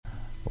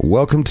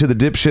Welcome to the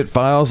Dipshit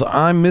Files.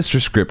 I'm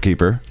Mr.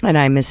 Scriptkeeper. And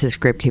I'm Mrs.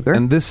 Scriptkeeper.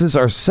 And this is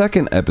our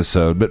second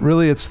episode, but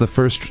really it's the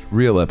first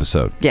real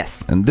episode.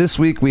 Yes. And this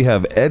week we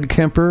have Ed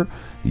Kemper,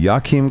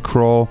 Joachim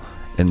Kroll,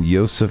 and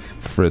Josef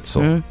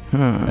Fritzl.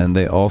 Mm-hmm. And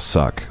they all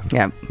suck.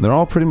 Yeah. They're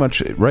all pretty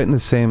much right in the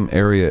same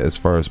area as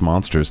far as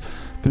monsters.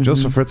 But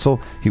Josef Fritzl,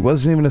 he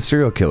wasn't even a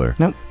serial killer.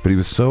 Nope. But he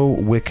was so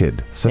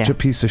wicked, such a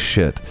piece of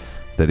shit,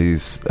 that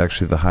he's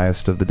actually the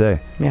highest of the day.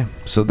 Yeah.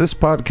 So this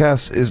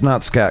podcast is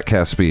not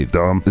SKATCAST speed.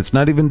 Dumb. It's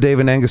not even Dave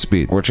and Angus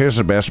speed. Which is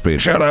the best speed?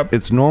 Shut up.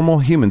 It's normal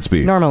human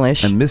speed.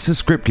 Normal-ish. And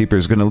Mrs. Scriptkeeper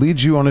is going to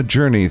lead you on a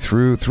journey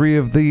through three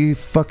of the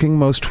fucking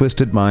most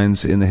twisted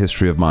minds in the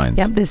history of minds.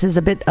 Yep, this is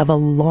a bit of a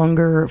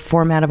longer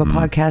format of a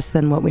podcast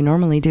than what we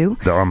normally do.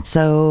 Dumb.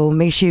 So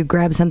make sure you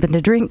grab something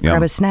to drink,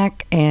 grab a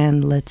snack,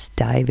 and let's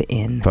dive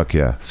in. Fuck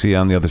yeah. See you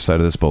on the other side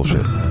of this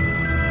bullshit.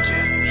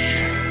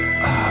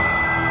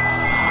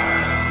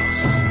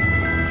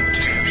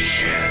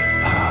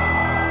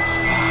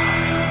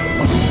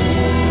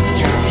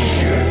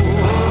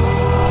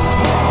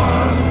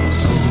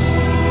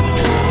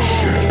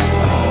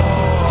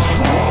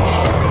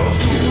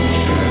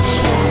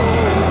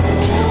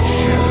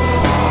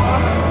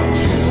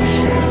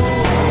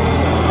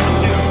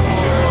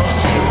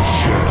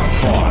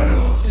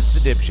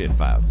 Dipshit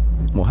Files.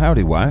 Well,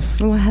 howdy,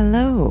 wife. Well,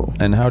 hello.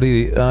 And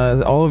howdy,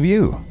 all of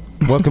you.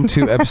 Welcome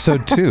to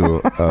episode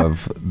 2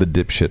 of the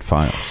Dipshit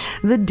Files.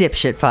 The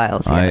Dipshit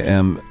Files, yes. I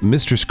am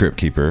Mr.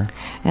 Scriptkeeper.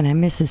 And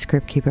I'm Mrs.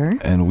 Scriptkeeper.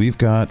 And we've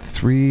got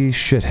 3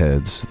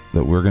 shitheads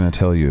that we're going to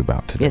tell you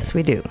about today. Yes,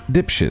 we do.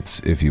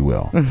 Dipshits, if you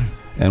will.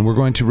 And we're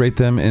going to rate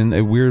them in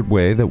a weird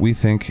way that we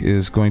think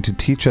is going to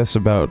teach us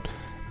about,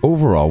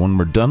 overall, when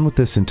we're done with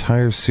this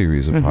entire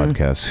series of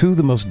podcasts, who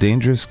the most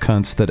dangerous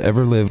cunts that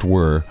ever lived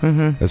were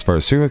as far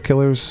as serial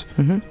killers,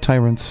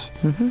 tyrants,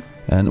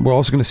 and we're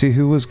also going to see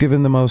who was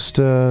given the most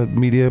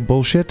media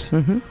bullshit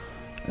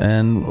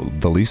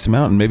and the least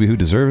amount, and maybe who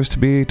deserves to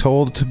be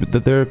told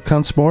that they're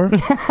cunts more.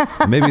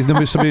 Maybe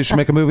somebody should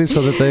make a movie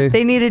so that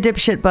they need a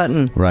dipshit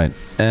button. Right.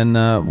 And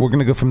we're going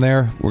to go from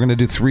there. We're going to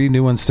do 3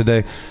 new ones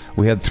today.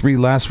 We had 3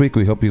 last week.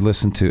 We hope you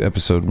listened to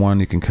episode 1.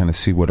 You can kind of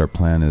see what our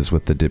plan is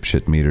with the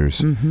dipshit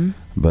meters.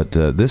 But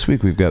this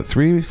week we've got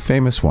 3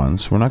 famous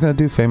ones. We're not going to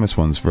do famous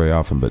ones very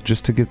often, but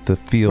just to get the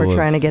feel of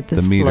trying to get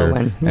this the meter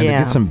flowing. and to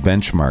get some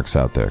benchmarks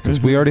out there. Because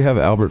we already have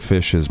Albert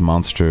Fish's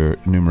monster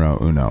numero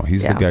uno.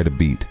 He's the guy to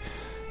beat.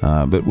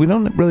 But we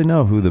don't really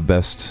know who the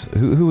best,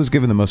 who was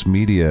given the most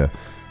media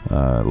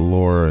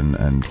lore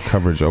and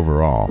coverage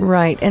overall.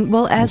 Right. And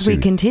well, as we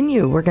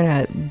continue, we're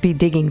going to be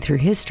digging through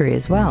history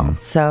as well.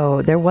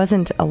 So there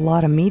wasn't a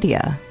lot of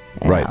media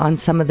on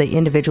some of the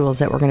individuals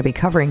that we're going to be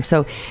covering.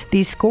 So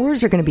these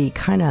scores are going to be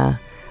kind of,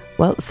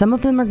 well, some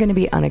of them are going to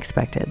be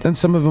unexpected. And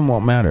some of them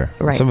won't matter.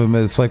 Right. Some of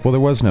them, it's like, well,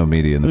 there was no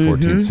media in the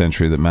 14th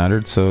century that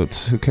mattered, so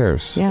who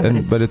cares?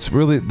 Yeah, but it's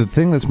really, the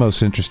thing that's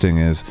most interesting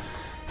is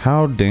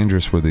how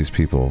dangerous were these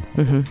people,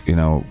 you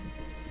know,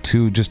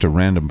 to just a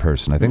random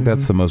person. I think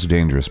that's the most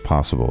dangerous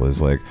possible,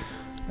 is like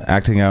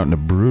acting out in a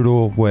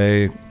brutal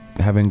way,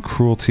 having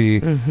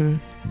cruelty,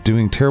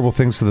 doing terrible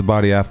things to the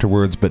body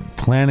afterwards, but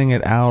planning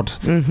it out.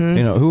 You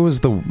know, who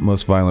was the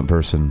most violent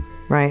person?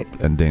 Right.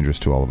 And dangerous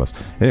to all of us.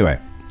 Anyway,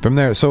 from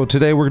there, so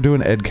today we're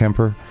doing Ed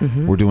Kemper,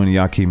 we're doing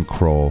Joachim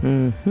Kroll,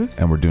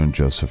 and we're doing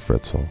Josef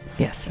Fritzl.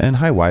 Yes. And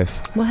hi, wife.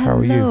 Well, hello. How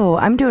are you?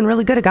 I'm doing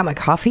really good. I got my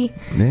coffee.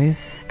 Yeah.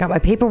 Got my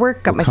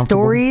paperwork, got my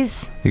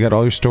stories. You got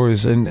all your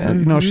stories, and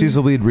you know, she's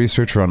the lead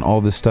researcher on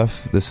all this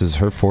stuff. This is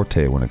her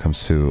forte when it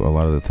comes to a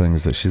lot of the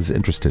things that she's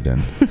interested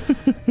in.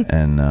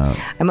 And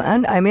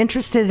I'm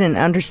interested in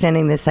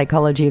understanding the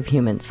psychology of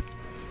humans.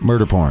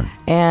 Murder porn.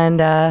 And,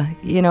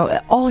 you know,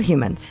 all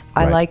humans.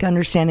 I like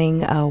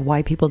understanding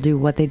why people do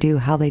what they do,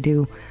 how they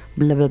do,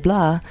 blah, blah,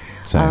 blah.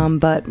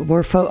 But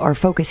our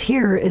focus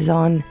here is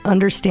on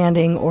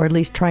understanding, or at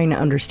least trying to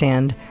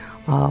understand,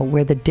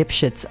 where the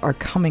dipshits are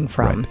coming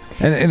from. Right.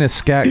 And in a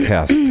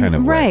SKATCAST kind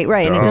of way.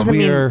 Right. And it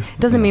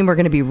doesn't mean we're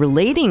going to be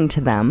relating to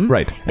them.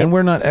 Right. And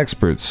we're not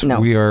experts. No.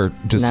 We are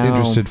just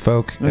interested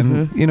folk.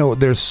 And, you know,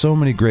 there's so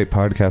many great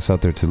podcasts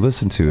out there to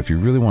listen to. If you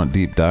really want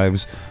deep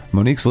dives,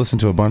 Monique's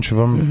listened to a bunch of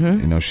them.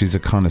 You know, she's a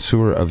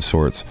connoisseur of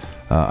sorts.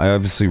 I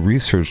obviously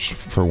researched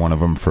for one of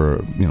them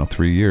for,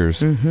 3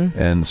 years.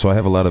 And so I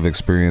have a lot of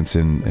experience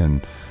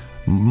in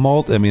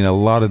a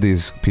lot of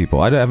these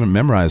people. I haven't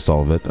memorized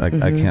all of it.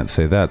 I can't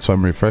say that. So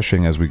I'm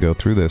refreshing as we go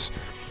through this.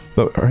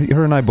 But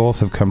her and I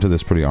both have come to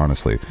this pretty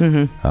honestly.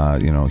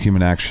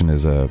 Human action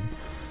is a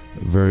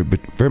very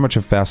much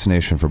a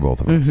fascination for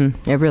both of us.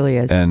 It really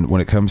is. And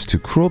when it comes to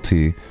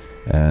cruelty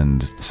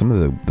and some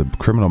of the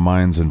criminal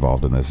minds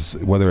involved in this,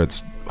 whether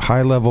it's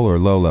high level or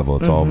low level,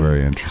 it's all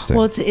very interesting.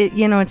 Well,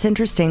 it's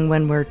interesting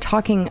when we're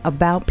talking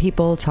about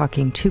people,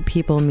 talking to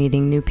people,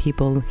 meeting new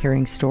people,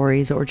 hearing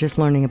stories, or just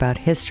learning about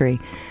history.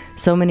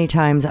 So many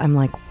times I'm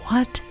like,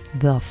 what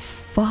the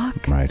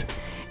fuck? Right.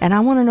 And I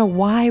want to know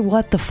why,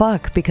 what the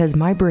fuck, because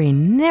my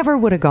brain never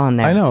would have gone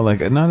there. I know, like,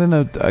 not in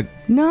a... I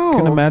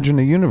can imagine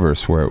a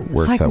universe where it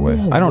works that way.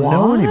 I don't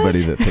know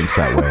anybody that thinks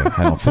that way,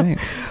 I don't think.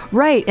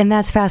 Right, and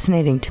that's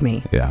fascinating to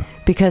me. Yeah.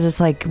 Because it's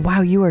like, wow,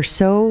 you are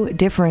so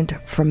different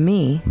from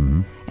me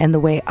and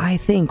the way I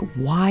think.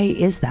 Why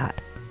is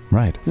that?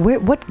 Right.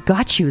 What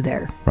got you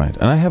there? Right.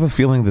 And I have a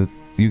feeling that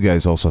you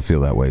guys also feel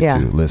that way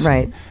too, listening.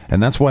 Right.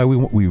 And that's why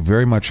we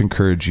very much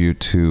encourage you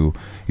to,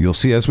 you'll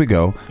see as we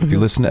go, if you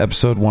listen to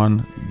episode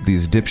 1,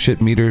 these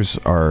dipshit meters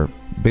are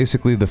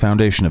basically the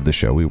foundation of the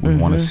show. We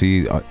want to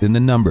see in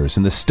the numbers,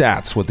 in the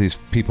stats, what these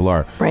people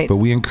are. Right. But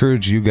we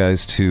encourage you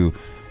guys to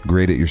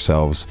grade it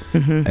yourselves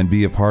and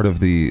be a part of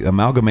the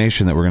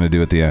amalgamation that we're going to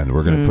do at the end.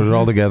 We're going to put it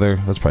all together.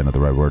 That's probably not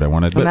the right word I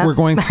wanted, but we're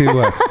going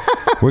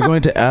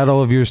to add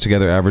all of yours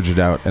together, average it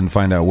out, and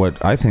find out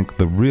what I think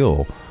the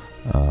real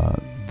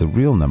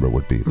number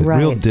would be. The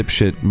real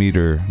dipshit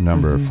meter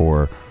number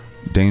for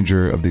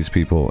danger of these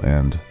people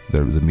and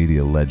the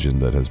media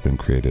legend that has been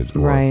created.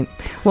 Right.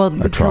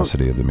 Well,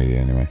 atrocity of the media,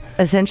 anyway.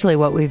 Essentially,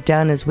 what we've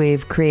done is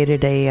we've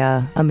created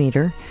a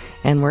meter,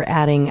 and we're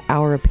adding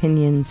our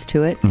opinions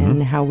to it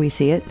and how we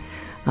see it.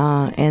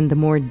 And the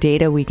more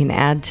data we can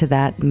add to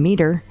that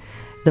meter,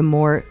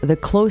 the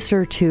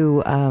closer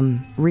to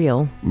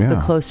real,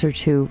 the closer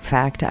to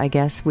fact, I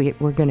guess, we're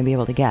going to be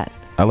able to get.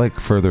 I like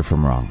further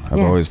from wrong. I've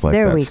always liked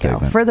that statement. There we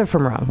go. Further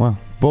from wrong. Well,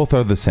 both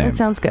are the same. That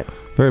sounds good.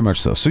 Very much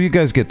so. So you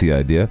guys get the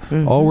idea.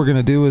 All we're going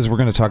to do is we're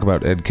going to talk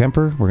about Ed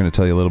Kemper. We're going to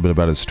tell you a little bit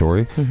about his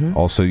story.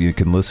 Also, you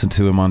can listen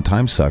to him on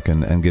Time Suck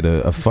and get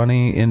a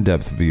funny,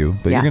 in-depth view.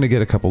 But you're going to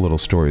get a couple little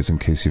stories in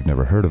case you've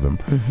never heard of him.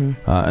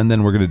 And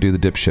then we're going to do the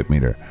dipshit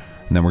meter.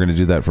 And then we're going to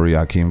do that for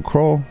Joachim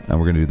Kroll, and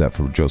we're going to do that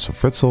for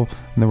Joseph Fritzl,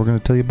 and then we're going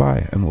to tell you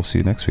bye, and we'll see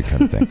you next week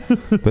kind of thing.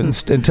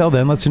 But until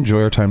then, let's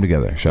enjoy our time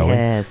together, shall we?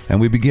 Yes. And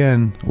we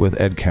begin with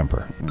Ed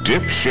Kemper.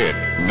 Dipshit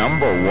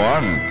number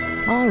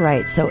 1. All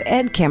right, so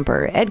Ed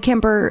Kemper. Ed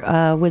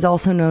Kemper was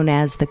also known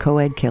as the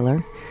co-ed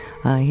killer.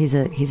 He's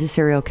a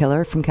serial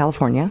killer from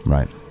California.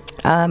 Right.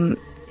 I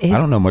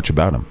don't know much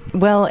about him.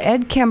 Well,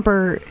 Ed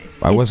Kemper...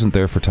 I wasn't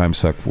there for Time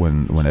Suck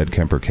when Ed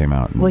Kemper came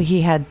out. Well,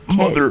 he had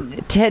 10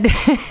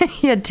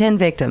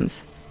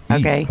 victims.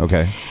 Okay.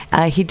 Okay.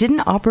 He didn't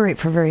operate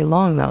for very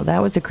long, though.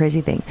 That was a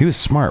crazy thing. He was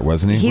smart,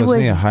 wasn't he?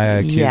 Wasn't he a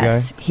high IQ guy?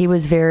 Yes, he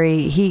was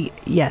very...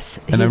 Yes,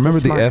 and I remember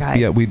the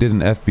FBI... Guy. We did an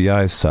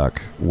FBI Suck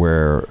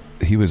where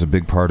he was a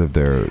big part of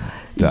that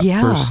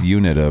first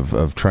unit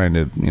of trying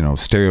to,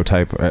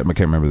 stereotype. I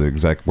can't remember the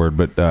exact word,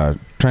 but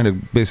trying to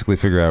basically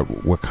figure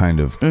out what kind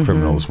of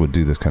criminals would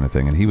do this kind of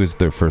thing. And he was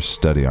their first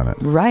study on it.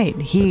 Right.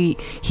 He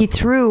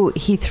threw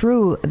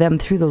them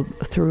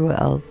through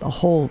a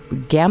whole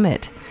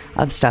gamut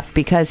of stuff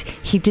because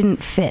he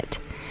didn't fit.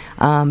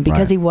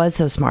 Because he was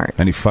so smart.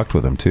 And he fucked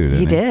with them too, didn't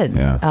he? He did.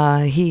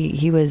 Yeah.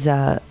 He was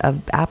a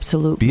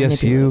absolute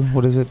BSU,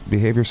 what is it?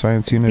 Behavior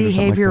Science Unit or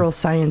something like that? Behavioral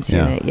Science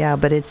Unit, yeah,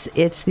 but it's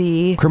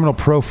the Criminal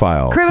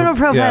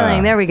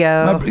Profiling. There we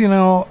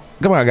go.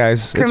 Come on,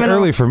 guys. It's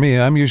early for me.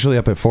 I'm usually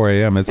up at 4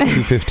 a.m. It's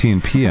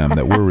 2:15 p.m.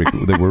 that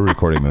we're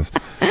recording this.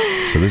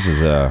 So this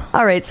is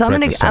all right. So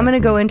I'm gonna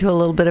go into a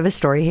little bit of a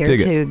story here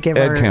to give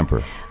Ed our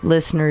Kemper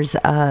listeners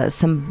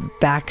some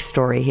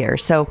backstory here.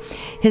 So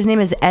his name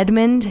is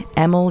Edmund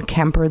Emil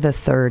Kemper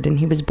III, and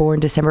he was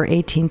born December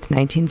 18th,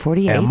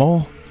 1948.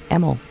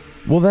 Emil.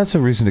 Well, that's a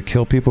reason to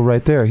kill people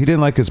right there. He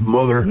didn't like his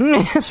mother,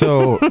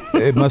 so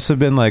it must have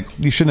been like,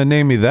 you shouldn't have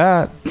named me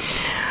that.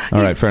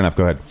 All right, fair enough.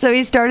 Go ahead. So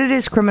he started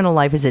his criminal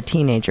life as a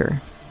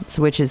teenager,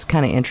 which is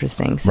kind of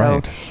interesting.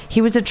 So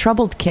he was a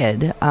troubled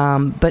kid,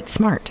 but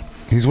smart.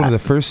 He's one of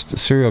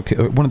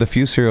the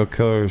few serial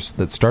killers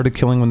that started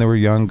killing when they were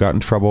young, got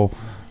in trouble,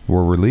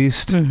 were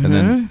released, and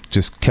then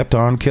just kept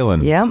on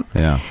killing. Yep.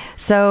 Yeah.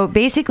 So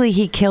basically,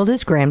 he killed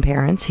his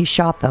grandparents. He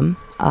shot them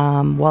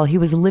while he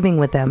was living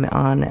with them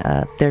on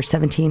their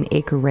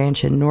 17-acre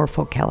ranch in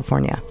Norfolk,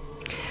 California.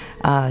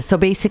 So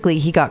basically,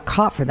 he got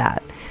caught for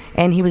that,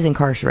 and he was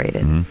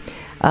incarcerated.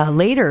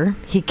 Later,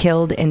 he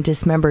killed and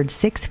dismembered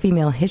 6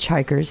 female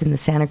hitchhikers in the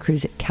Santa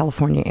Cruz,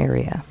 California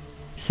area.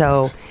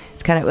 So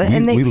it's kind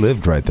of... We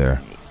lived right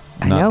there.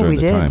 I know, we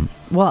did. Time.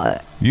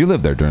 Well, you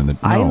lived there during the...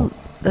 No.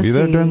 Were you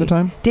there during the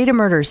time? Date of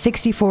murder,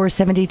 64,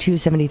 72,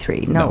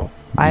 73. No.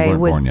 I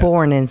was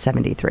born in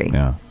 73.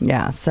 Yeah.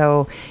 Yeah.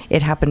 So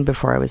it happened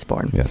before I was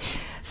born. Yes.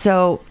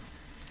 So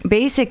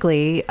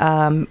basically,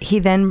 he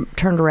then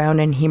turned around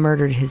and he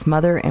murdered his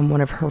mother and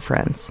one of her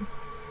friends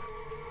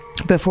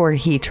before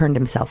he turned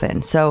himself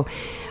in. So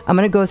I'm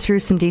going to go through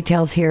some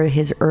details here.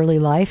 His early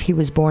life. He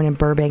was born in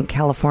Burbank,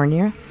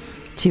 California,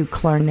 to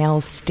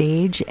Clarnell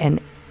Stage and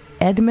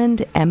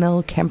Edmund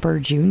Emil Kemper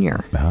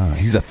Jr.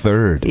 He's a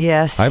third.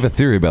 Yes. I have a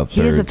theory about thirds.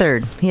 He is a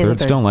third.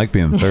 Thirds don't like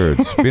being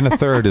thirds. Being a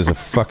third is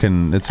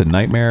it's a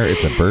nightmare.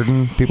 It's a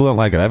burden. People don't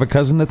like it. I have a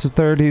cousin that's a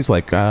third. He's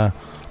like,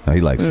 No,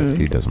 he likes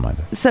it. He doesn't mind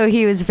it. So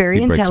he was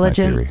very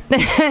intelligent. My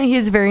theory. He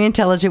was very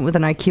intelligent with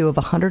an IQ of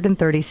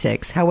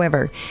 136.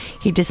 However,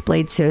 he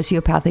displayed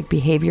sociopathic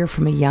behavior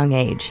from a young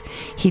age.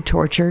 He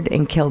tortured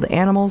and killed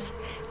animals,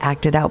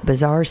 acted out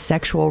bizarre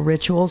sexual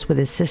rituals with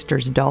his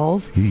sister's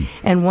dolls,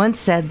 and once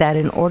said that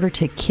in order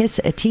to kiss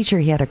a teacher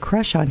he had a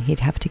crush on, he'd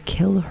have to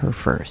kill her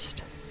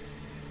first.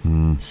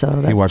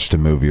 So he watched a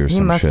movie or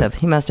some shit.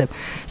 He must have.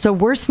 So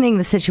worsening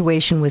the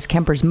situation was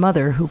Kemper's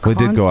mother, who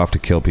did go off to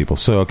kill people.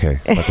 So okay,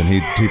 fucking he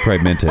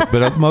probably meant it.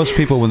 But most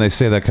people, when they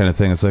say that kind of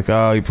thing, it's like,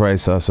 oh, he probably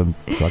saw some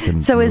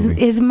fucking. So movie.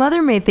 his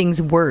mother made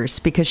things worse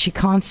because she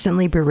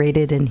constantly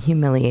berated and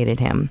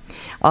humiliated him,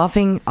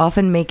 often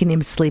making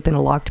him sleep in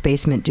a locked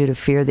basement due to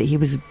fear that he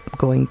was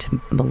going to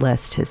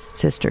molest his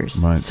sisters.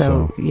 Right,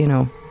 so you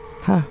know.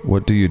 Huh.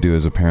 What do you do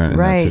as a parent in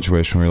that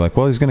situation where you're like,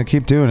 well, he's going to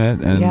keep doing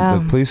it, and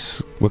the police,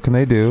 what can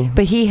they do?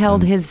 But he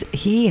held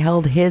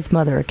his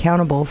mother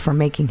accountable for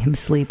making him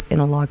sleep in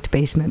a locked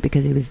basement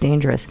because he was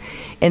dangerous.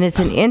 And it's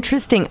an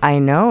interesting.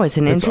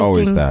 It's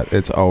always that.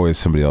 It's always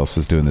somebody else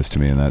is doing this to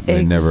me, and that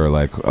they never are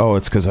like, oh,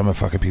 it's because I'm a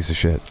fucking piece of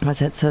shit.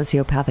 That's that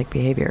sociopathic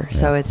behavior. Yeah,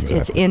 so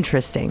it's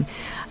interesting.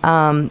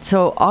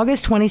 So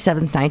August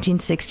 27th,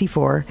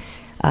 1964.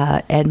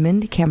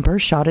 Edmund Kemper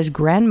shot his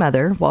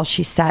grandmother while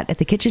she sat at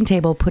the kitchen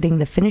table putting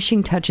the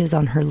finishing touches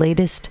on her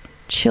latest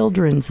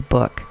children's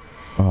book.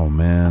 Oh,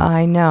 man.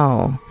 I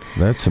know.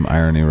 That's some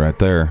irony right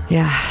there.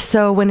 Yeah.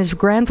 So when his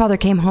grandfather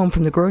came home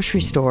from the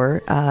grocery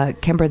store,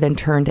 Kemper then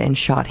turned and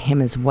shot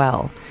him as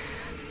well.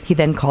 He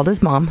then called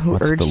his mom, who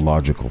urged... That's the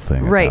logical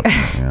thing. Right.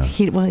 Yeah.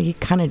 He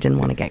kind of didn't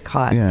want to get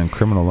caught. Yeah, in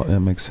criminal... That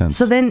makes sense.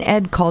 So then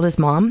Ed called his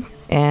mom,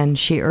 and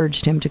she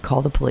urged him to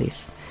call the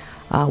police.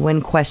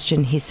 When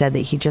questioned, he said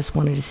that he just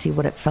wanted to see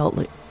what it felt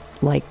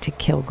like to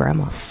kill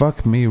Grandma.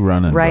 Fuck me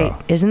running, right? Bro.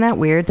 Isn't that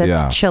weird?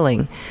 That's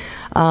chilling.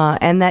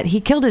 And that he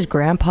killed his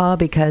grandpa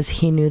because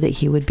he knew that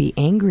he would be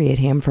angry at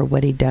him for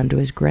what he'd done to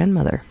his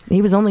grandmother.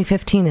 He was only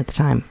 15 at the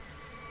time.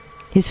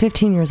 He's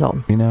 15 years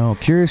old. You know,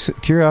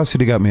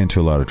 curiosity got me into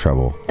a lot of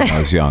trouble when I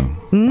was young.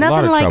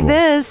 Nothing like trouble.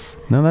 This.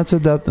 No,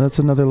 that's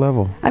another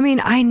level. I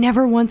mean, I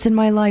never once in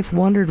my life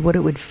wondered what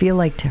it would feel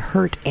like to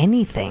hurt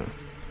anything.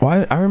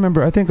 Well, I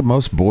remember, I think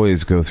most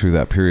boys go through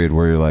that period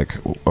where you're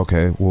like,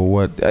 okay, well,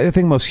 what? I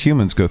think most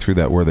humans go through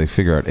that where they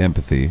figure out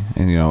empathy.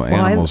 And,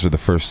 animals are the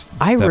first step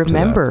I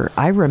remember. to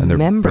that. And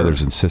their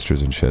brothers and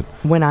sisters and shit.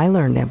 When I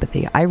learned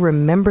empathy. I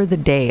remember the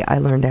day I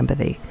learned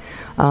empathy.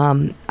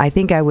 I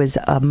think I was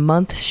a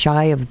month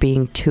shy of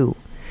being 2.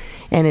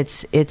 And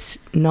it's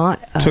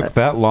not... Took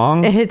that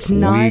long? It's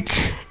not...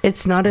 Weak.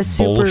 It's not a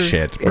super...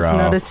 Bullshit, bro. It's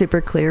not a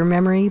super clear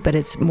memory, but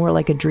it's more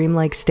like a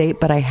dreamlike state.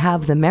 But I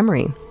have the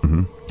memory.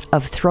 Mm-hmm.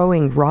 Of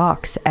throwing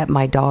rocks at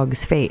my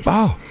dog's face.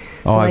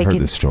 I've heard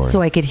this story.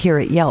 So I could hear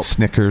it yelp.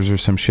 Snickers or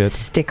some shit?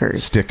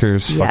 Stickers,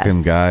 yes.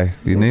 Fucking guy.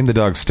 You named the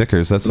dog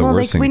Stickers. That's the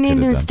worst thing you could have done.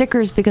 We named him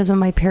Stickers because when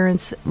my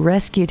parents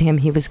rescued him,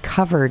 he was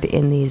covered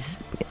in these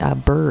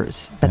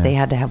burrs that they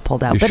had to have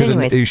pulled out.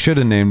 You should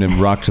have named him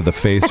Rock to the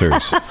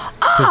Facers.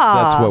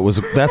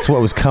 That's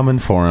what was coming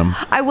for him.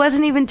 I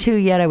wasn't even 2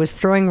 yet. I was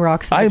throwing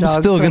rocks at the dog.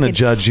 I'm still going to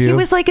judge you. He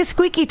was like a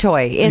squeaky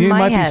toy in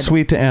my head. You might be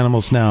sweet to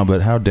animals now,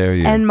 but how dare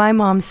you? And my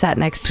mom sat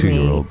next to me.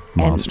 2-year-old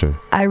monster. And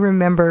I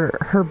remember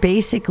her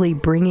basically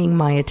bringing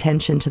my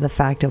attention to the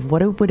fact of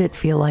what would it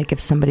feel like if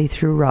somebody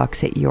threw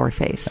rocks at your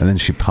face. And then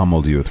she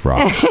pummeled you with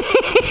rocks.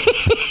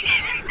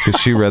 Because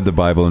she read the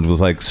Bible and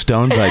was like,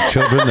 stoned thy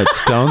children that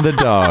stoned the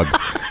dog.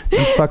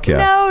 And fuck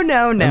yeah.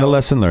 No. And the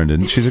lesson learned.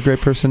 And she's a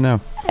great person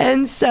now.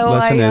 And so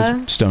lesson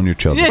is stone your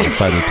children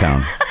outside of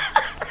town.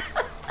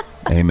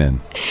 Amen.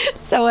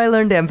 So I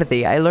learned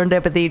empathy. I learned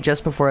empathy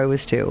just before I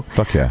was 2.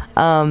 Fuck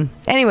yeah.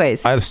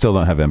 Anyways. I still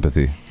don't have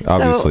empathy.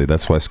 Obviously.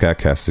 That's why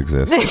SKATCAST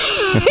exists.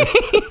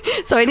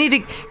 So I need to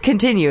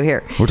continue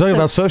here. We're talking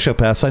about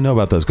sociopaths. I know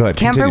about those. Go ahead.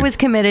 Kemper continue. was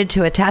committed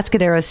to a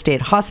Atascadero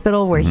State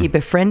Hospital where he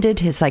befriended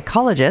his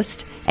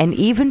psychologist and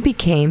even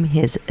became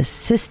his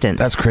assistant.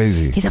 That's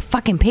crazy. He's a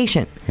fucking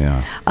patient.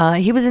 Yeah.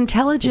 He was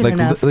intelligent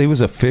enough. He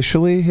was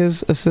officially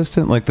his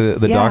assistant? Like the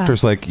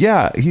doctor's like,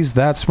 yeah, he's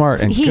that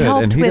smart and good.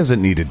 And he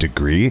doesn't need a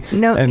degree.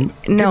 No. And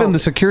give him the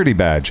security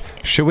badge.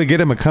 Should we get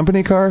him a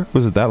company car?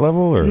 Was it that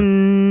level? Or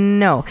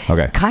no.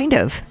 Okay. Kind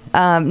of.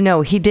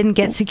 No, he didn't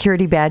get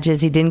security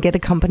badges. He didn't get a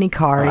company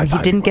car. He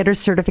didn't get a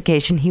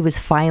certification. He was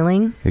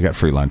filing. He got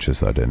free lunches,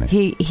 though, didn't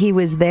he? He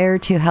was there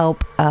to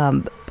help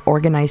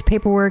organize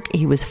paperwork.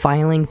 He was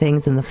filing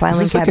things in the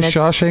filing cabinets. Is this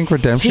like a Shawshank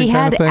Redemption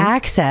kind of thing? He had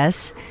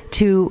access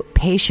to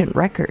patient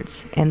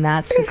records, and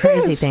that's the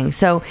crazy thing.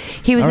 So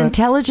he was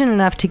intelligent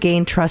enough to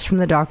gain trust from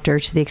the doctor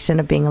to the extent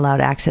of being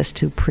allowed access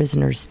to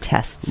prisoners'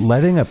 tests.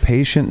 Letting a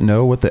patient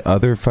know what the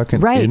other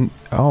fucking...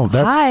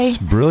 that's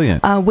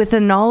brilliant. With the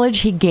knowledge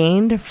he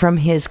gained from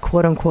his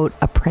quote-unquote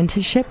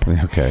apprenticeship,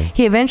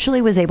 he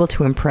eventually was able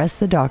to impress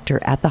the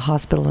doctor at the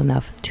hospital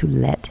enough to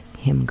let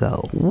him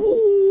go.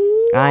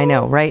 I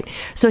know, right?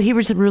 So he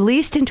was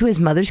released into his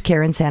mother's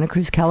care in Santa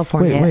Cruz,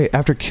 California. Wait.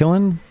 After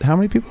killing how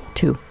many people?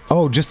 2.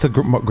 Oh, just the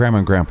grandma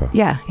and grandpa.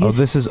 Yeah.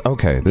 This is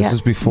okay. This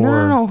is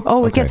before. No.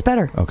 Oh, it gets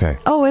better. Okay.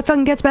 Oh, it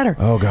fucking gets better.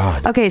 Oh,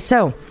 God. Okay,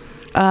 so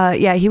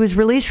He was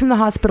released from the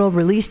hospital,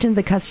 released into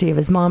the custody of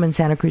his mom in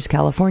Santa Cruz,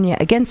 California,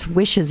 against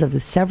wishes of the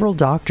several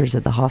doctors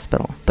at the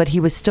hospital. But he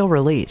was still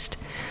released.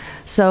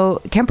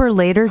 So Kemper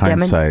later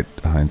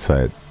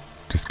hindsight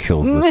just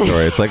kills the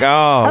story. It's like,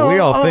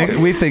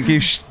 we think you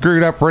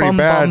screwed up pretty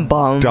bad,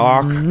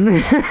 Doc.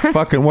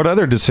 Fucking what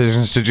other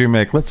decisions did you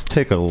make? Let's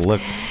take a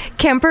look.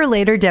 Kemper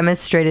later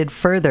demonstrated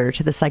further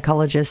to the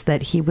psychologist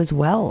that he was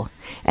well,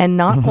 and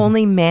not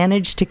only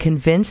managed to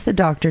convince the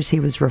doctors he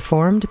was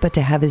reformed, but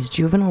to have his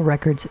juvenile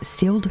records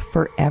sealed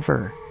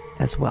forever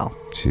as well.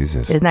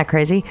 Jesus. Isn't that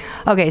crazy?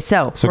 Okay,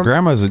 so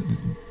grandma's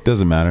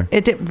doesn't matter.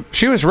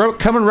 She was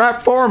coming right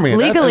for me.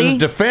 Legally, that was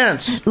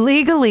defense.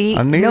 Legally,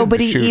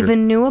 nobody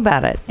even knew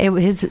about it.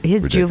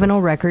 His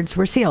juvenile records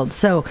were sealed.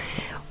 So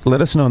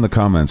let us know in the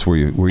comments where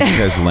you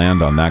guys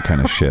land on that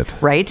kind of shit.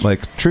 Right?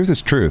 Like, truth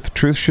is truth.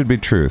 Truth should be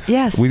truth.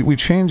 Yes. We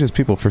change as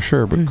people for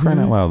sure, but crying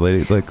out loud,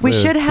 lady. Like, we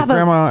should have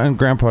grandma and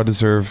grandpa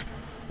deserve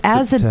to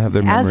have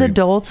their memory. As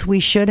adults, we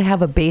should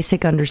have a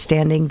basic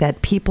understanding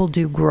that people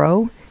do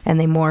grow and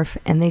they morph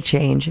and they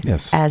change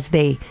as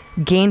they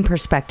gain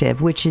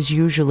perspective, which is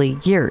usually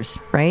years,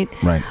 right?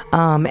 Right.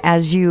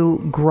 As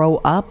you grow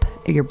up,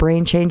 your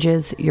brain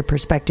changes, your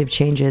perspective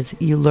changes,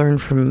 you learn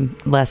from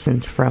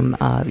lessons from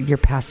your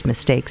past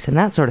mistakes and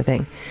that sort of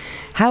thing.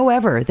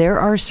 However, there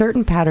are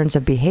certain patterns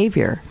of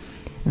behavior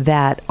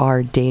that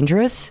are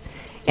dangerous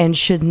and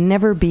should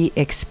never be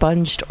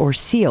expunged or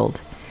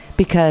sealed,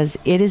 because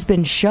it has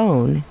been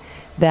shown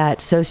that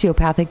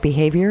sociopathic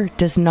behavior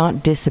does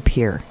not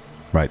disappear.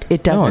 Right.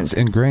 It doesn't. No, it's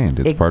ingrained.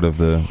 It's part of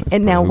the...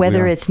 And now,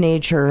 whether it's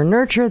nature or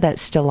nurture,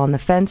 that's still on the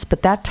fence,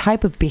 but that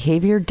type of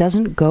behavior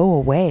doesn't go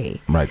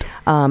away. Right.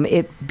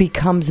 It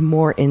becomes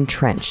more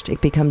entrenched. It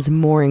becomes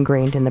more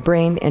ingrained in the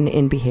brain and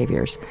in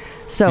behaviors.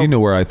 So you know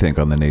where I think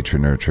on the nature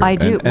nurture. I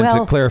do. And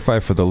to clarify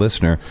for the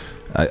listener,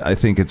 I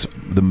think it's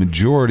the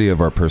majority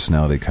of our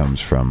personality comes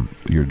from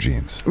your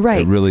genes.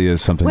 Right. It really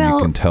is something you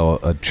can tell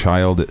a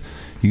child.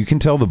 You can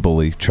tell the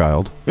bully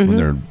child when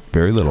they're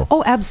very little.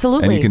 Oh,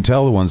 absolutely. And you can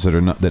tell the ones that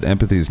are not, that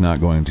empathy is not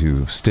going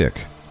to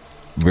stick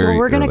very Well,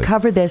 we're going to early.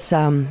 cover this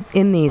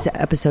in these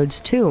episodes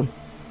too,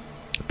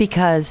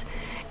 because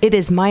it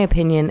is my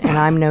opinion, and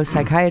I'm no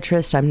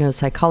psychiatrist, I'm no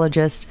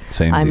psychologist,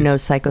 I'm no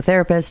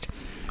psychotherapist.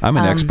 I'm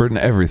an expert in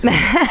everything.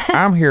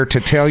 I'm here to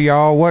tell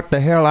y'all what the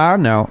hell I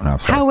know. No,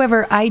 sorry.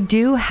 However, I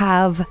do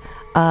have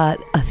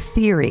a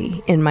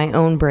theory in my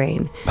own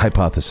brain.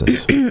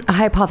 Hypothesis. A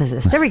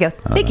hypothesis. There we go.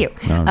 Thank you.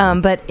 No.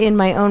 But in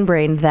my own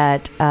brain,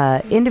 that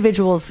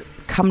individuals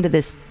come to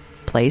this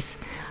place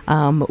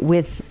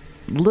with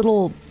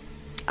little,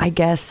 I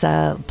guess,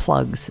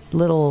 plugs.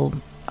 Little,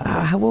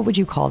 what would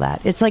you call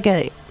that? It's like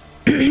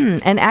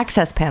an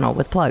access panel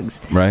with plugs.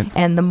 Right.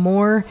 And the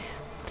more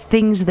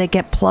things that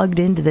get plugged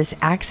into this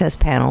access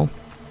panel,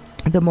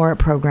 the more it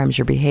programs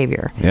your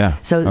behavior. Yeah.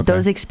 So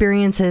those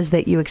experiences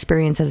that you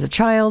experience as a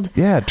child.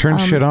 Yeah, it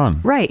turns shit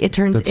on. Right. It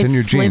turns. That's in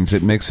your genes.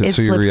 It makes it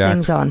so you react.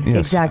 Things on. Yes,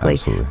 exactly.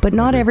 Absolutely. But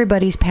not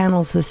everybody's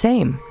panel's the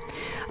same.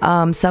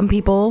 Some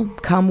people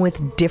come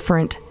with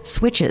different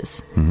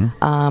switches,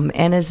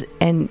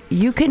 and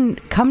you can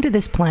come to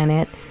this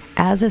planet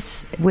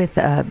with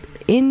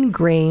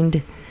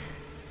ingrained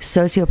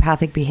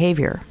sociopathic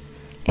behavior,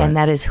 and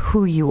that is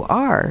who you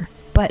are.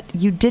 But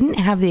you didn't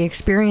have the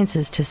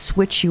experiences to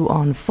switch you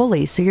on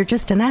fully, so you're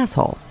just an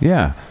asshole.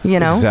 Yeah, you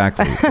know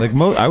exactly. Like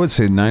I would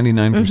say,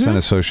 99%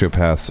 of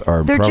sociopaths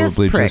are They're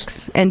probably just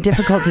pricks and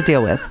difficult to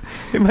deal with.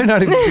 They might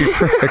not even be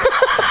pricks.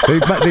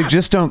 They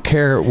just don't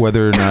care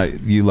whether or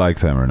not you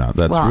like them or not.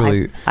 That's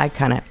really. I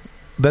kind of.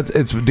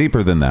 It's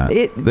deeper than that.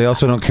 They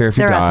also don't care if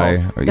you die.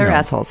 Assholes. They're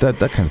assholes. That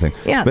kind of thing.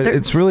 Yeah, but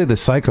it's really the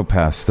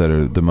psychopaths that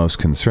are the most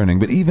concerning.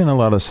 But even a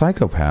lot of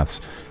psychopaths,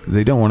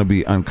 they don't want to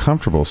be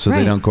uncomfortable, so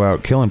they don't go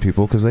out killing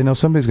people because they know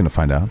somebody's going to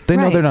find out. They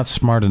know they're not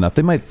smart enough.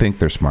 They might think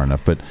they're smart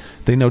enough, but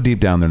they know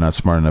deep down they're not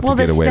smart enough to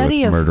get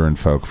away with murdering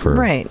folk for...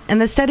 Right. And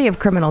the study of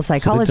criminal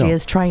psychology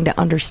is trying to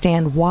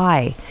understand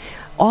why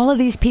all of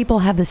these people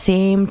have the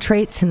same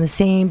traits and the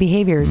same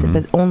behaviors,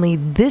 but only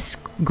this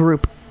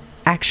group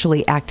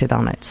actually acted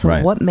on it.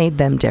 So what made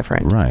them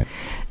different? Right.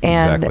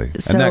 And exactly.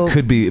 And that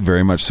could be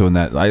very much so in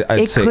that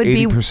I'd say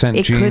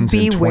 80% genes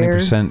and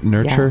 20%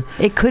 nurture.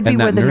 Yeah. It could be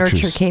where the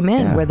nurture came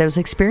in, where those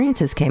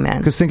experiences came in.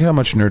 Because think how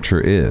much nurture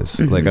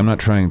is. Like, I'm not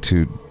trying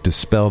to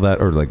dispel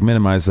that or like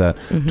minimize that.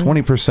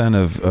 20%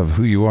 of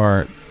who you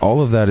are,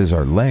 all of that is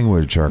our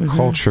language, our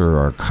culture,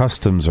 our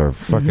customs, our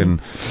fucking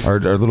our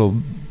little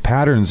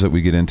patterns that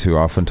we get into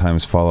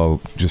oftentimes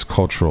follow just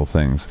cultural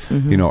things.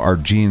 You know, our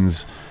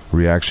genes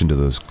reaction to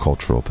those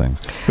cultural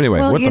things. But anyway,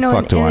 what the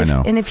fuck do I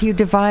know? And if you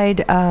divide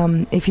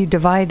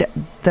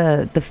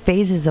the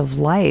phases of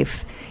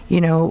life, you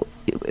know,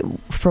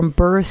 from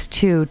birth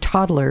to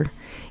toddler,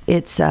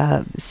 it's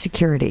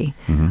security.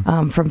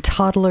 From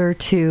toddler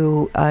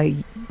to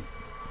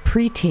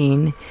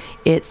preteen,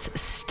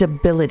 it's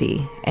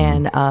stability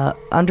and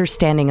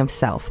understanding of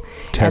self.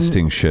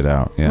 Testing shit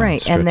out. Yeah,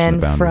 right. And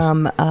then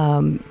from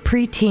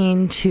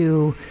preteen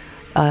to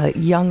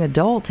young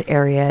adult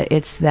area,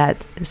 it's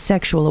that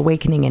sexual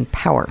awakening and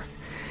power.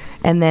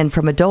 And then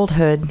from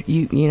adulthood,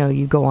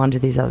 you go on to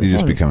these other things. You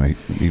just become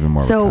even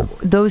more. So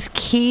those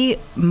key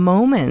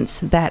moments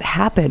that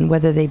happen,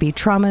 whether they be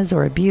traumas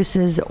or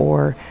abuses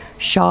or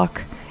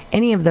shock,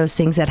 any of those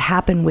things that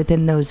happen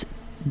within those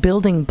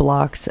building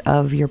blocks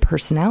of your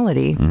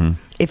personality,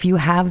 if you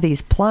have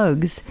these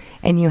plugs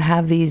and you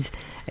have these,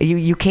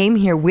 you came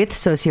here with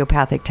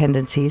sociopathic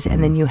tendencies,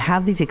 and then you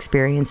have these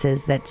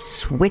experiences that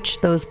switch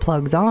those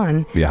plugs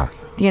on. Yeah.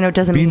 It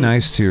doesn't be mean...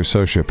 nice to your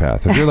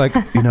sociopath. If you're like,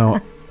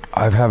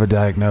 I have a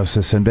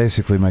diagnosis and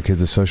basically my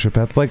kid's a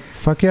sociopath, like,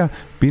 fuck yeah,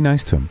 be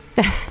nice to him.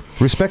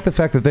 Respect the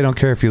fact that they don't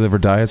care if you live or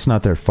die. It's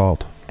not their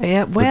fault.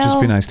 Yeah, well, but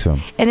just be nice to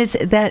them. And it's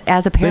that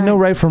as a parent, they know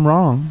right from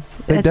wrong.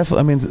 They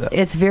definitely.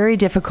 It's very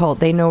difficult.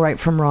 They know right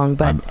from wrong,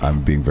 but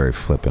I'm being very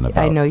flippant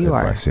about. I know you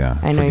advice. are. Yeah,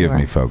 I know forgive you are.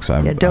 me, folks.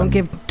 Don't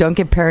give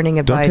parenting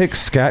advice. Don't take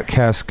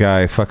SKATCAST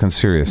guy fucking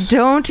serious.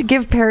 Don't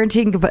give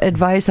parenting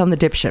advice on the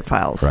Dipshit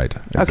Files. Right.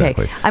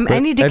 Exactly. Okay. I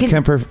need to. Ed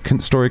Kemper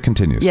story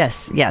continues.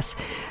 Yes.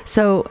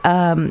 So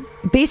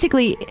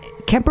basically,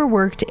 Kemper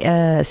worked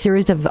a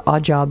series of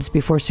odd jobs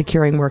before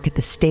securing work at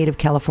the state of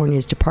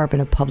California's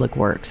Department of Public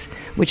Works,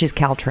 which is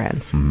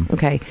Caltrans.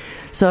 Okay.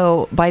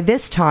 So by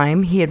this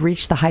time, he had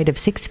reached the height of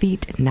 6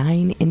 feet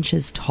 9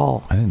 inches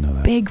tall. I didn't know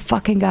that. Big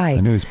fucking guy. I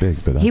knew he was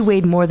big, but he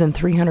weighed more than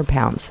 300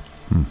 pounds.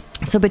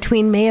 So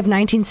between May of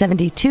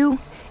 1972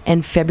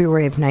 and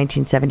February of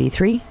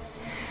 1973,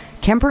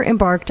 Kemper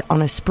embarked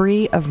on a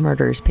spree of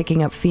murders,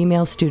 picking up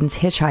female students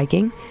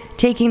hitchhiking,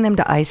 taking them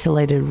to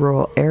isolated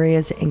rural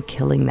areas, and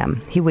killing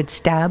them. He would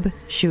stab,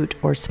 shoot,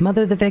 or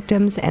smother the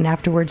victims, and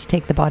afterwards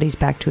take the bodies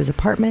back to his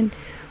apartment,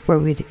 where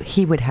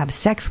he would have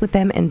sex with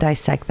them and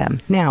dissect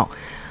them. Now,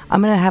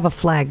 I'm going to have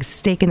a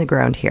stake in the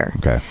ground here.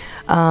 Okay.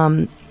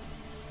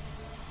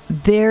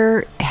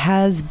 There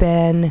has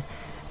been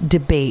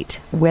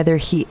debate whether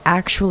he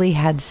actually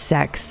had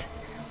sex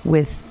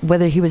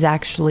whether he was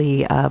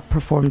actually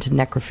performed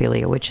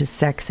necrophilia, which is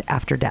sex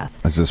after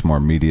death. Is this more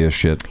media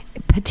shit?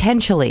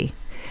 Potentially.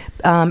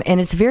 And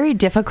it's very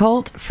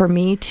difficult for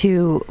me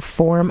to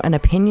form an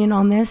opinion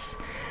on this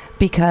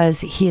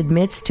because he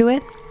admits to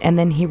it and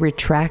then he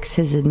retracts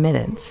his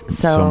admittance.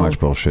 So much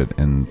bullshit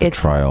in the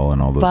trial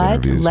and all those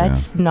interviews. But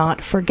let's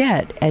not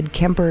forget, Ed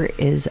Kemper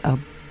is a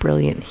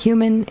brilliant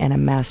human and a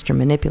master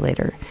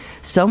manipulator.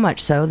 So much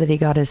so that he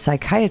got his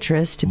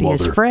psychiatrist to be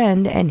his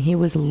friend, and he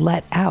was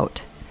let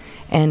out.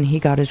 And he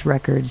got his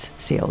records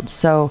sealed.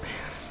 So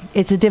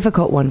it's a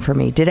difficult one for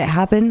me. Did it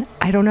happen?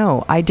 I don't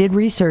know. I did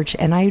research,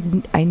 and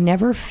I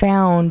never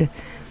found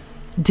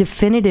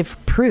definitive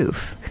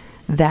proof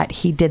that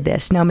he did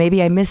this. Now,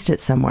 maybe I missed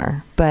it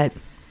somewhere, but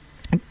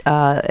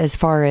as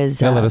far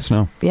as... let us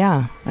know.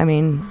 Yeah. I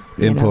mean...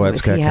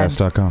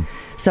 info@skatcast.com.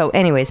 So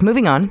anyways,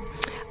 moving on.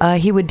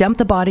 He would dump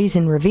the bodies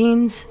in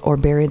ravines or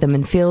bury them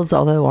in fields,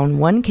 although on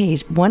one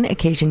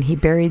occasion he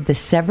buried the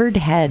severed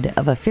head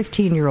of a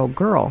 15-year-old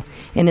girl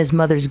in his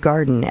mother's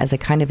garden as a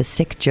kind of a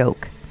sick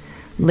joke,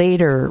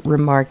 later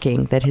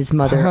remarking that his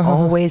mother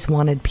always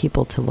wanted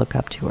people to look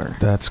up to her.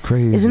 That's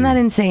crazy. Isn't that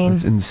insane?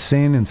 It's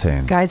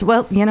insane. Guys,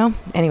 well,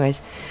 anyways.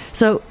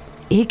 So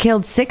he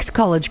killed 6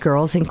 college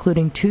girls,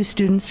 including 2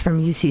 students from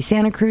UC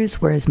Santa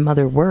Cruz, where his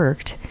mother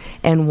worked,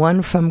 and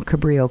 1 from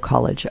Cabrillo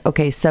College.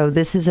 Okay, so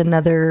this is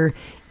another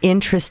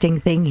interesting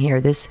thing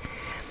here.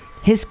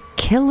 His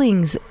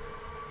killings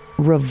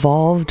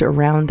revolved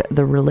around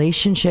the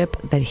relationship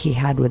that he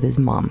had with his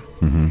mom.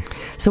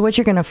 So what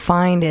you're going to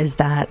find is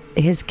that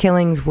his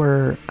killings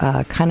were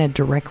kind of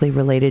directly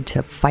related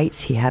to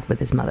fights he had with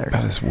his mother.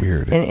 That is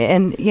weird.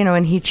 And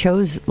he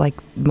chose, like,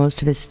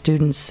 most of his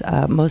students,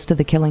 most of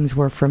the killings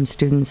were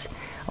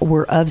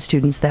of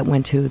students that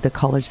went to the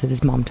college that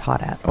his mom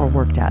taught at or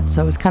worked at.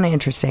 So it was kind of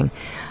interesting.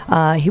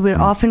 He would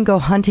often go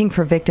hunting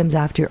for victims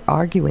after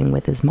arguing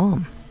with his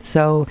mom.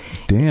 So,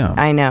 damn.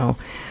 I know.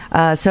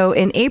 So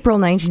in April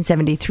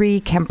 1973,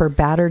 Kemper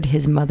battered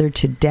his mother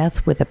to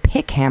death with a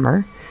pick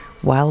hammer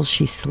while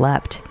she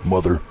slept.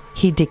 Mother.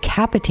 He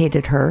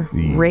decapitated her,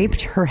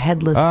 raped her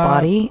headless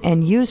body,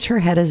 and used her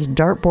head as a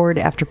dartboard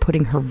after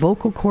putting her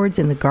vocal cords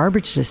in the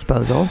garbage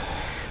disposal.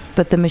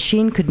 But the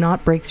machine could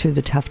not break through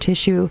the tough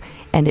tissue,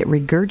 and it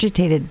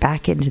regurgitated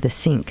back into the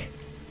sink.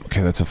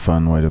 Okay, that's a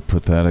fun way to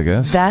put that, I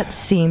guess. That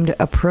seemed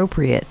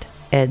appropriate,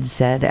 Ed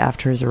said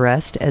after his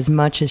arrest, as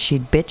much as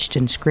she'd bitched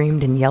and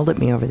screamed and yelled at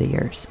me over the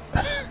years.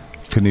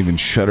 Couldn't even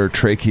shut her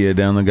trachea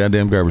down the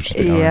goddamn garbage.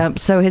 Yeah,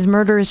 so his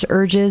murderous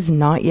urges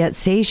not yet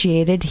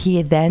satiated,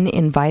 he then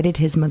invited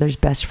his mother's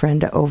best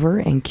friend over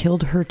and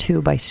killed her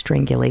too by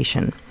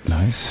strangulation.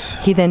 Nice.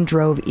 He then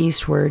drove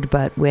eastward,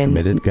 but when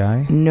committed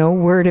guy? No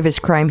word of his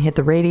crime hit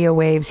the radio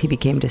waves, he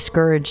became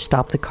discouraged,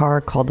 stopped the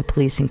car, called the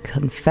police, and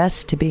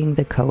confessed to being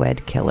the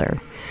co-ed killer.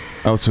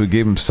 Oh, so he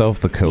gave himself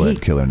the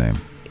co-ed killer name.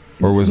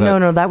 Or was that?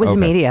 No, that was the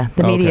media.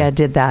 The media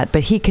did that,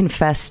 but he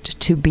confessed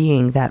to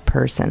being that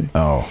person.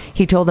 Oh.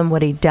 He told them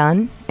what he'd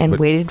done and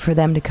waited for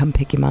them to come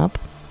pick him up,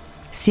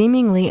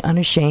 seemingly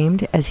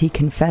unashamed as he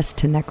confessed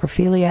to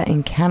necrophilia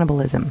and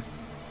cannibalism.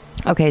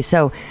 Okay,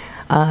 so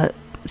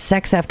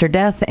sex after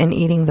death and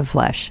eating the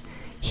flesh.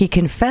 He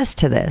confessed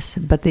to this,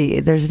 but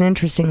there's an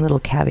interesting little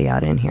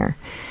caveat in here.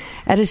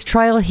 At his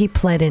trial, he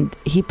pled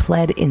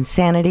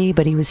insanity,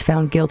 but he was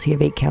found guilty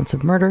of 8 counts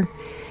of murder.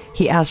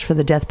 He asked for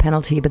the death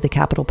penalty, but with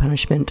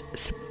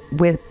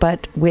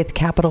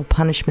capital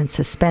punishment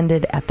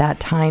suspended at that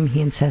time,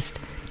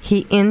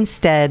 he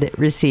instead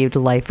received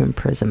life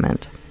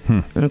imprisonment.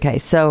 Okay,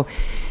 so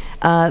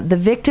the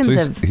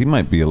victims he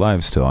might be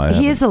alive still.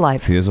 He is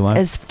alive. He is alive?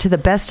 As to the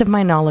best of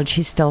my knowledge,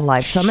 he's still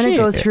alive. So I'm going to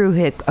go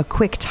through a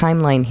quick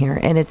timeline here,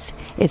 and it's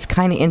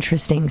kind of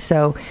interesting.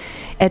 So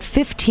at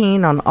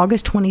 15, on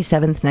August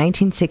 27th,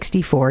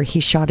 1964, he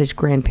shot his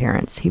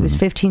grandparents. He was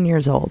 15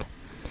 years old.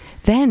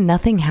 Then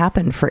nothing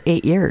happened for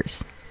 8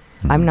 years.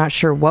 I'm not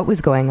sure what was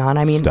going on.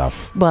 I mean,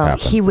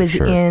 he was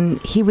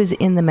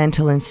in the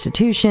mental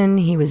institution.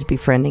 He was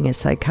befriending a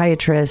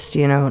psychiatrist,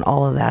 and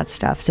all of that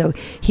stuff. So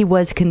he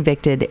was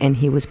convicted and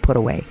he was put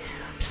away.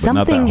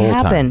 Something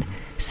happened.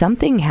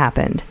 Something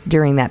happened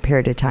during that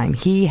period of time.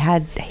 He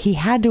had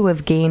to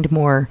have gained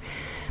more.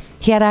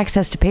 He had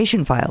access to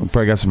patient files.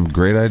 Probably got some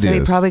great ideas. So he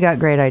probably got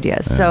great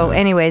ideas. So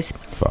anyways,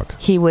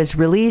 he was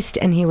released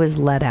and he was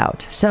let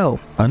out.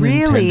 So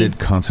unintended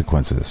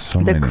consequences.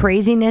 The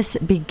craziness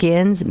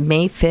begins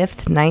May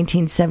 5th,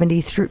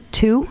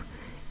 1972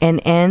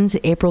 and ends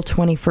April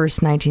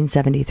 21st,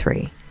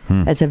 1973.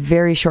 That's a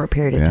very short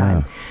period of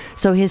time.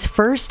 So his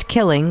first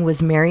killing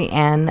was Mary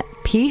Ann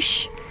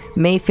Peache,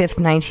 May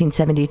 5th,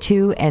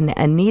 1972, and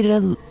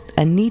Anita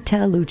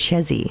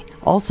Lucchesi,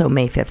 also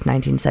May 5th,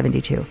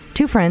 1972.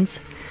 2 friends.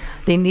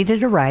 They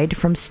needed a ride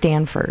from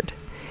Stanford,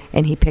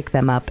 and he picked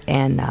them up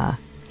and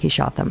he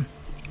shot them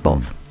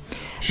both.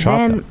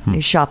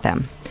 He shot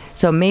them.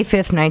 So May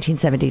 5th,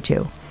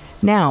 1972.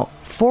 Now,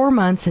 4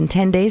 months and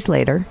 10 days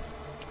later,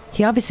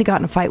 he obviously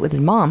got in a fight with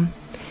his mom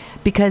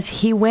because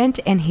he went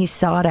and he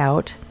sought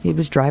out, he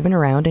was driving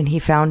around and he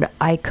found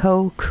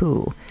Aiko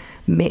Koo,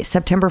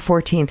 September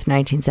 14th,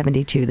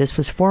 1972. This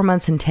was 4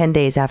 months and 10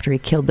 days after he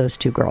killed those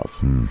 2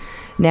 girls.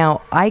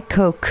 Now,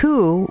 Aiko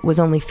Koo was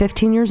only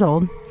 15 years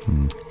old,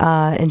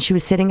 and she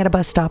was sitting at a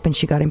bus stop, and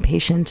she got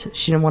impatient.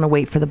 She didn't want to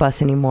wait for the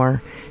bus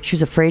anymore. She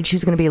was afraid she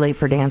was going to be late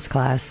for dance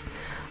class.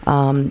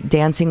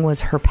 Dancing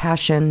was her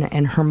passion,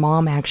 and her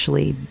mom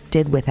actually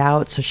did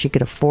without so she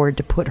could afford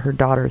to put her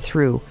daughter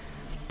through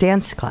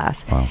dance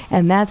class. Wow.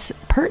 And that's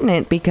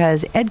pertinent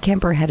because Ed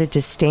Kemper had a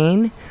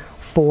disdain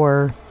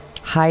for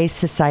high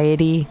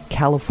society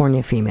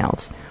California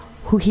females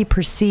who he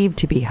perceived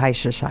to be high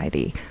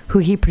society, who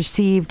he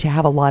perceived to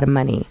have a lot of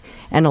money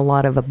and a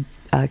lot of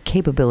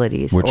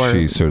capabilities. Which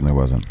she certainly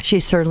wasn't. She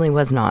certainly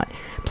was not.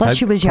 Plus,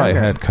 she was younger.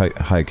 Probably had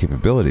high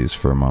capabilities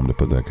for a mom to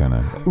put that kind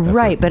of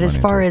right, but as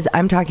far as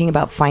I'm talking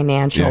about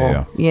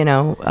financial,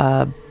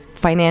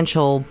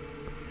 financial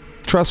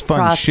trust fund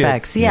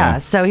prospects. Shit. Yeah,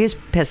 so he was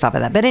pissed off at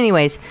that. But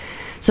anyways,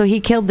 so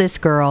he killed this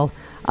girl.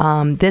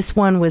 This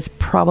one was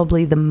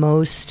probably the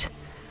most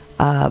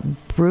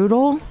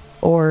brutal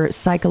or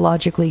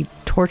psychologically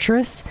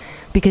torturous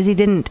because he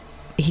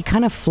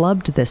kind of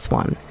flubbed this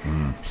one.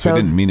 So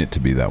he didn't mean it to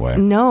be that way.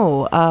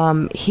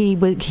 No, he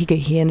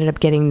ended up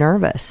getting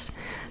nervous.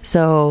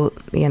 So,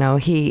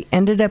 he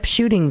ended up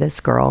shooting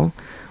this girl,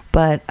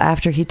 but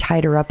after he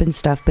tied her up and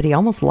stuff, but he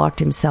almost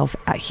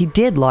he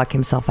did lock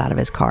himself out of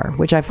his car,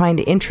 which I find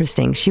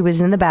interesting. She was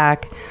in the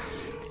back.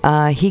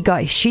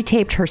 She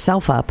taped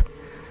herself up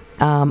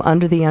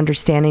under the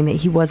understanding that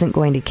he wasn't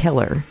going to kill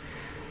her.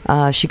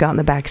 She got in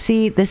the back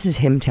seat. This is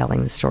him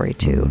telling the story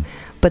too.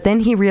 But then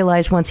he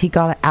realized once he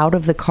got out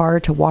of the car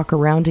to walk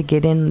around to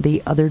get in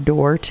the other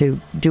door to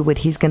do what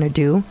he's going to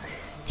do,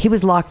 he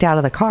was locked out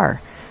of the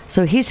car.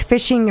 So he's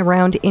fishing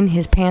around in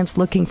his pants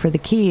looking for the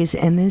keys,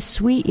 and this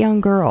sweet young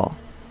girl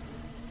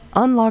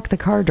unlocked the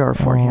car door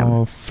for him.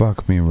 Oh,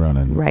 fuck me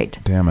running. Right.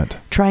 Damn it.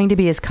 Trying to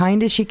be as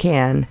kind as she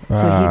can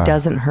so he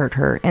doesn't hurt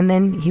her. And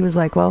then he was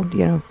like, well,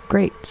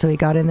 great. So he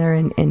got in there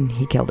and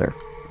he killed her.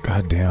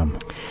 God damn.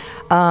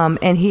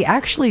 And he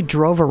actually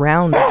drove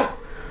around.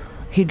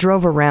 He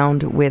drove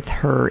around with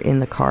her in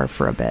the car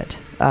for a bit.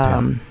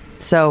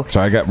 So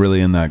I got really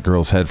in that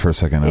girl's head for a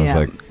second. I was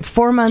like,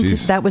 4 months.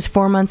 Geez. That was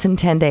 4 months and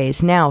 10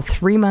 days. Now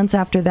 3 months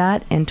after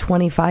that and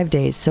 25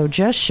 days. So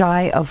just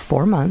shy of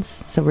 4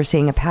 months. So we're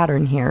seeing a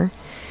pattern here.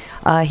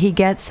 He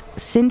gets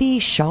Cindy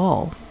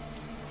Shaw.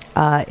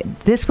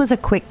 This was a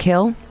quick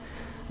kill.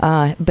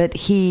 But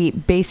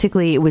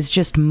it was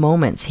just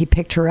moments. He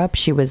picked her up.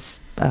 She was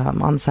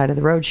on the side of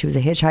the road. She was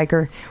a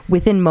hitchhiker.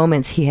 Within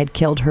moments, he had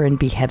killed her and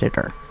beheaded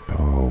her.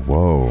 Oh,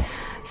 whoa.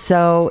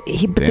 So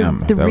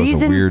that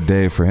was a weird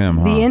day for him,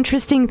 huh? The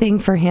interesting thing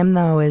for him,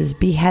 though, is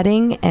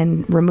beheading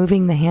and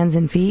removing the hands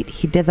and feet.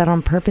 He did that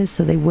on purpose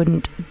so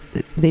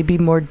they'd be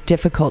more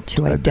difficult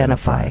to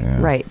identify.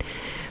 Yeah. Right.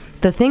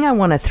 The thing I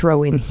want to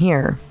throw in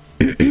here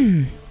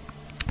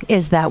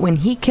is that when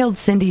he killed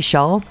Cindy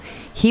Shaw,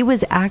 he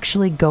was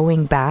actually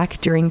going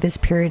back during this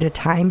period of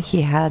time.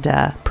 He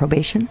had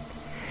probation.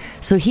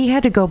 So he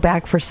had to go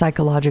back for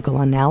psychological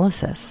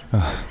analysis.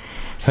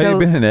 How you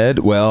been, Ed?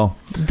 Well,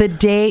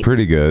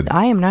 pretty good.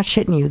 I am not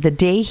shitting you. The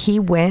day he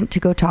went to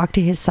go talk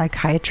to his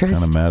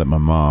psychiatrist. Kind of mad at my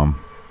mom.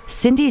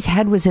 Cindy's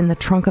head was in the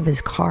trunk of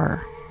his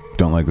car.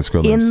 Don't like this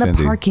girl in named the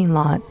Cindy. parking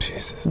lot.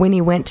 Jesus. When he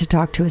went to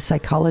talk to a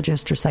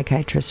psychologist or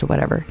psychiatrist or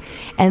whatever,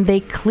 and they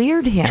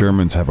cleared him.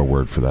 Germans have a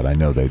word for that. I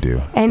know they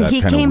do. And that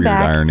he kind came of weird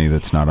back. Irony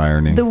that's not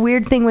irony. The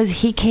weird thing was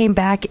he came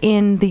back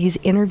in these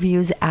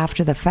interviews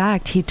after the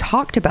fact. He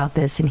talked about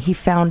this, and he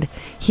found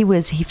he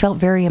felt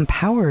very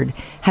empowered,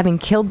 having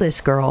killed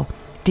this girl,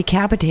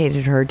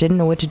 decapitated her, didn't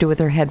know what to do with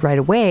her head right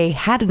away,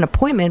 had an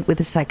appointment with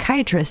a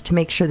psychiatrist to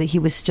make sure that he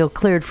was still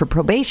cleared for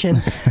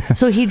probation.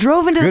 So he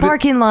drove into the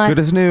parking lot good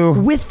as new.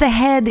 with the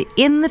head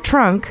in the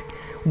trunk,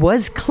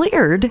 was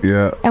cleared,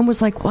 Yeah. and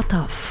was like, what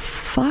the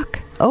fuck?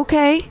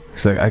 Okay.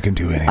 He's like, I can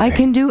do anything. I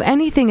can do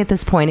anything at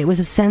this point. It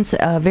was a sense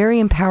very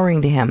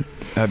empowering to him.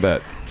 I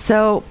bet.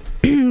 So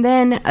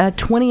then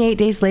 28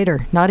 days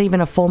later, not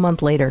even a full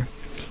month later,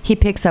 he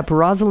picks up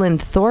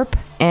Rosalind Thorpe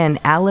and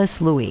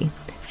Alice Louis.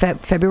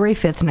 February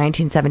 5th,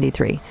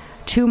 1973.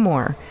 Two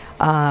more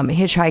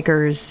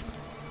hitchhikers.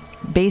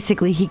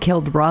 Basically, he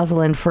killed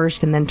Rosalind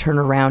first and then turned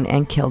around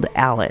and killed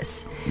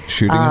Alice.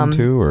 Shooting him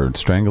too, or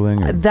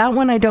strangling? Or? That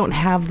one, I don't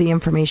have the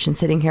information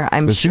sitting here.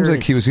 It seems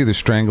like he was either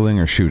strangling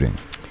or shooting.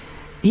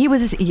 He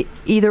was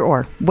either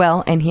or.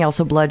 Well, and he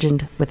also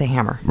bludgeoned with a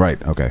hammer. Right,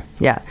 okay.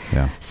 Yeah.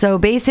 So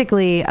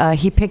basically,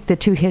 he picked the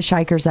two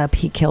hitchhikers up.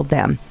 He killed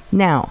them.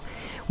 Now,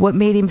 what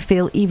made him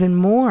feel even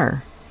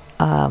more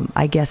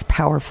I guess,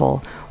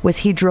 powerful was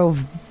he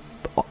drove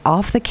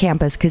off the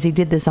campus, because he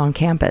did this on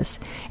campus,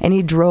 and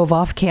he drove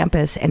off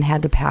campus and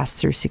had to pass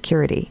through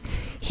security.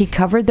 He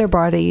covered their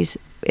bodies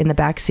in the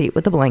back seat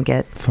with a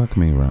blanket. Fuck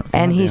me, right?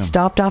 And he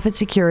stopped off at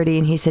security,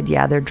 and he said,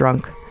 yeah, they're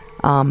drunk.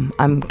 I'm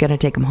going to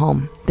take them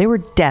home. They were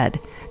dead.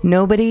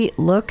 Nobody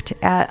looked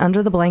at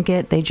under the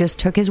blanket. They just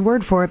took his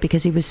word for it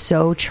because he was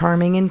so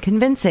charming and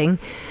convincing.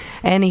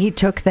 And he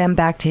took them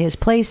back to his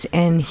place,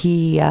 and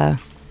he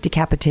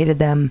decapitated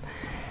them,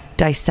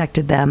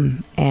 dissected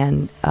them,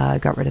 and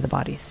got rid of the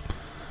bodies.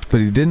 But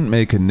he didn't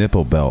make a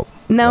nipple belt.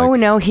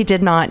 No, he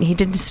did not. He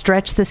didn't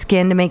stretch the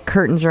skin to make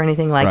curtains or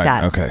anything like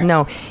that. Okay.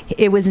 No,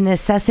 it was a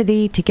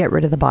necessity to get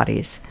rid of the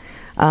bodies,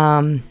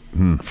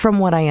 from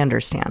what I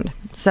understand.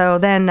 So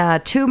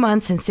then 2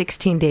 months and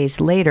 16 days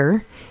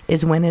later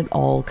is when it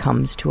all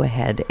comes to a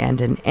head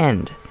and an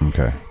end.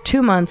 Okay.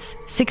 2 months,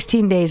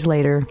 16 days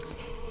later,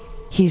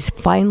 he's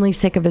finally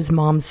sick of his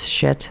mom's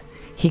shit.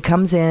 He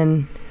comes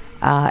in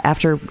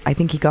after, I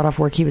think he got off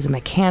work. He was a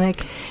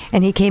mechanic,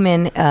 and he came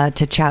in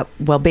to chat.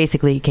 Well,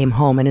 basically, he came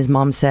home, and his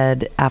mom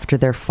said after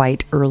their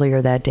fight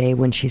earlier that day,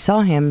 when she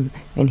saw him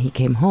and he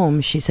came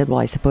home, she said, well,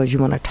 I suppose you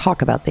want to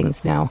talk about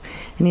things now.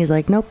 And he's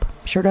like, nope,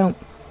 sure don't.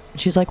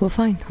 She's like, well,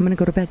 fine, I'm going to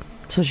go to bed.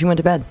 So she went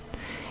to bed,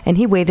 and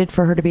he waited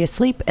for her to be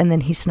asleep, and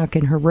then he snuck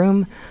in her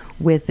room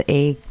with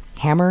a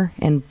hammer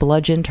and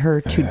bludgeoned her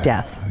to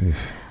death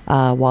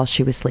while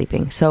she was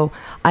sleeping. So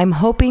I'm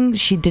hoping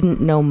she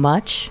didn't know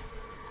much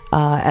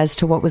as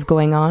to what was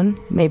going on.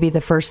 Maybe the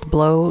first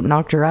blow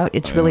knocked her out.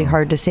 It's really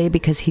hard to say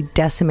because he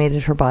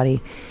decimated her body.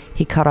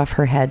 He cut off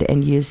her head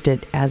and used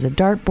it as a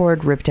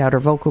dartboard, ripped out her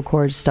vocal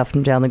cords, stuffed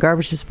them down the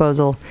garbage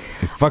disposal.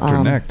 He fucked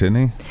her neck,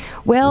 didn't he?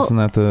 Well, isn't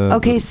that the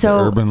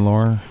urban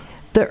lore?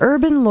 The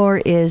urban lore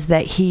is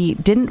that he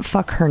didn't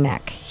fuck her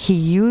neck. He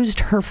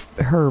used her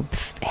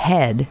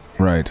head.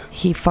 Right.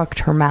 He fucked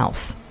her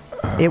mouth.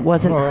 It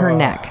wasn't her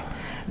neck.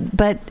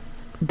 But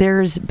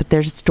there's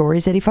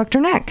stories that he fucked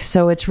her neck,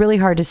 so it's really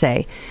hard to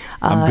say.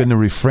 I'm going to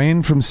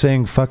refrain from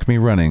saying "fuck me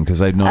running"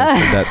 because I've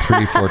noticed that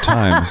 3-4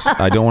 times.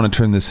 I don't want to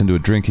turn this into a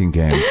drinking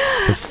game.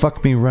 But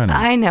fuck me running.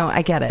 I know,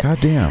 I get it. God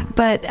damn.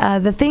 But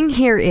the thing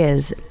here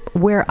is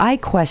where I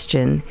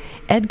question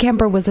Ed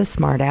Kemper was a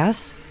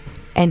smartass,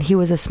 and he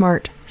was a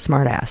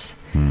smartass.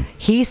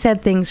 He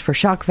said things for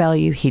shock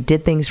value. He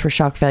did things for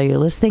shock value.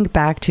 Let's think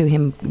back to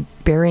him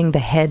burying the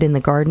head in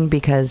the garden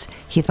because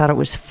he thought it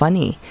was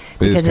funny.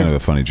 It is kind of a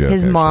funny joke.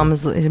 His mom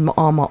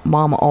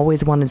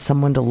always wanted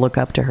someone to look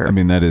up to her. I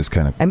mean, that is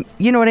kind of...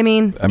 you know what I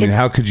mean? I mean,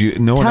 how could you...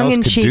 No one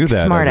else could do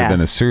that other than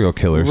a serial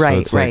killer. Right,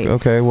 so it's like,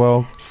 okay,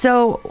 well...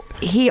 So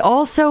he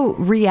also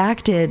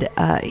reacted...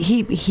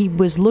 He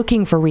was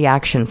looking for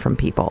reaction from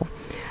people.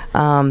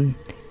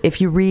 If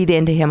you read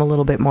into him a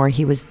little bit more,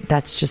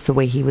 that's just the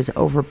way he was,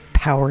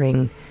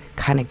 overpowering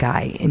kind of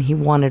guy, and he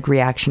wanted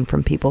reaction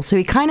from people. So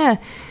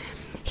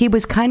he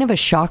was kind of a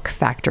shock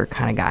factor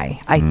kind of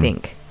guy, I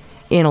think,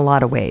 in a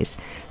lot of ways.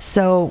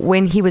 So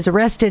when he was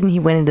arrested and he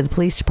went into the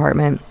police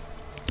department,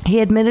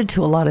 he admitted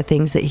to a lot of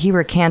things that he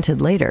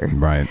recanted later.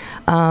 Right.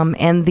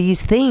 And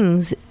these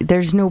things,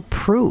 there's no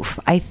proof.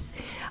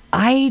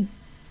 I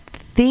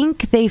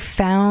think they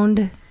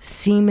found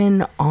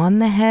semen on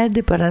the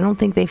head, but I don't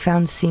think they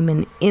found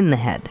semen in the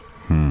head.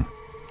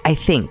 I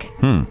think.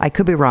 I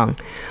could be wrong.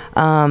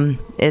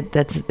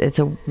 It's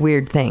a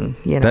weird thing.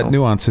 You know? That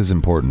nuance is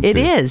important. It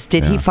is.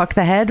 Did he fuck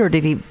the head, or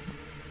did he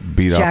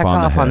beat jack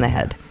off on the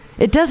head?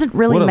 It doesn't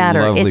really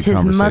matter. It's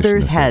his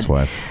mother's head.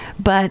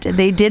 But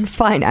they did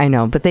find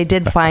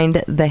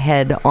the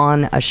head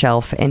on a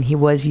shelf, and he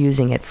was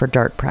using it for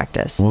dart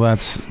practice. Well,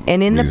 that's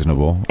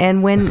reasonable.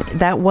 And when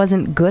that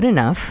wasn't good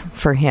enough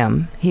for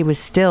him, he was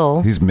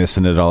still... He's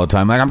missing it all the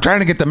time. Like, I'm trying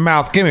to get the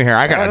mouth. Give me here.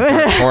 I got a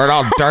dart for it.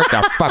 I'll dart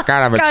the fuck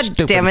out of it.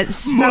 God damn it.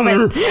 Stop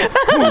it.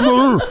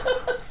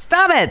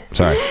 Stop it.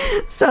 Sorry.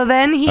 So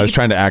then I was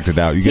trying to act it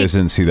out. You guys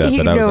didn't see that,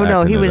 but I was acting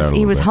it out.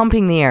 He was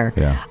humping the air.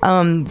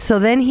 Yeah. So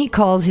then he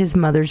calls his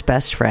mother's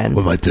best friend.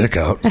 With my dick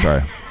out.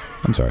 Sorry.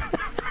 I'm sorry.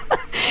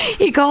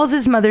 He calls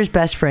his mother's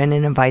best friend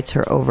and invites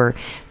her over.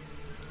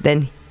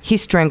 Then he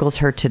strangles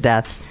her to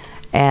death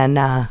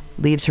and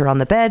leaves her on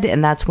the bed,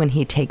 and that's when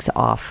he takes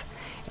off.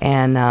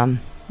 And,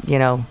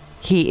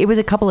 it was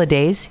a couple of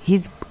days.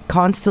 He's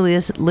constantly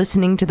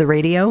listening to the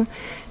radio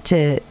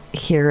to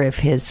hear if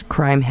his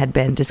crime had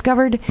been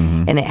discovered,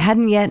 and it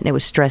hadn't yet, and it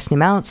was stressing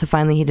him out. So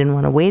finally he didn't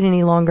want to wait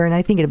any longer, and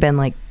I think it had been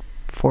like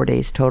 4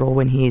 days total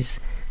when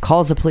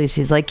calls the police.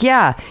 He's like,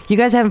 yeah, you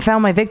guys haven't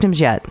found my victims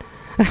yet.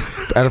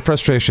 Out of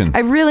frustration. I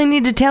really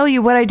need to tell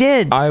you what I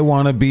did. I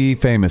want to be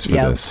famous for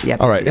this.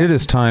 All right, it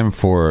is time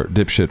for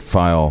Dipshit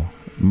File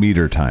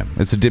Meter time.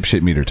 It's a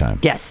Dipshit Meter time.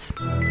 Yes.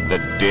 The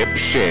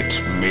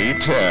Dipshit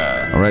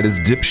Meter. All right, it's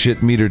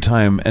Dipshit Meter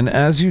time. And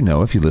as you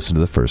know, if you listen to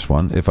the first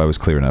one, if I was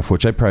clear enough,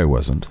 which I probably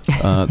wasn't,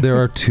 there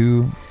are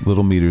 2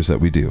 little meters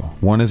that we do.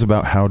 One is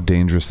about how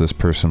dangerous this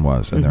person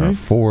was. And there are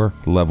 4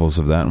 levels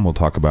of that, and we'll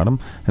talk about them.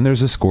 And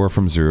there's a score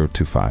from 0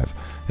 to 5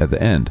 at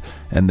the end.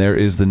 And there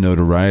is the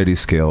notoriety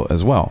scale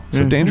as well.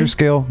 So danger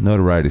scale,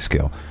 notoriety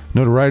scale.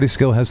 Notoriety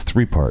scale has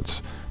 3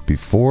 parts.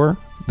 Before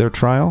their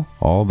trial,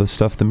 all the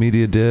stuff the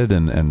media did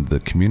and the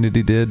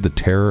community did, the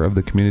terror of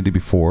the community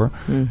before,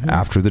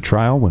 after the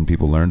trial, when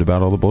people learned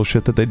about all the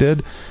bullshit that they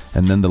did,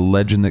 and then the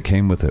legend that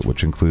came with it,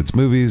 which includes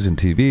movies and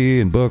TV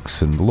and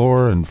books and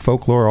lore and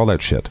folklore, all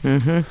that shit.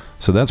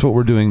 So that's what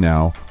we're doing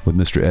now with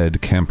Mr.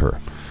 Ed Kemper.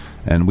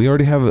 And we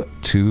already have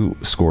 2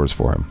 scores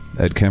for him.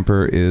 Ed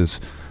Kemper is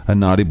a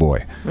naughty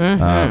boy.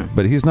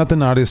 But he's not the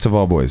naughtiest of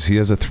all boys. He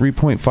has a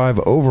 3.5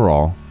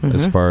 overall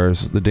as far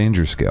as the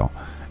danger scale.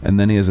 And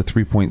then he has a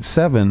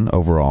 3.7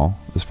 overall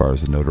as far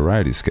as the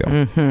notoriety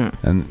scale.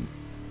 And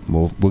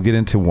we'll get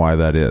into why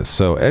that is.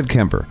 So Ed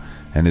Kemper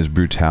and his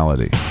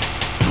brutality.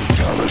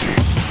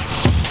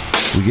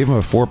 We gave him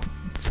a 4.25.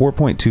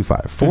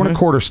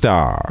 4.25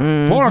 star.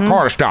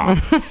 4.25 star.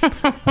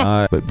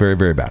 But very,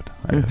 very bad,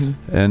 I guess.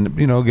 And,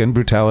 again,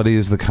 brutality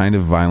is the kind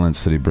of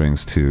violence that he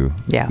brings to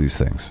these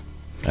things.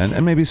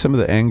 And maybe some of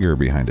the anger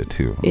behind it,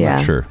 too. I'm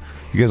not sure.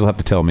 You guys will have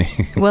to tell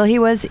me. Well, he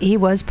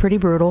was pretty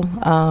brutal.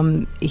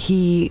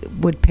 He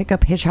would pick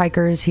up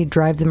hitchhikers. He'd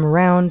drive them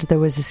around. There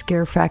was a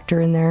scare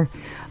factor in there.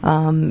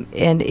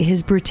 And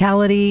his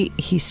brutality,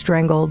 he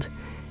strangled,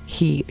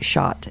 he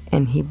shot,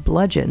 and he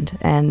bludgeoned.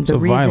 And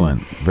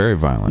violent, very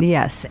violent.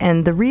 Yes.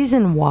 And the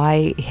reason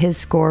why his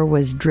score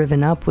was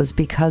driven up was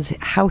because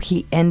how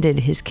he ended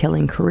his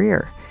killing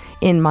career,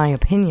 in my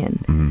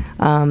opinion.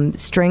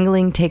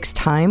 Strangling takes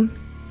time.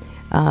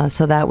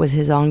 So that was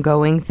his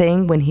ongoing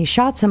thing. When he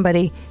shot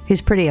somebody, he's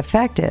pretty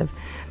effective.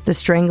 The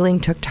strangling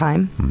took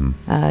time.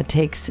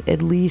 Takes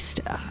at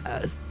least,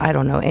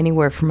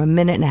 anywhere from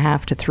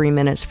 1.5 to 3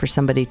 minutes for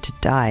somebody to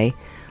die.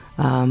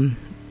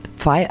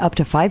 Up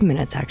to 5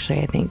 minutes,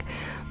 actually, I think.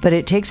 But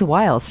it takes a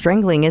while.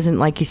 Strangling isn't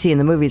like you see in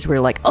the movies where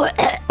you're like, oh,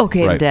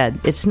 okay, I'm dead.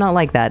 It's not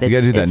like that. You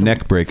got to do that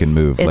neck breaking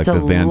move. It's like a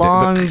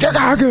long,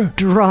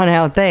 drawn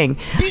out thing.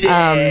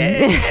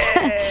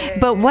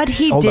 But what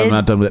he did... Hold on, I'm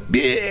not done with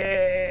it.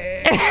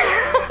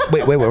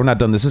 Wait, we're not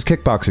done. This is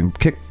kickboxing.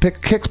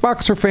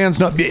 Kickboxer fans,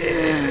 not...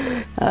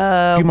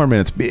 a few more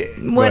minutes.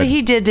 What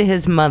he did to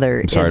his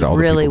mother is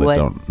really what...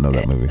 don't know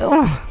that movie.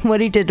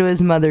 What he did to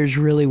his mother is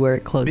really where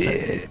it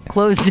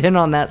closed in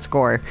on that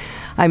score.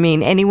 I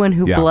mean, anyone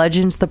who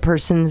bludgeons the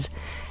person's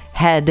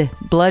head,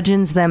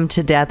 bludgeons them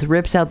to death,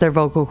 rips out their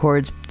vocal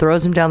cords,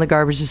 throws them down the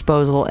garbage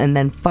disposal, and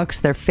then fucks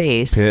their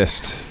face.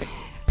 Pissed.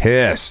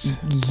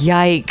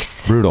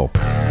 Yikes. Brutal.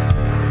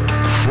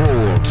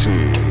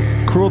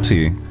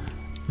 Cruelty.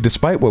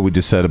 Despite what we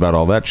just said about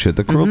all that shit,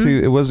 the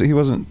cruelty, he was a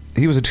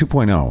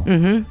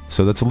 2.0.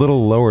 So that's a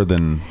little lower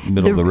than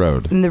middle of the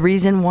road. And the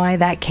reason why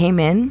that came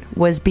in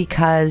was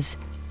because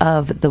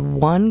of the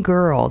one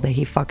girl that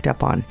he fucked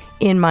up on,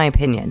 in my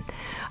opinion.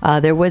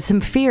 There was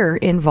some fear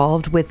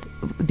involved with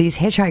these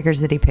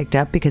hitchhikers that he picked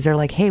up because they're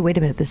like, hey, wait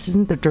a minute, this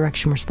isn't the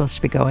direction we're supposed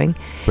to be going.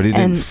 But he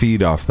didn't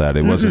feed off that.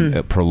 It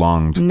wasn't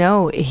prolonged.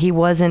 No, he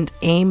wasn't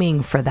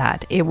aiming for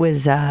that. It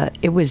was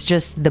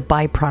just the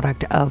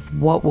byproduct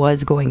of what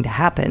was going to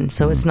happen.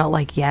 So it's not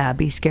like,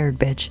 be scared,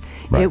 bitch.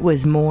 Right. It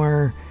was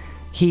more...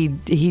 He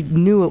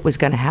knew it was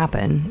going to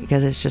happen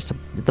because it's just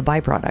the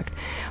byproduct.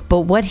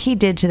 But what he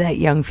did to that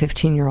young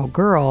 15-year-old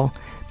girl,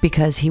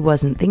 because he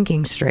wasn't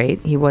thinking straight,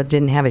 he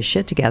didn't have his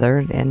shit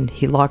together, and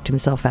he locked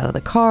himself out of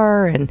the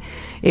car, and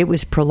it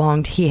was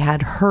prolonged. He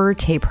had her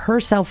tape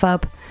herself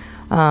up.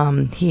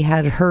 He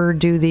had her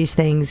do these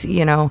things,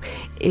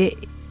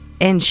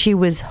 and she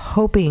was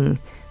hoping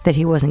that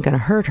he wasn't going to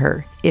hurt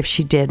her if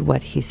she did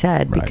what he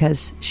said,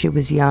 because she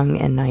was young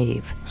and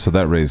naive. So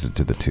that raised it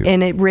to the 2.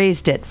 And it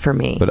raised it for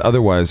me. But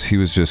otherwise, he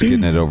was just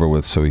getting it over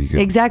with so he could...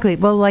 Exactly.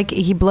 Well, like,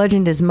 he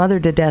bludgeoned his mother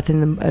to death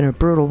in a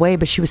brutal way,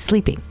 but she was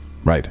sleeping.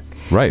 Right.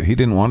 He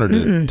didn't want her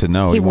to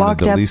know. He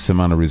wanted the least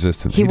amount of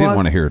resistance. He didn't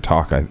want to hear her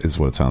talk, is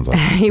what it sounds like.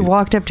 He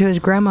walked up to his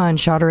grandma and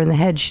shot her in the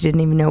head. She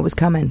didn't even know it was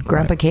coming.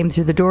 Grandpa came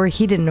through the door.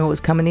 He didn't know it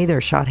was coming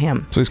either. Shot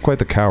him. So he's quite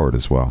the coward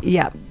as well.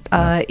 Yeah.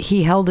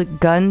 He held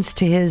guns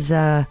to his...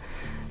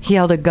 He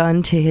held a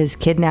gun to his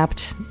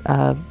kidnapped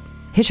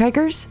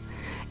hitchhikers,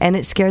 and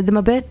it scared them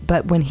a bit.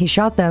 But when he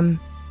shot them,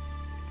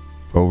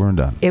 over and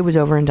done. It was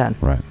over and done.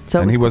 Right.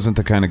 So he wasn't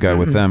the kind of guy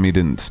with them. He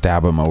didn't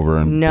stab him over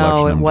and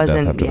bludgeon him to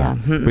death after that.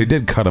 But he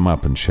did cut him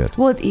up and shit.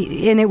 Well,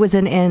 and it was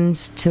an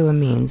ends to a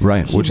means.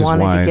 Right. He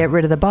wanted to get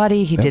rid of the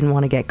body. He didn't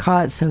want to get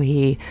caught, so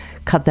he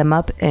cut them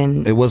up.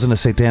 And it wasn't a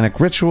satanic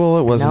ritual.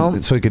 It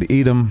wasn't so he could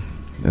eat them.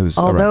 It was.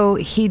 Although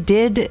he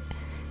did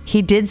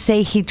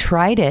say he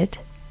tried it.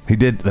 He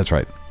did. That's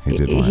right.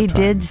 He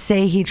did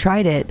say he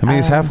tried it. I mean,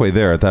 he's halfway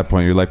there at that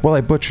point. You're like, well,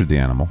 I butchered the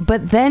animal.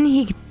 But then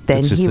he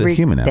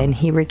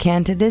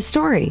recanted his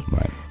story.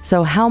 Right.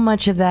 So how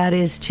much of that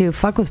is to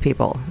fuck with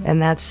people?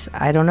 And that's,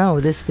 I don't know.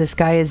 This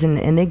guy is an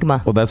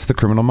enigma. Well, that's the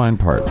criminal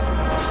mind part.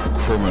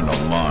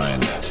 Criminal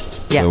mind.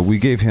 Yeah. So we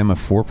gave him a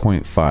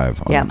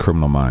 4.5 on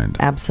criminal mind.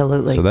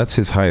 Absolutely. So that's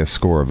his highest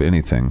score of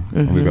anything.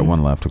 Mm-hmm. We've got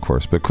one left, of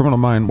course. But criminal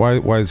mind, why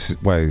is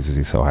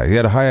he so high? He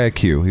had a high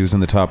IQ. He was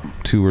in the top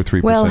 2 or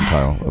 3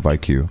 percentile of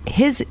IQ.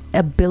 His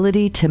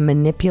ability to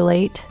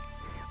manipulate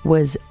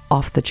was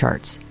off the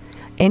charts.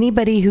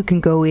 Anybody who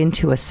can go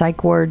into a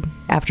psych ward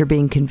after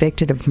being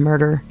convicted of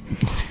murder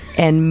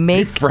and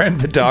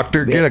befriend the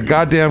doctor, get a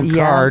goddamn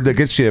card that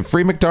gets you a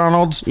free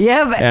McDonald's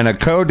and a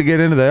code to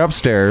get into the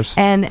upstairs.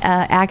 And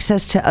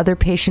access to other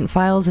patient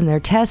files and their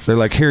tests. They're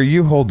like, here,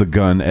 you hold the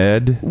gun,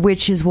 Ed.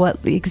 Which is where,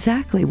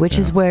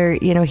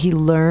 he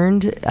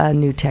learned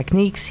new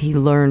techniques. He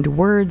learned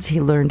words. He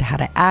learned how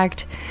to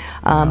act.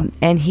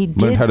 And he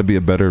learned how to be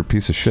a better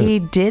piece of shit. He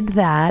did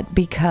that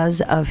because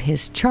of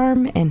his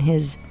charm and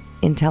his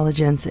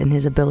intelligence and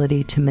his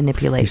ability to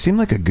manipulate. He seemed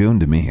like a goon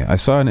to me. I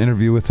saw an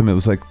interview with him. It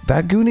was like,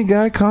 that goony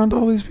guy conned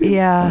all these people.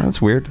 Yeah. That's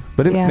weird.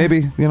 But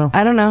maybe,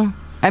 I don't know.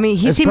 I mean,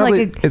 it's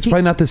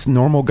probably not this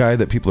normal guy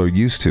that people are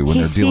used to when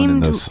they're dealing in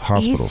those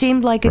hospitals. He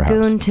seemed like a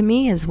goon to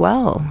me as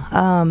well.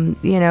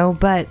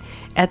 But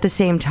at the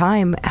same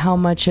time, how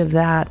much of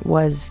that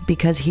was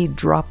because he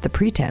dropped the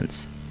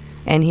pretense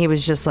and he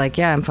was just like,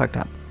 yeah, I'm fucked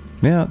up.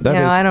 Yeah,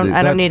 I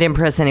don't need to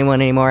impress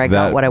anyone anymore. I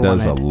got what I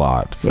wanted. That does a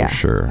lot, for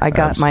sure. I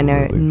got my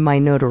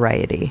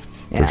notoriety.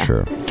 For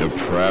sure.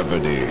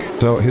 Depravity.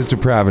 So his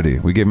depravity,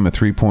 we gave him a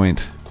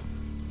 3.25,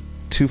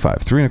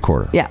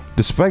 3.25. Yeah.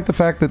 Despite the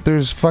fact that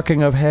there's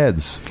fucking of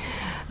heads.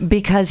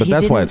 But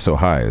that's why it's so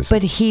high.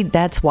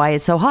 That's why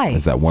it's so high.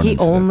 Is that one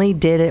incident? He only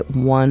did it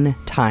one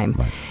time.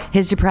 Right.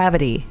 His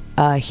depravity,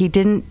 he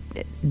didn't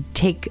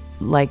take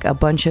like a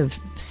bunch of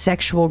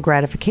sexual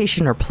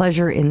gratification or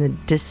pleasure in the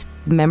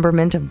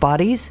dismemberment of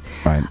bodies.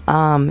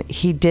 Right.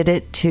 He did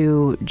it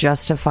to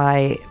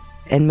justify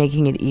and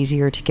making it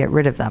easier to get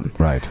rid of them.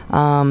 Right.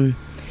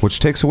 Which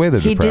takes away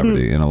the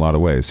depravity in a lot of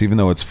ways, even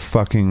though it's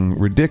fucking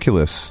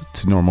ridiculous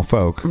to normal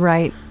folk.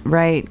 Right.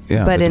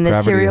 Yeah, but in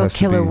the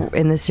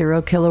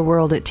serial killer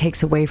world, it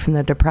takes away from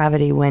the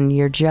depravity when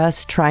you're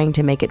just trying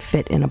to make it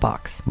fit in a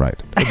box.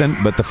 Right.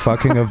 But the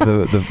fucking of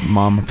the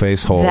mom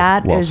face hole,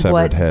 that is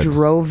what head.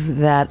 drove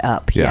that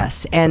up. Yeah.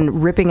 Yes,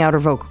 and ripping out her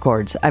vocal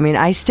cords. I mean,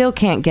 I still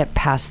can't get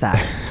past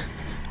that.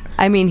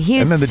 I mean,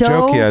 he's so. And then the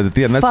joke he had at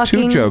the end. That's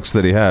 2 jokes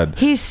that he had.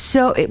 He's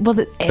so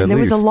and there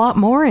was a lot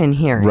more in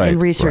here in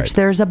research. Right.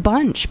 There's a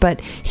bunch,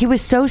 but he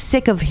was so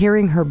sick of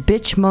hearing her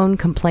bitch, moan,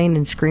 complain,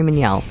 and scream and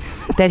yell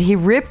that he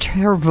ripped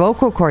her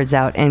vocal cords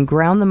out and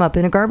ground them up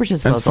in a garbage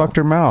disposal and fucked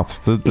her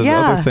mouth. The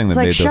other thing that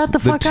made shut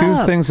those. The fuck the 2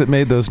 up. Things that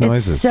made those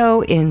noises. It's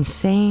so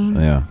insane.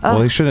 Yeah. Oh.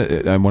 Well, he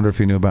should. I wonder if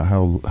he knew about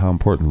how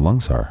important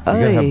lungs are. You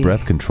gotta have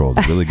breath control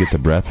to really get the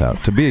breath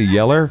out. To be a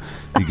yeller,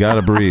 you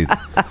gotta breathe.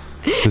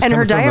 This and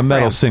her diaphragm. From a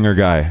metal singer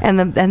guy. And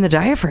the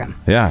diaphragm.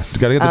 Yeah,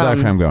 got to get the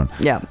diaphragm going.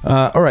 Yeah.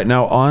 All right,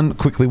 now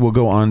we'll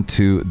go on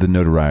to the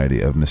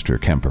notoriety of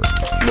Mr. Kemper.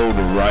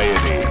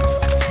 Notoriety.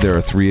 There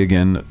are 3,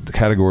 again,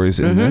 categories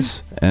in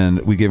this,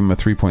 and we gave him a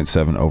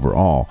 3.7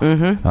 overall.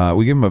 Mm-hmm.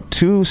 We gave him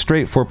 2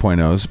 straight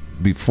 4.0s.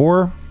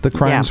 Before the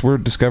crimes were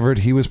discovered,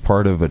 he was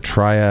part of a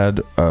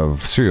triad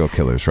of serial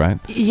killers, right?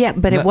 Yeah,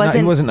 but it wasn't.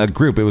 He wasn't a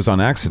group; it was on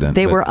accident.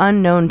 They were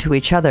unknown to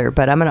each other,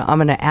 but I'm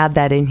gonna add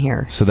that in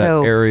here. So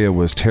that area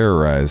was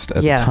terrorized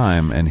at the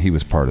time, and he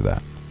was part of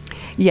that.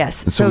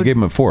 Yes. And so we gave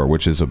him a 4,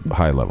 which is a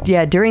high level.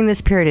 Yeah, during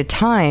this period of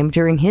time,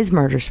 during his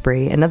murder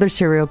spree, another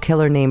serial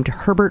killer named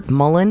Herbert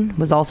Mullen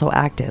was also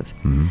active.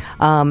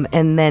 Mm-hmm.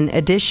 And then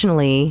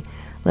additionally,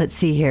 let's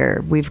see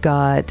here, we've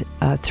got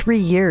 3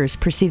 years,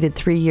 preceded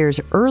 3 years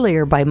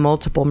earlier by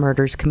multiple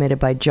murders committed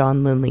by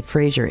John Lindley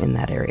Frazier in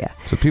that area.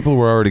 So people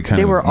were already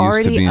They were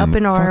already up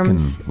in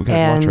arms. We got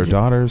to watch our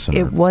daughters.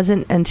 It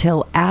wasn't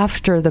until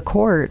after the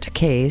court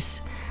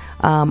case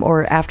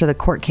or after the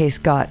court case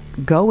got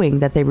going,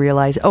 that they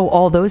realized, oh,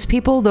 all those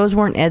people, those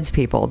weren't Ed's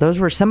people. Those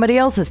were somebody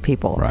else's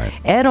people. Right.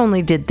 Ed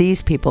only did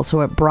these people,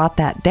 so it brought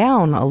that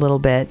down a little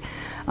bit.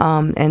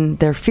 And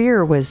their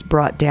fear was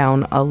brought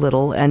down a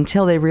little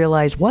until they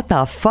realized, what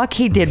the fuck,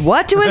 he did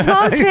what to his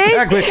mom's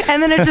Exactly. face?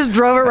 And then it just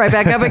drove it right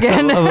back up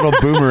again. A little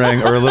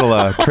boomerang or a little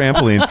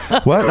trampoline.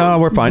 What? No,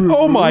 we're fine.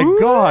 Oh my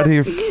God,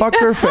 he fucked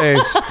her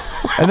face.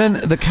 And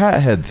then the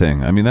cat head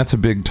thing. I mean, that's a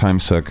big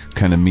time suck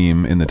kind of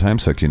meme in the time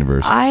suck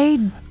universe.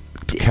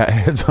 Cat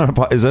heads on a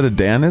pot. Is that a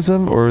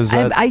Danism or is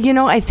that?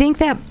 I think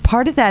that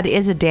part of that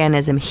is a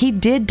Danism. He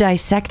did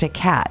dissect a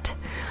cat.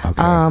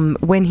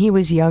 Okay. When he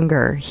was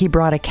younger, he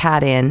brought a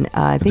cat in.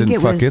 I think didn't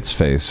it fuck was its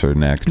face or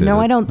neck. Did no,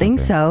 it? I don't think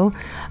Okay.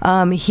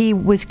 so. He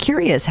was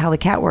curious how the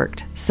cat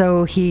worked,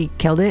 so he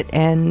killed it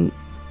and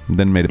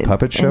Then made a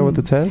puppet show with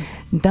its head.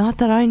 not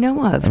that I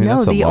know of. I mean, no,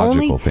 that's a the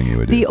logical thing you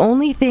would do. The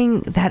only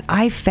thing that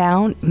I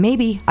found,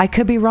 maybe I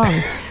could be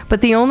wrong,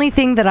 but the only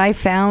thing that I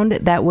found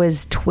that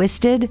was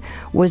twisted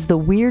was the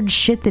weird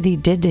shit that he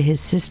did to his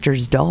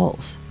sister's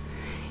dolls.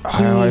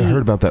 I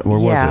heard about that. Where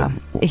was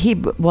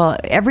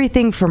it?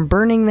 Everything from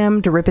burning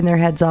them to ripping their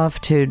heads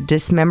off to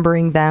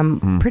dismembering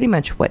them, pretty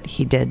much what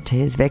he did to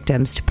his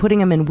victims, to putting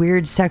them in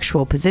weird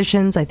sexual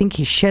positions. I think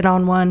he shit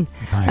on one.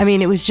 Nice. I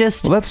mean, it was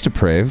just... Well, that's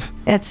depraved.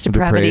 That's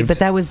depravity, Depraved. but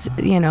that was,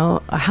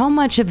 how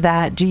much of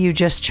that do you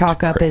just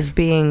chalk up as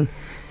being...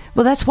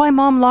 Well, that's why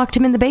Mom locked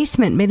him in the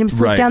basement, made him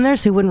sleep Right. down there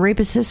so he wouldn't rape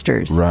his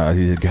sisters.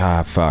 Right.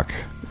 God, fuck.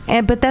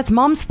 But that's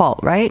Mom's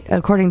fault, right?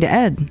 According to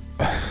Ed.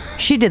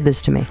 She did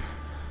this to me.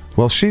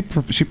 Well, she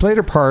played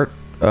her part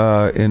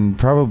in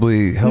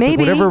probably helping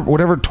Maybe.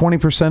 whatever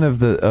 20% of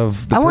the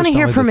I want to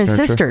hear personality from his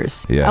that's nurtured.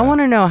 sisters. Yeah. I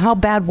want to know how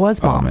bad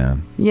was Mom. Oh,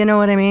 man. You know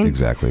what I mean?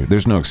 Exactly.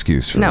 There's no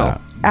excuse for No,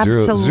 that.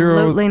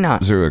 absolutely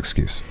not. Zero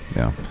excuse.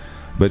 Yeah.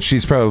 But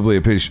she's probably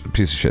a piece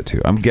of shit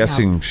too. I'm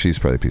guessing she's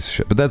probably a piece of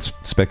shit. But that's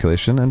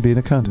speculation and being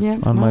a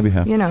cunt on my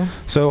behalf.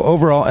 So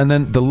overall, and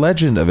then the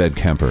legend of Ed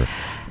Kemper.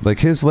 Like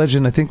his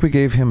legend, I think we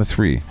gave him a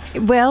 3.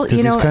 Well,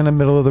 because he's kind of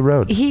middle of the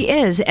road. He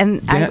is,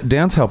 and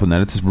Dan's helping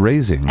that. It's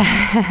raising.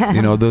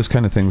 Those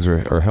kind of things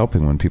are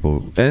helping when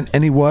people. And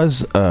he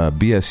was a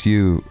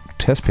BSU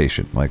test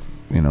patient, like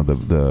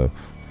the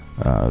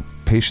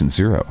patient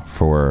zero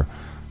for.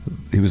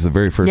 He was the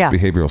very first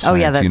behavioral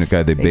science unit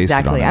guy. They based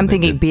exactly. it on. I'm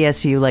thinking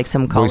BSU, like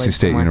some college. Boise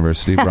State somewhere.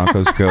 University.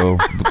 Broncos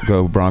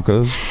go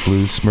Broncos.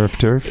 Blue Smurf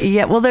turf.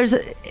 Yeah, well, there's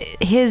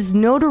his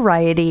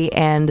notoriety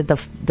and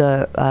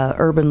the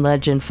urban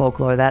legend,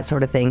 folklore, that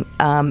sort of thing,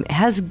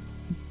 has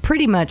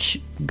pretty much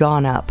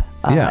gone up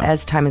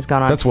as time has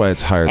gone on. That's why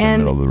it's higher than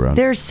middle of the road.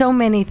 There's so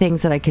many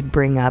things that I could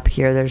bring up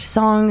here. There's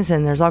songs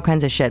and there's all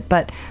kinds of shit,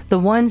 but the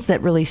ones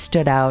that really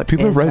stood out.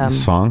 People is, are writing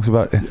songs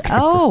about.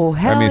 Oh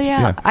hell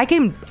yeah! I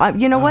can.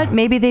 You know what?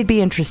 Maybe they'd be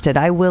interested.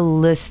 I will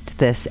list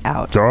this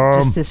out.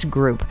 Just this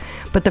group.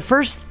 But the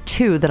first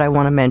 2 that I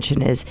want to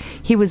mention is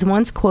he was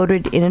once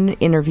quoted in an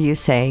interview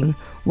saying,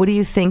 "What do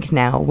you think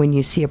now when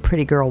you see a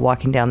pretty girl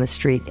walking down the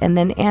street?" And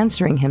then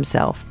answering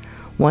himself.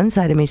 One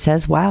side of me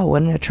says, wow,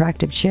 what an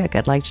attractive chick.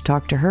 I'd like to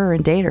talk to her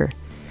and date her.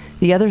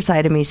 The other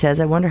side of me says,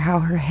 I wonder how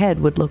her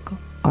head would look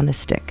on a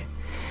stick.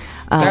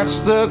 That's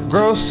the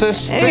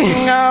grossest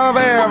thing I've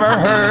ever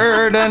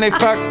heard. And he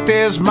fucked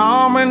his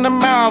mom in the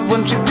mouth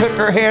when she took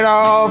her head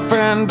off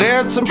and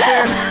did some shit.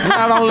 And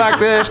I don't like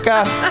this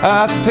guy.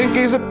 I think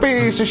he's a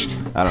piece of shit.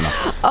 I don't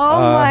know.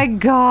 Oh my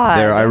God.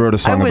 I wrote a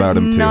song about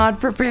him too. I was not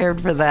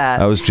prepared for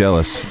that. I was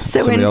jealous.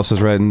 Somebody else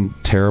is writing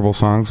terrible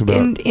songs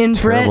about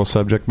terrible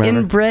subject matter.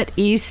 In Bret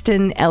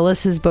Easton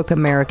Ellis's book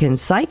American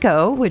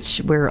Psycho,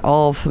 which we're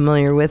all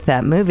familiar with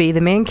that movie,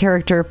 the main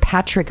character,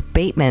 Patrick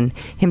Bateman,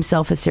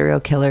 himself a serial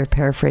killer,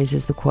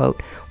 paraphrases the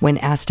quote when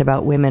asked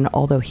about women,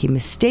 although he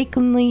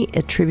mistakenly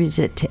attributes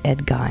it to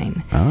Ed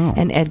Gein. Oh.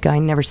 And Ed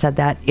Gein never said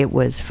that. It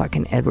was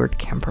fucking Edward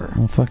Kemper.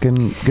 Well,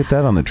 fucking get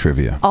that on the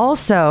trivia.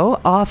 Also,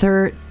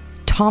 author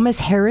Thomas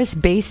Harris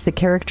based the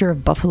character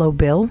of Buffalo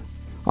Bill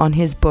on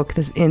his book,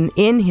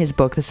 in his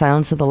book, The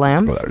Silence of the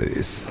Lambs,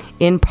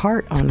 in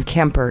part on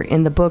Kemper.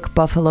 In the book,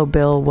 Buffalo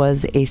Bill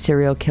was a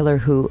serial killer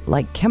who,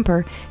 like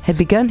Kemper, had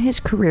begun his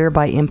career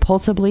by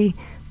impulsively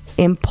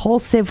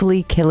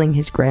killing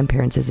his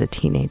grandparents as a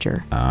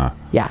teenager.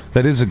 Yeah.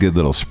 That is a good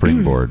little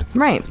springboard.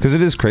 Right. Because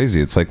it is crazy.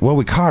 It's like, well,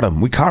 we caught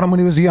him. We caught him when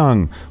he was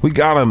young. We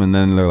got him. And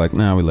then they're like,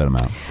 no, we let him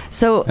out.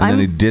 Then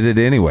he did it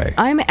anyway.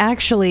 I'm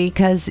actually,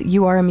 because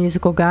you are a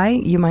musical guy,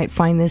 you might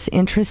find this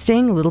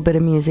interesting, a little bit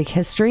of music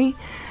history.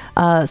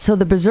 So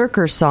the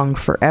Berserker song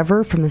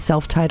Forever from the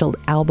self-titled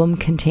album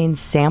contains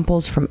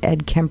samples from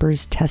Ed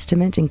Kemper's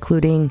Testament,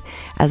 including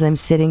as I'm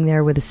sitting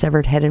there with a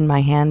severed head in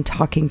my hand,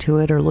 talking to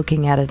it or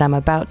looking at it, I'm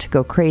about to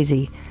go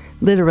crazy.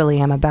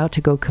 Literally, I'm about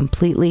to go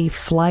completely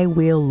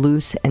flywheel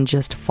loose and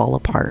just fall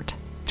apart.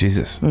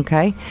 Jesus.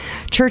 Okay.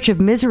 Church of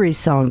Misery's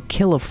song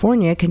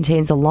California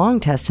contains a long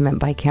testament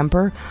by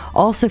Kemper,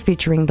 also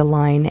featuring the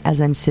line,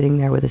 as I'm sitting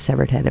there with a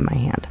severed head in my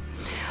hand.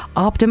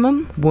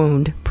 Optimum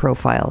Wound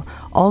Profile.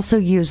 Also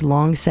used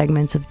long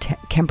segments of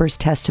Kemper's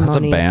testimony.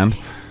 That's a band.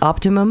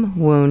 Optimum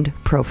Wound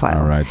Profile.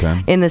 All right,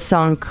 then. In the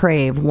song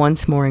Crave,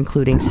 once more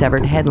including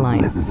Severed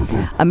Headline.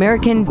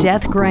 American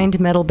death grind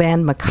metal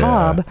band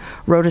Macabre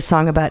wrote a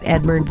song about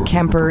Edmund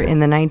Kemper in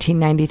the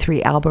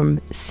 1993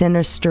 album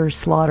Sinister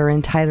Slaughter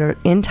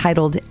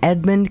entitled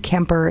Edmund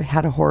Kemper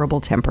Had a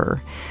Horrible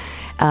Temper.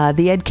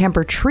 The Ed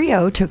Kemper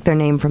Trio took their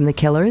name from the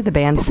killer. The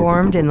band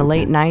formed in the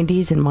late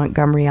 90s in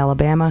Montgomery,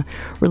 Alabama,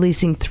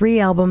 releasing 3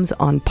 albums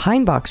on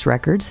Pine Box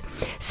Records.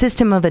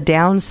 System of a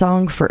Down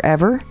song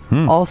Forever,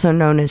 also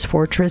known as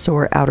Fortress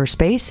or Outer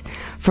Space,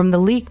 from the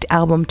leaked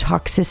album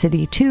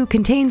Toxicity 2,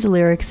 contains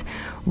lyrics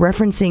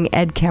referencing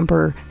Ed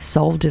Kemper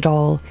solved it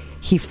all.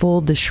 He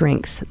fooled the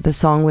shrinks. The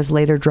song was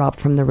later dropped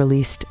from the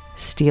released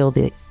Steal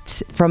This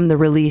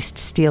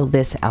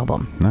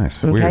album.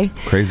 Nice. Okay? Weird.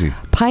 Crazy.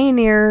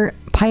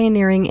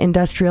 Pioneering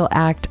industrial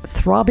act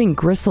Throbbing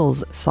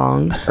Gristle's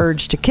song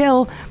Urge to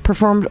Kill,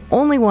 performed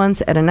only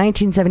once at a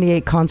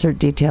 1978 concert,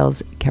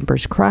 details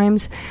Kemper's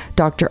crimes.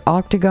 Dr.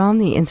 Octagon,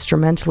 the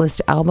instrumentalist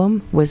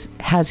album,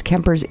 has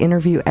Kemper's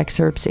interview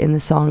excerpts in the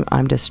song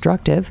I'm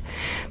Destructive.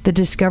 The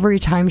Discovery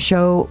Time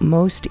show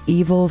Most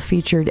Evil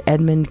featured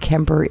Edmund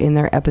Kemper in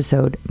their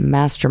episode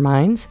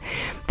Masterminds.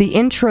 The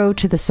intro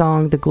to the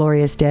song The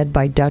Glorious Dead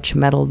by Dutch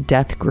metal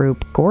death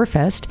group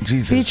Gorefest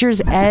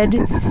features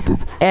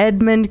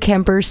Edmund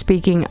Kemper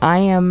speaking, I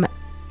am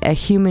a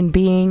human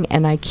being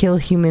and I kill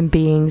human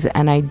beings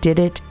and I did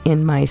it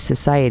in my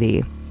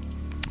society.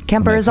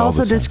 Kemper is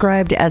also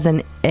described as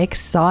an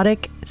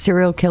exotic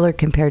serial killer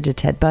compared to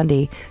Ted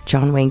Bundy,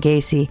 John Wayne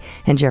Gacy,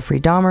 and Jeffrey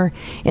Dahmer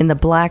in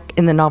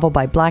the novel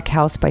by Black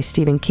House by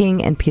Stephen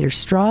King and Peter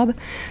Straub.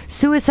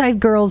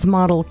 Suicide Girls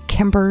model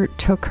Kemper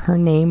took her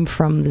name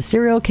from the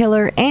serial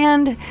killer,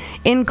 and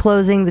in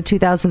closing, the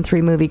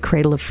 2003 movie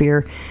Cradle of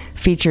Fear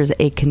features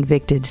a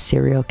convicted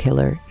serial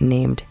killer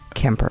named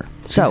Kemper.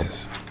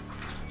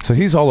 So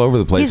he's all over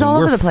the place. He's all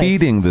over the place. We're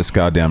feeding this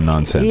goddamn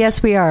nonsense.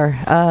 Yes, we are.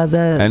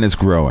 And it's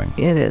growing.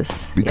 It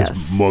is.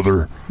 Because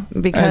mother.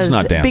 Because it's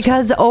not damn.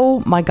 Because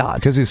oh my God.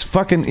 Because he's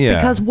fucking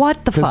Because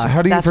what the fuck?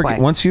 How do you That's forget?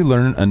 Why. Once you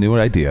learn a new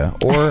idea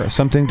or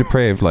something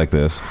depraved like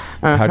this,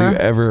 how do you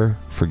ever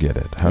forget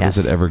it? How does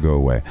it ever go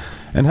away?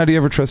 And how do you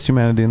ever trust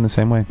humanity in the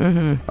same way?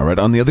 All right.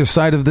 On the other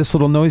side of this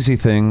little noisy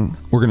thing,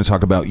 we're going to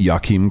talk about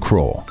Joachim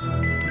Kroll.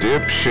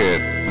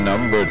 Dipshit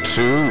number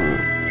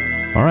 2.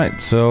 All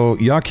right, so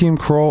Joachim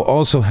Kroll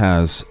also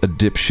has a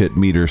dipshit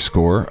meter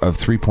score of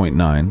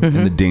 3.9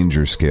 in the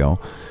danger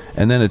scale,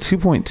 and then a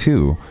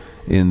 2.2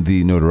 in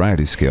the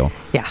notoriety scale.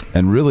 Yeah.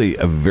 And really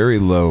a very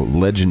low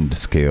legend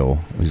scale.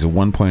 He's a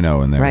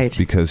 1.0 in there. Right.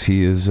 Because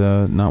he is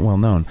not well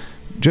known.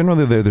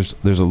 Generally,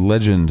 there's a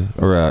legend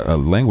or a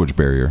language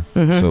barrier,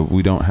 so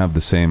we don't have the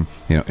same.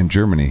 In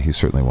Germany, he's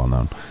certainly well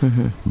known,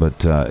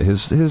 but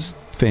his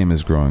fame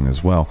is growing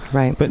as well.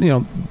 Right. But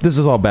this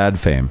is all bad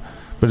fame.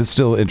 But it's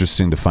still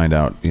interesting to find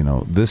out,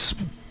 this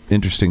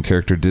interesting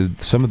character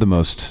did some of the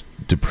most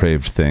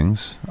depraved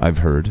things I've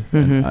heard.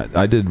 And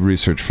I did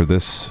research for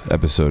this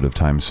episode of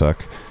Time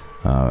Suck,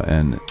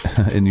 and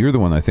you're the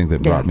one I think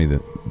that brought me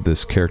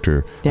this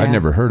character. Yeah. I'd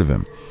never heard of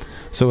him.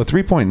 So a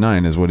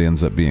 3.9 is what he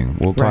ends up being.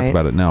 We'll talk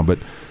about it now, but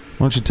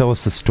why don't you tell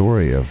us the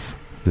story of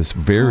this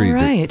very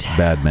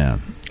bad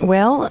man?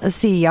 Well, let's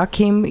see.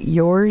 Joachim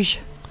Georg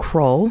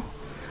Kroll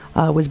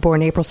was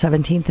born April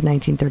 17th,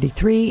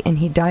 1933, and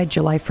he died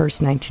July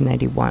 1st,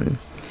 1991.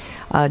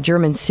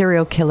 German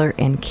serial killer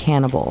and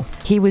cannibal.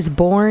 He was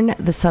born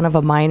the son of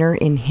a miner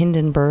in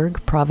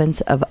Hindenburg,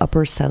 province of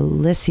Upper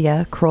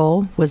Silesia.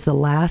 Kroll was the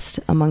last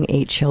among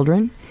 8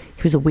 children.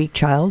 He was a weak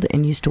child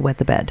and used to wet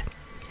the bed.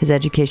 His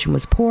education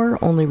was poor,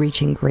 only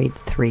reaching grade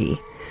 3.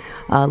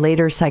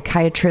 Later,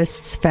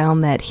 psychiatrists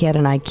found that he had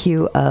an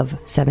IQ of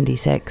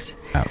 76.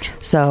 Ouch.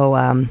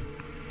 So,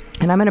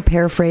 and I'm going to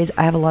paraphrase.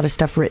 I have a lot of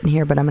stuff written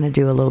here, but I'm going to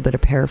do a little bit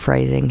of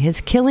paraphrasing.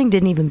 His killing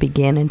didn't even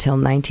begin until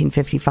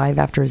 1955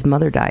 after his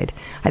mother died.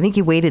 I think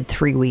he waited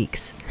 3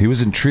 weeks. He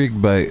was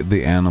intrigued by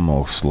the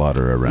animal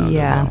slaughter around him,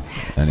 though,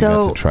 and he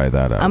got to try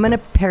that out. I'm going to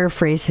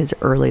paraphrase his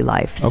early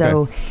life. Okay.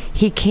 So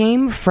he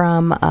came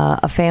from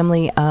a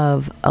family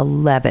of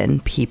 11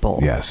 people.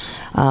 Yes.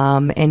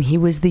 And he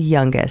was the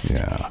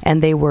youngest. Yeah.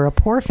 And they were a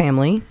poor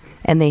family.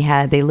 And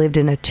they lived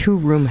in a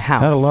 2-room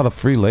house. Had a lot of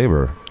free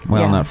labor.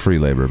 Well, not free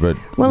labor, but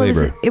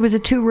labor. It was a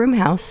 2-room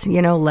house,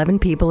 11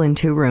 people in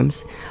 2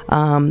 rooms.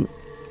 And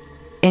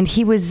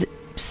he was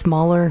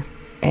smaller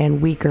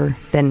and weaker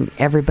than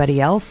everybody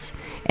else.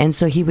 And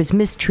so he was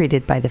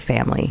mistreated by the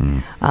family.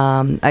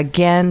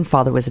 Again,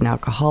 father was an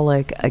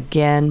alcoholic.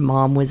 Again,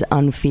 mom was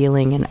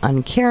unfeeling and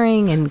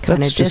uncaring and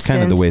kind of distant. That's just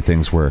kind of the way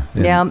things were.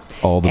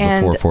 All the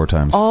before 4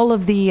 times. All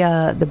of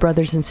the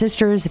brothers and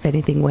sisters, if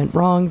anything went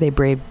wrong, they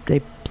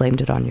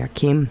blamed it on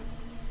Joachim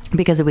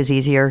because it was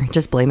easier.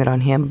 Just blame it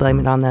on him. Blame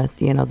it on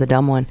the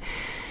dumb one.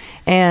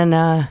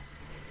 And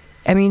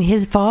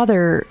his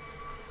father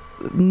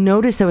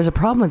noticed there was a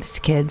problem with this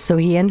kid, so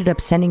he ended up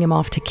sending him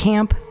off to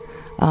camp.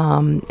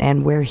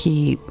 and where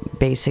he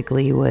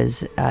basically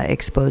was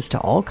exposed to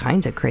all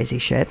kinds of crazy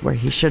shit where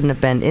he shouldn't have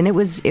been. And it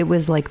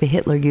was like the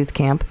Hitler Youth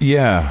Camp.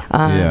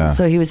 Yeah.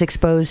 So he was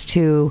exposed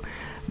to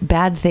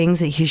bad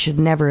things that he should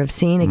never have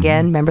seen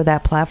again. Remember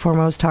that platform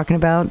I was talking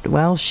about?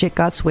 Well, shit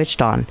got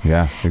switched on.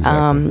 Yeah,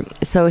 exactly.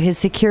 So his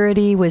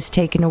security was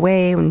taken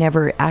away,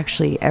 never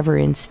actually ever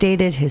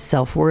instated. His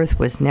self-worth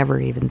was never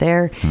even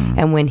there.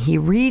 And when he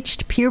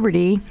reached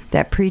puberty,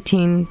 that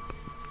preteen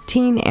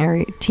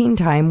teen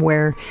time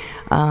where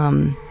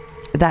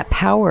that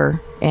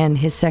power and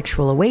his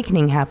sexual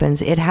awakening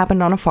happens, it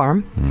happened on a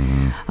farm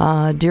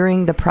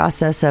during the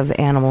process of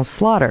animal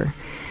slaughter.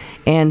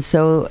 And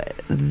so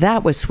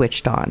that was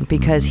switched on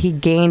because he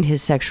gained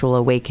his sexual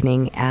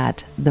awakening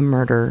at the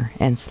murder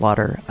and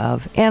slaughter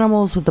of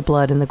animals with the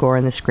blood and the gore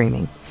and the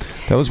screaming.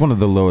 That was one of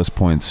the lowest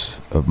points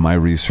of my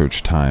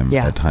research time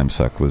at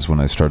TimeSuck, was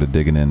when I started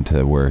digging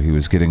into where he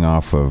was getting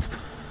off on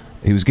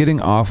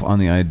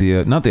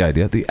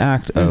the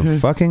act of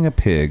fucking a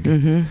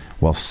pig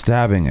while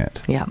stabbing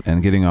it,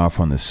 and getting off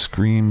on the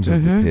screams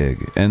of the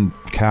pig and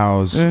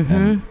cows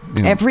and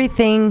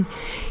everything.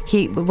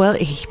 He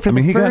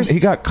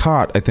got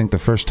caught, I think, the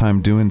first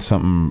time doing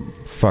something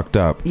fucked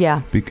up.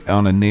 Yeah,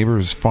 on a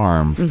neighbor's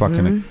farm,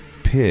 fucking a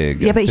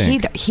pig. Yeah, but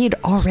he'd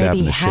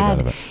already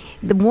had.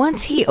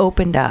 Once he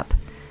opened up.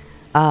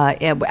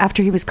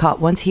 After he was caught,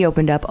 once he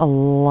opened up, a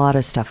lot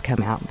of stuff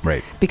came out.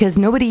 Right. Because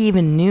nobody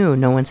even knew.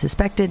 No one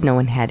suspected. No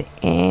one had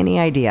any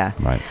idea.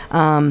 Right.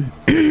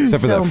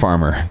 Except for that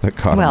farmer that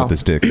caught him with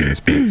his dick and his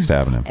pig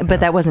stabbing him. But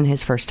that wasn't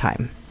his first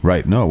time.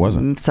 Right. No, it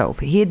wasn't. So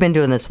he had been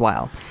doing this a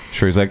while.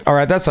 Sure. He's like, all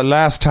right, that's the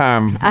last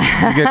time.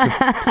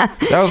 That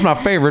was my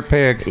favorite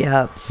pig.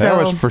 Yep. That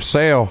was for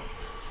sale.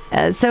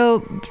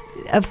 So,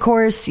 of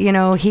course,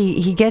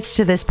 he gets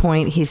to this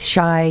point. He's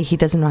shy. He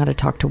doesn't know how to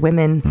talk to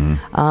women.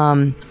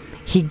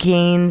 He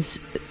gains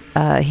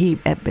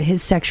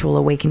his sexual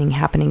awakening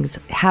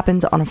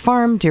happens on a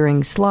farm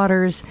during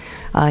slaughters.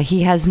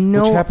 He has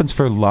no... Which happens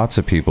for lots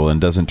of people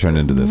and doesn't turn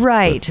into this.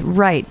 Right.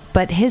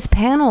 But his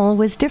panel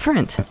was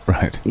different.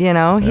 Right.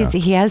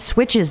 He has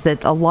switches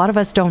that a lot of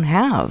us don't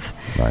have.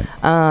 Right.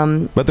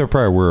 But there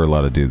probably were a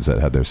lot of dudes that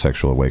had their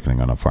sexual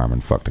awakening on a farm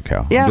and fucked a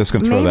cow. Yeah, I'm just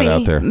going to throw that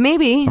out there.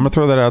 Maybe. I'm going to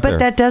throw that out there. But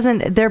that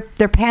doesn't... Their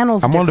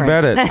panel's I'm different.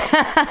 willing to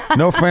bet it.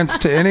 No offense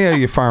to any of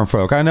you farm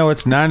folk. I know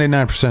it's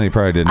 99% you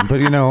probably didn't.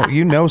 But you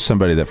know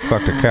somebody that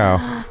fucked a cow.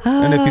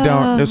 And if you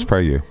don't, it's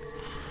probably you.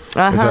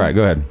 It's all right.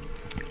 Go ahead.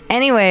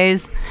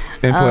 Anyways.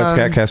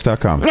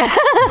 info@SKATCAST.com.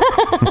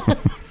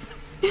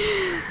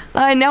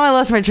 Now I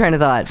lost my train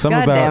of thought.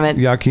 Something about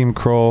Joachim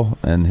Kroll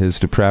and his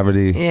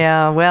depravity.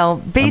 Yeah, well,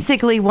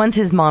 basically, once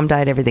his mom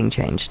died, everything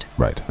changed.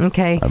 Right.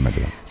 Okay. I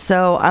remember that.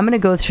 So I'm going to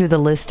go through the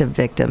list of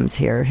victims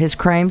here. His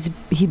crimes,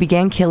 he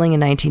began killing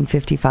in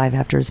 1955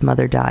 after his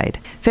mother died.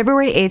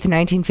 February 8th,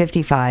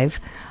 1955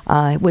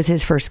 was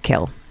his first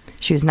kill.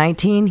 She was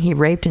 19. He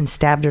raped and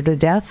stabbed her to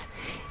death.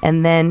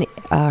 And then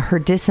her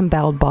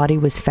disemboweled body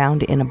was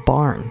found in a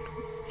barn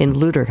in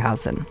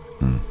Luderhausen.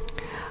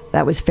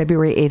 That was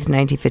February 8th,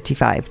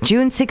 1955.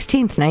 June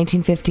 16th,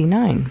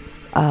 1959.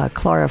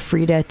 Clara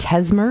Frieda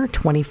Tesmer,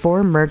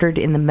 24, murdered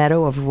in the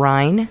meadow of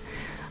Rhine.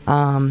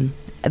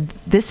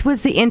 This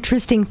was the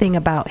interesting thing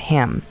about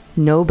him.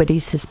 Nobody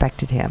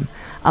suspected him.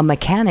 A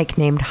mechanic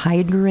named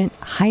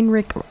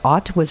Heinrich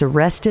Ott was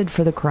arrested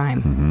for the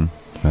crime. Mm-hmm.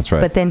 That's right.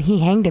 But then he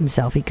hanged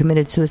himself. He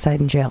committed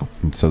suicide in jail.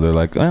 And so they're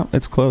like, well,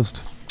 it's closed.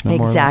 No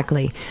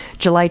exactly.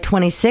 July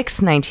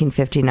 26th,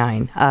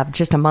 1959.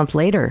 Just a month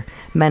later,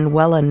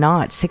 Manuela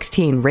Knott,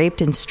 16,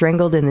 raped and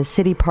strangled in the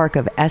city park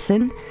of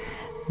Essen.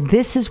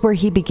 This is where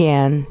he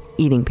began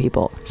eating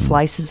people.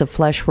 Slices of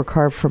flesh were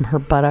carved from her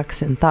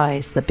buttocks and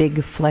thighs, the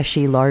big,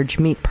 fleshy, large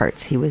meat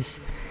parts. He was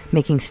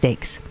making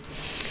steaks.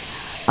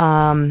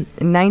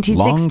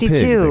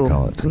 1962.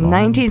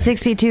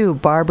 1962,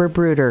 Barbara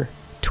Bruder,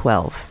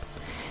 12.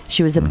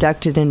 She was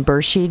abducted in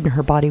Burscheid, and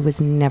her body was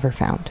never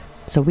found.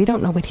 So we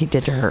don't know what he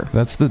did to her.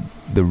 That's the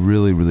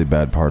really, really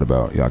bad part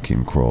about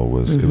Joachim Kroll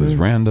was it was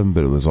random,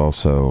 but it was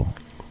also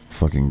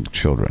fucking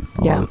children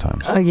a lot of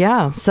times.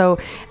 Yeah. So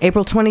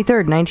April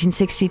 23rd,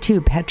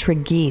 1962, Petra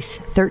Gies,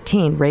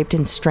 13, raped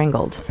and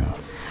strangled. Yeah.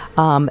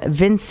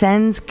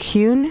 Vincenz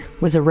Kuhn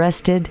was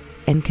arrested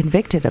and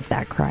convicted of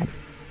that crime.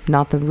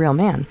 Not the real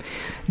man.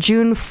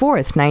 June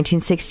 4th,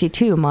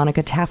 1962,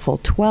 Monica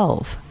Taffel,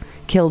 12,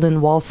 killed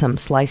in Walsum,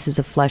 slices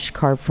of flesh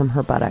carved from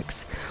her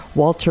buttocks.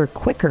 Walter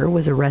Quicker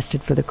was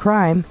arrested for the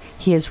crime.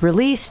 He is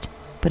released,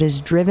 but is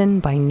driven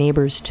by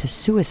neighbors to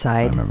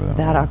suicide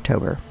that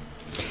October.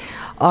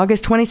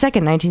 August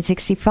 22nd,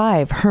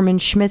 1965, Hermann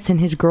Schmitz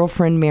and his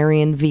girlfriend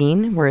Marion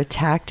Veen were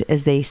attacked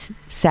as they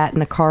sat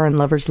in a car in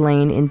Lover's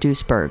Lane in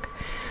Duisburg.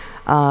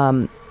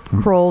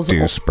 Kroll's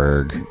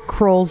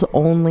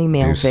only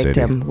male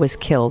victim was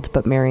killed,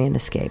 but Marion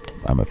escaped.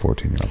 I'm a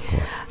 14-year-old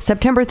boy.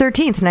 September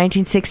 13th,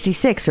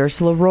 1966,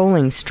 Ursula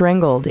Rolling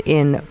strangled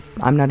in,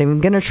 I'm not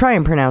even going to try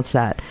and pronounce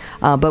that,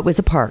 but was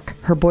a park.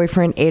 Her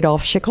boyfriend,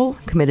 Adolf Schickel,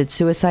 committed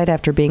suicide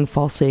after being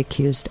falsely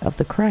accused of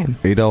the crime.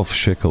 Adolf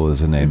Schickel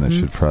is a name that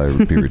should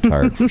probably be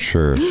retired for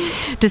sure.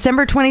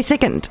 December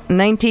 22nd,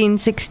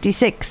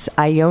 1966,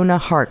 Iona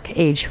Hark,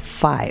 age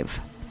 5.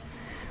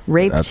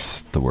 Raped.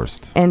 That's the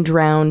worst. And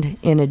drowned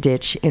in a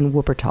ditch in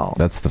Wuppertal.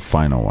 That's the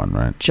final one,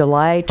 right?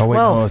 July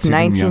 12th,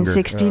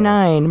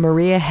 1969.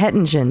 Maria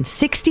Hettingen,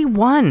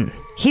 61.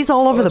 He's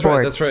all over the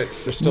board. That's right.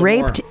 There's still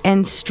raped more.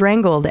 and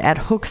strangled at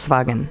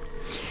Höchstwagen.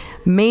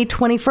 May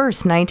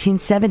 21st,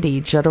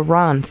 1970.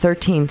 Jadaran,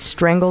 13,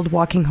 strangled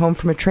walking home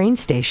from a train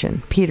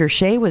station. Peter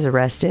Shea was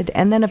arrested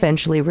and then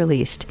eventually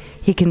released.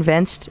 He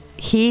confessed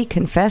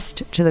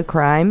to the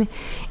crime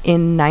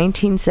in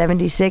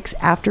 1976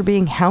 after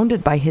being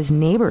hounded by his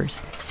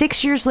neighbors.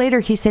 6 years later,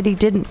 he said he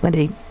didn't, but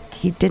he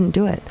didn't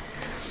do it.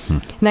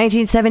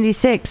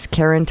 1976,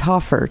 Karen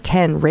Toffer,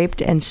 10,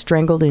 raped and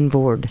strangled in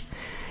Vord.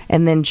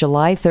 And then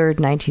July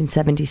 3rd,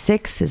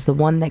 1976 is the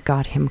one that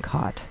got him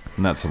caught.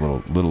 And that's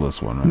the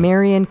littlest one, right?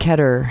 Marion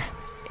Ketter,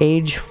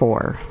 age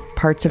 4.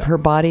 Parts of her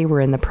body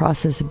were in the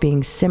process of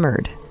being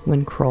simmered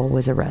when Kroll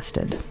was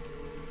arrested.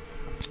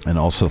 And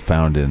also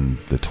found in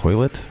the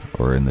toilet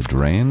or in the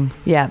drain?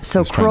 Yeah,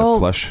 so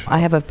Kroll, I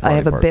have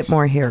a bit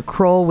more here.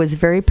 Kroll was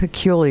very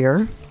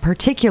particular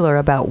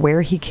about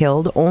where he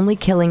killed, only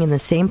killing in the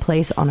same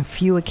place on a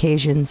few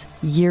occasions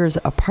years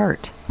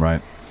apart.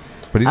 Right.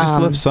 But he just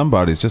left some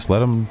bodies, just let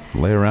them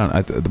lay around.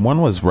 The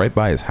one was right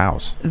by his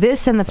house.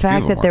 This and the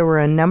fact that there were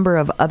a number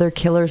of other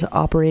killers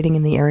operating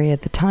in the area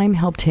at the time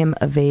helped him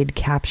evade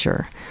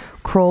capture.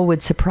 Kroll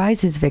would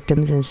surprise his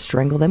victims and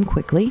strangle them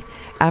quickly.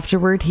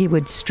 Afterward, he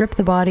would strip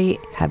the body,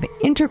 have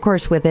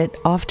intercourse with it,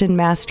 often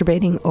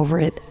masturbating over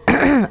it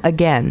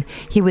again.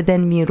 He would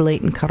then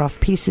mutilate and cut off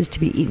pieces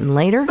to be eaten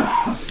later.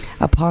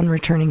 Upon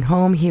returning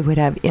home, he would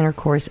have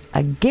intercourse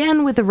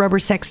again with the rubber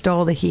sex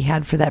doll that he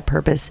had for that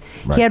purpose.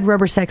 Right. He had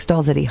rubber sex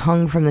dolls that he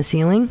hung from the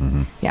ceiling.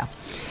 Mm-hmm. Yeah.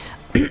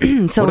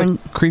 So what a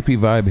creepy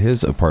vibe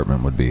his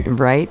apartment would be.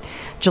 Right.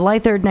 July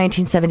 3rd,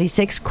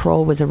 1976,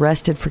 Kroll was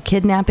arrested for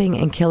kidnapping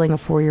and killing a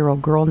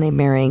 4-year-old girl named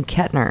Marion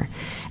Kettner.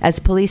 As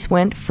police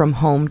went from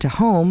home to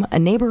home, a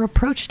neighbor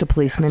approached a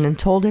policeman and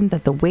told him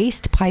that the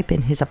waste pipe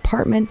in his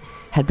apartment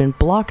had been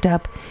blocked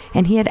up,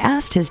 and he had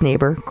asked his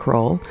neighbor,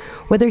 Kroll,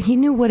 whether he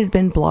knew what had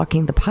been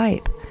blocking the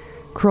pipe.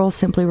 Kroll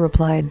simply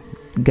replied,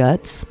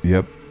 "Guts."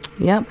 Yep.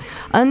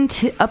 Upon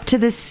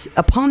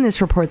this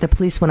report, the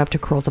police went up to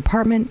Kroll's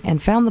apartment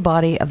and found the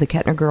body of the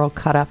Kettner girl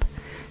cut up.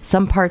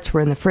 Some parts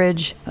were in the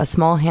fridge, a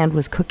small hand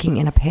was cooking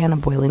in a pan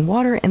of boiling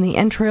water, and the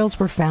entrails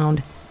were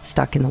found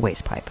stuck in the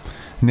waste pipe.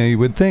 Now, you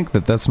would think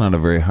that that's not a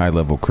very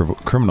high-level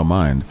criminal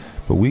mind,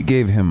 but we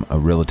gave him a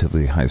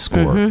relatively high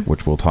score,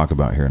 which we'll talk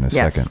about here in a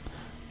second.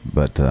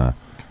 But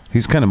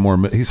he's kind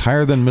of he's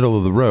higher than middle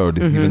of the road,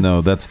 even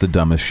though that's the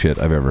dumbest shit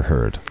I've ever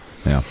heard.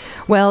 Yeah.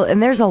 Well,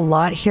 and there's a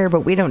lot here, but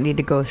we don't need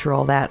to go through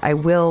all that. I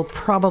will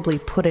probably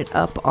put it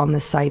up on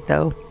the site,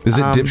 though. Is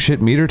it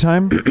dipshit meter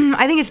time?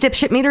 I think it's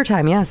dipshit meter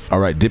time, yes. All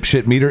right,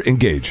 dipshit meter,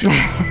 engage. The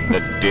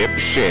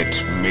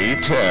dipshit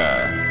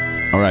meter.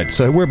 All right,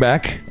 so we're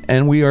back,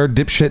 and we are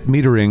dipshit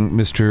metering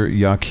Mr.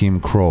 Joachim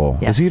Kroll.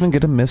 Yes. Does he even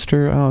get a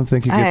Mr.? I don't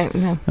think he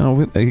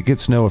gets. He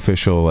gets no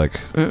official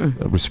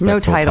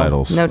respectful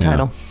titles. No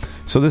title.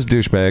 So this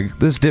douchebag,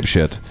 this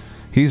dipshit,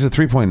 he's a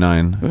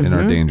 3.9 in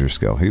our danger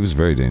scale. He was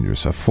very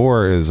dangerous. A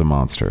 4 is a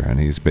monster, and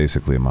he's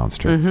basically a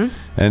monster.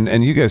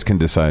 And you guys can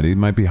decide. He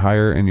might be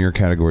higher in your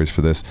categories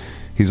for this.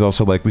 He's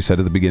also, like we said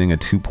at the beginning, a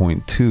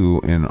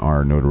 2.2 in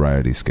our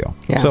notoriety scale.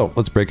 Yeah. So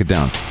let's break it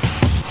down.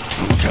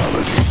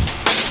 Brutality.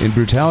 In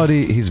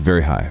brutality, he's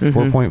very high,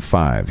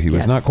 4.5. He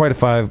was not quite a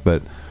 5,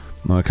 but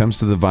when it comes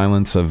to the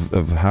violence of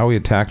how he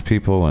attacked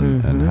people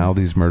and how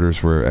these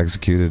murders were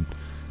executed,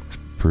 it's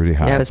pretty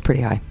high. Yeah, it was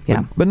pretty high,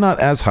 yeah. But not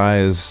as high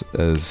as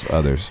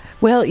others.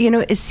 Well,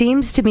 it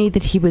seems to me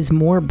that he was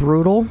more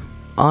brutal.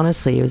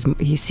 Honestly,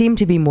 he seemed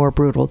to be more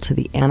brutal to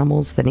the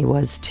animals than he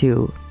was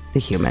to the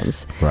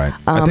humans. Right.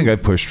 I think I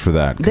pushed for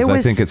that because I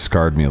think it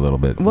scarred me a little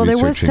bit. Well, there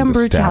was some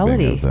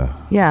brutality. Of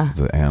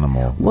the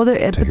animal. Well,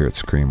 to hear it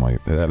scream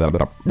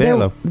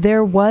while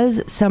there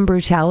was some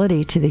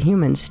brutality to the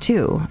humans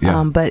too,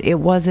 but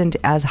it wasn't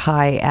as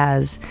high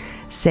as,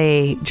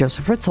 say,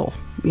 Joseph Fritzl.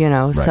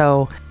 Right.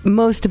 So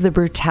most of the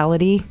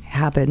brutality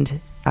happened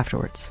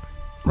afterwards.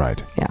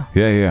 Right. Yeah.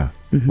 Yeah.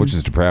 Which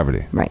is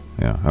depravity. Right.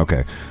 Yeah.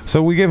 Okay.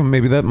 So we gave him,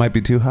 maybe that might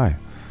be too high.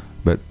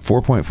 But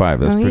 4.5,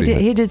 that's pretty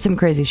high. He did some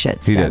crazy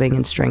shit, stabbing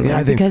and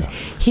strangling. Because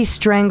he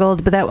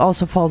strangled, but that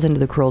also falls into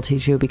the cruelty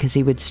too, because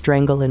he would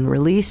strangle and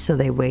release so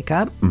they wake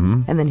up,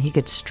 and then he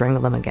could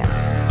strangle them again.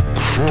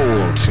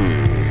 Cruelty.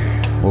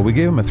 Well, we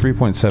gave him a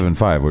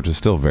 3.75, which is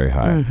still very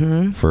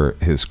high for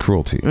his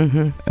cruelty.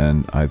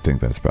 And I think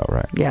that's about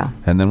right. Yeah.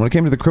 And then when it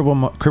came to the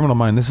criminal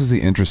mind, this is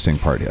the interesting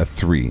part, a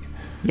 3.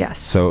 Yes.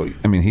 So,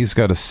 I mean, he's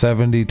got a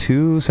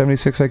 76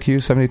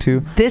 IQ,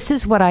 72. This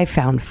is what I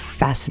found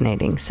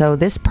fascinating. So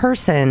this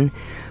person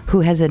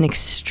who has an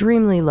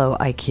extremely low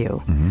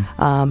IQ,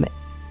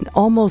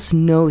 almost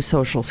no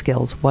social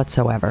skills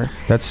whatsoever.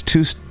 That's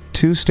two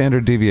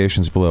standard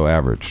deviations below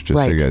average,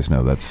 just so you guys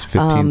know. That's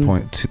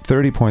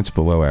 30 points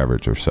below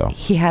average or so.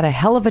 He had a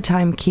hell of a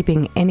time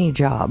keeping any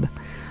job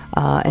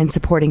and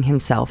supporting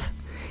himself.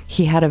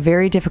 He had a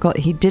very difficult...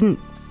 He didn't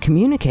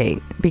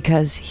communicate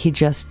because he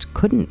just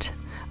couldn't.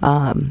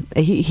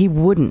 He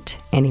wouldn't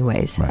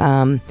anyways.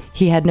 Right.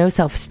 He had no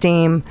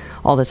self-esteem,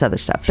 all this other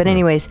stuff. But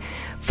anyways,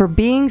 for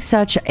being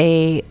such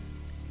a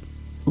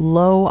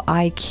low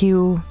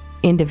IQ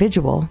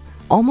individual,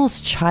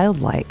 almost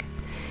childlike,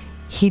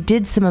 he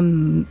did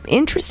some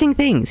interesting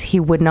things. He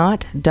would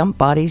not dump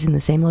bodies in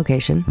the same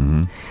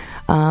location.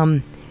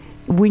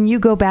 When you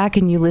go back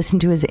and you listen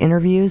to his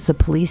interviews, the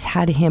police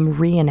had him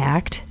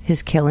reenact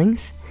his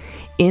killings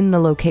in the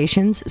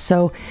locations.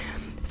 So,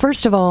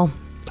 first of all,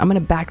 I'm going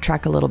to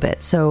backtrack a little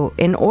bit. So,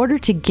 in order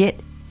to get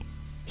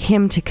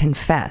him to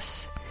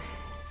confess,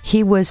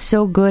 he was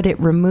so good at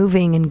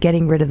removing and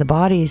getting rid of the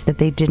bodies that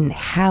they didn't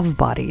have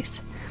bodies.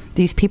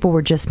 These people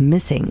were just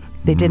missing.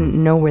 They didn't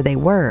know where they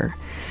were.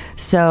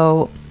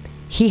 So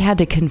he had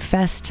to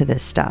confess to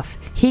this stuff.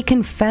 He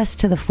confessed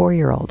to the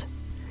 4-year-old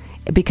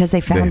because they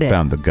found it. They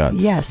found the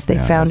guts. Yes, they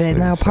found it in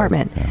the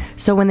apartment.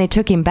 So when they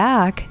took him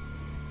back,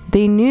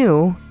 they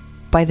knew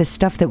by the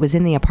stuff that was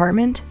in the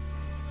apartment,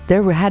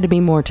 there had to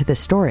be more to this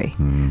story.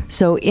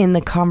 So in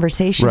the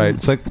conversation... Right.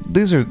 It's like,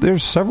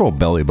 there's several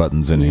belly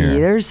buttons in here.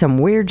 There's some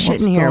weird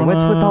shit in here.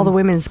 What's with all the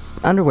women's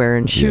underwear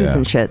and shoes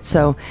and shit?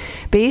 So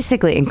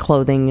basically, in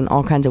clothing and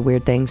all kinds of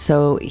weird things.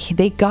 So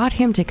they got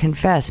him to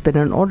confess, but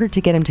in order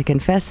to get him to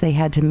confess, they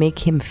had to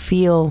make him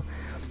feel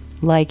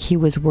like he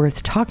was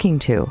worth talking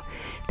to.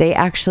 They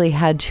actually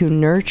had to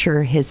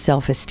nurture his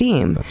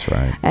self-esteem. That's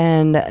right.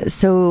 And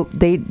so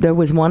there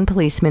was one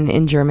policeman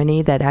in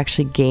Germany that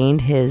actually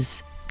gained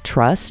his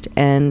trust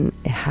and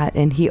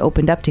he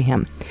opened up to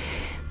him.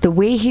 The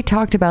way he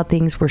talked about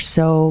things were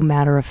so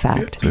matter of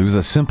fact. So he was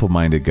a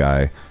simple-minded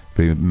guy,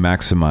 but he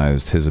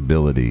maximized his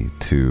ability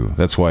to.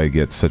 That's why he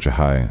gets such a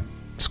high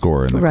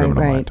score in the criminal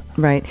mind.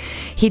 Right.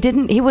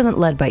 He wasn't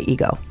led by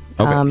ego.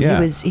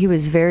 Okay, He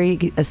was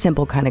very a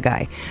simple kind of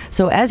guy.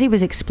 So as he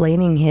was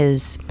explaining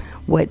his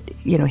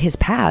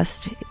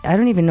past, I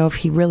don't even know if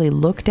he really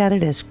looked at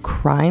it as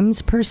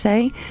crimes per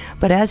se,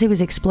 but as he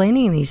was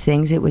explaining these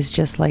things, it was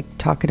just like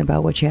talking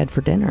about what you had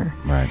for dinner.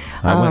 Right.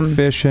 I went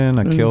fishing,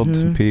 I killed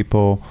some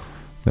people,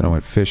 then I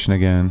went fishing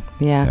again.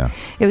 Yeah.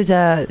 It was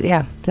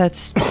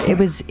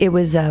it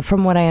was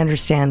from what I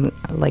understand,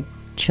 like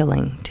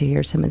chilling to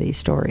hear some of these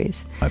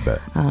stories. I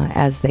bet.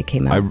 As they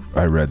came out.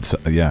 I read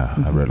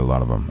I read a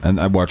lot of them. And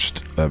I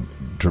watched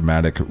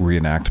dramatic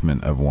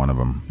reenactment of one of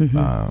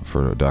them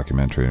for a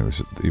documentary. It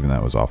was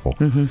that was awful,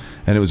 and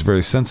it was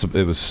very sensible.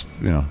 It was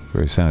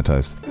very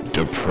sanitized.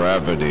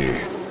 Depravity.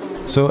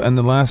 So, and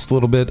the last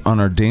little bit on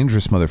our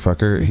dangerous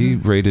motherfucker, he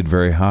rated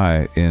very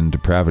high in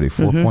depravity,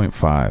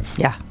 4.5.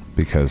 Yeah,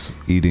 because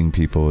eating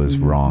people is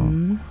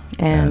wrong,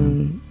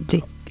 and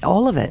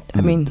all of it.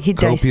 I mean, he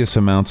copious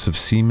amounts of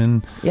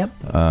semen.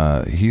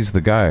 Yep. He's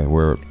the guy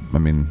where,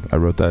 I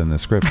wrote that in the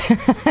script.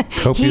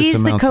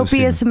 He's the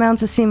copious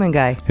amounts of semen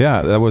guy.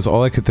 Yeah, that was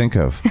all I could think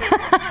of.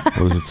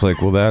 It's like,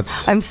 well,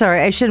 that's... I'm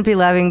sorry, I shouldn't be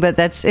laughing, but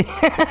that's... It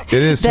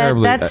is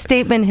terribly... That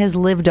statement has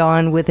lived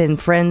on within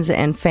friends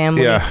and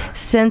family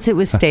since it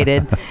was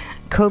stated.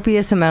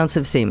 Copious amounts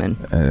of semen.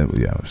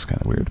 It was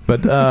kind of weird.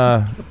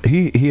 But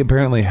he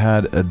apparently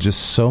had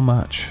just so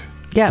much.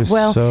 Yeah,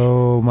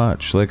 so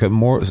much.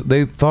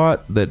 They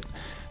thought that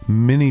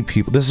many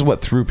people... This is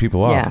what threw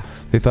people off. Yeah.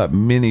 They thought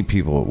many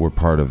people were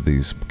part of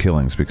these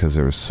killings because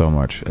there was so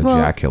much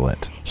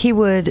ejaculate. He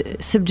would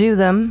subdue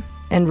them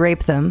and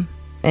rape them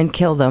and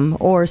kill them,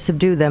 or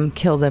subdue them,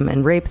 kill them,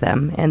 and rape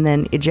them, and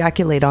then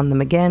ejaculate on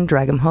them again,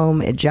 drag them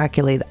home,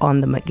 ejaculate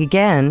on them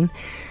again,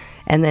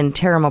 and then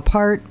tear them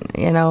apart,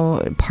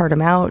 part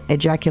them out,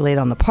 ejaculate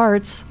on the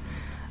parts,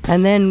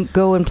 and then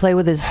go and play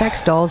with his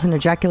sex dolls and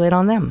ejaculate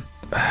on them.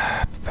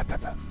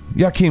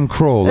 Joachim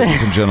Kroll,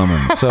 ladies and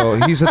gentlemen. So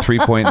he's a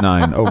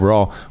 3.9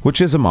 overall, which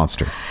is a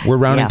monster. We're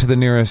rounding to the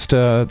nearest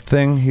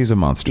thing. He's a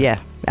monster.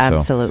 Yeah,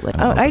 absolutely. So,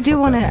 I do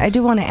want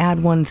to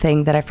add one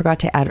thing that I forgot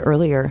to add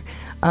earlier.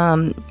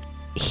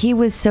 He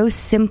was so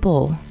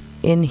simple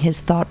in his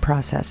thought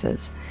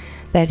processes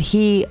that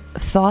he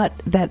thought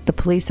that the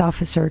police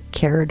officer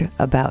cared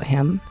about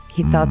him.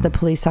 He thought the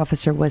police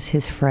officer was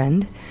his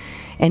friend,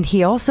 and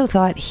he also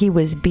thought he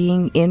was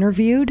being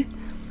interviewed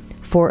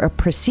for a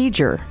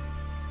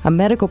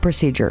medical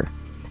procedure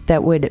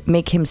that would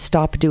make him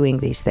stop doing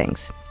these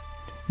things,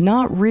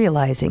 not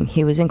realizing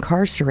he was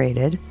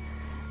incarcerated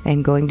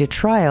and going to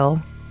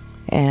trial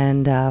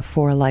and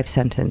for a life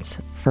sentence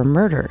for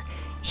murder.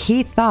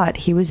 He thought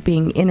he was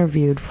being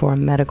interviewed for a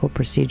medical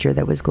procedure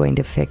that was going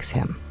to fix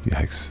him.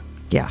 Yikes.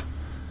 Yeah.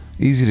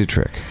 Easy to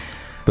trick,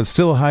 but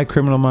still a high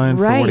criminal mind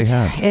for what he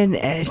had. And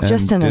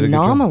just an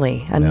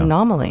anomaly. An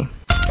anomaly.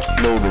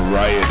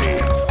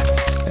 Notoriety.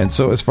 And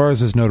so as far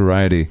as his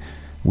notoriety,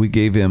 we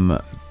gave him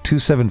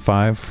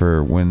 2.75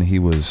 for when he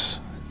was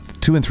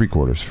 2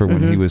 3/4 for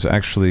when he was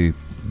actually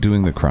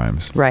doing the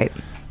crimes. Right.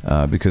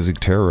 Because he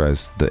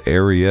terrorized the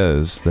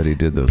areas that he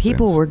did those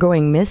People things. were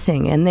going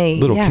missing, and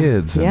little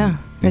kids and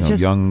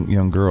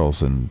young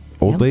girls and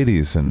old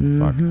ladies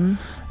and fuck.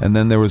 And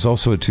then there was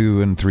also a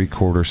 2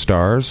 3/4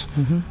 stars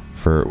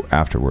for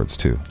afterwards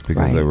too,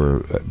 because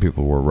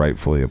people were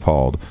rightfully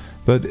appalled.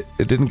 But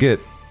it didn't get.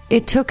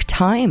 It took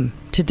time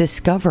to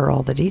discover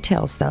all the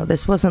details, though.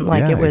 This wasn't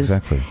like it was.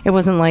 Exactly. It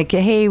wasn't like,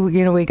 hey,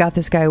 we got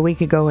this guy a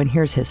week ago, and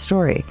here's his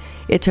story.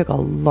 It took a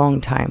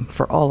long time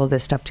for all of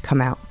this stuff to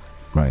come out.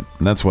 Right.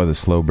 And that's why the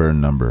slow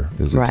burn number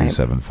is a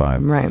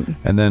 2.75. Right.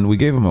 And then we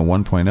gave him a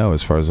 1.0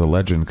 as far as a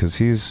legend, because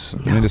he's,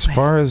 as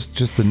far as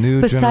just the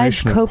new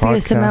besides generation of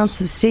copious podcasts,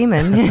 amounts of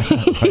semen,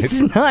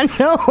 he's not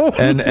known.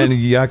 And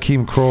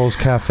Joachim Kroll's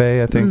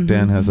Cafe, I think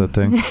Dan has that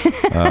thing.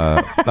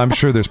 I'm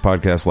sure there's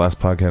last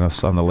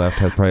podcast on the left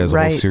probably has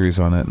a whole series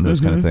on it and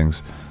those kind of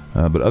things.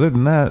 But other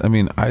than that,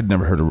 I'd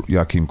never heard of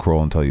Joachim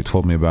Kroll until you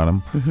told me about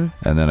him.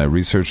 And then I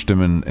researched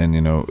him, and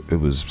it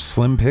was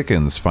slim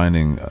pickings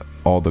finding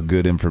all the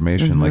good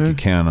information like you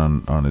can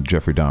on a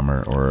Jeffrey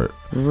Dahmer or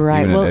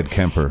even an Ed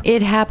Kemper.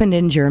 It happened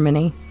in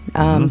Germany.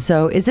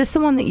 So is this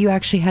the one that you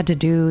actually had to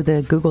do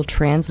the Google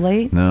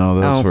Translate? No,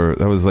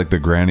 that was like the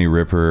Granny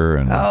Ripper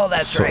and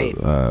that's right.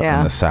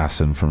 An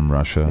assassin from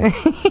Russia.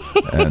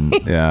 And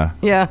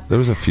there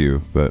was a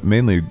few, but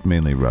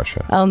mainly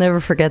Russia. I'll never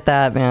forget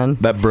that, man.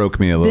 That broke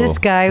me a little. This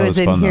guy was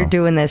in here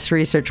doing this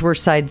research.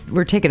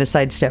 We're taking a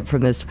sidestep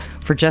from this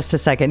for just a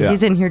second.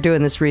 He's in here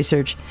doing this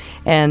research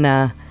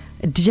and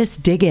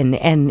just digging,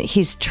 and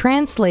he's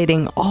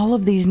translating all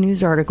of these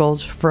news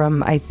articles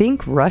from, I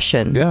think,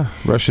 Russian. Yeah,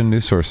 Russian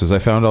news sources. I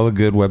found all the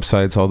good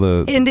websites, all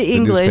the into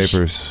English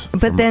newspapers.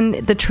 But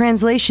then the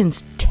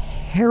translation's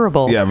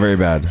terrible. Yeah, very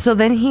bad. So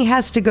then he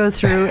has to go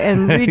through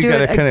and redo you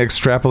gotta it. kind of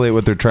extrapolate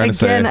what they're trying to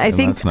say.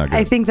 That's not good.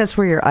 I think that's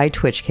where your eye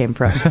twitch came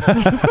from.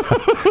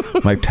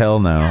 My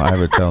tell now. I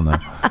have a tell now.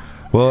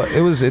 Well,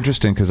 it was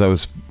interesting because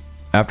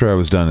after I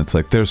was done, it's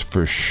like there's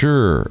for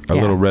sure a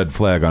little red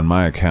flag on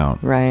my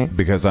account, right?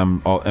 Because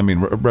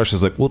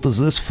Russia's like, what does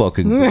this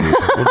fucking do?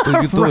 What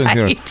are you doing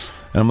here?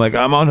 And I'm like,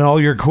 I'm on all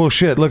your cool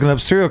shit, looking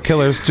up serial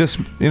killers. Just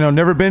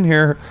never been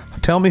here.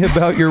 Tell me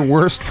about your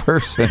worst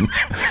person.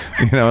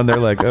 And they're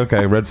like,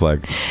 okay, red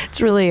flag. It's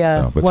really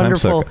but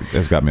wonderful. TimeSuck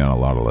has got me on a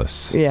lot of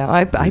lists. Yeah,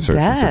 I bet.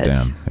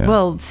 Dan. Yeah.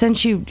 Well,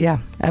 since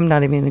I'm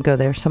not even going to go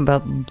there. Some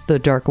about the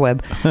dark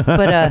web.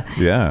 But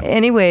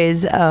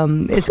anyways,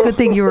 it's a good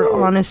thing you were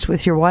honest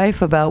with your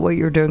wife about what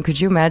you were doing.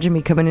 Could you imagine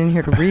me coming in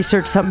here to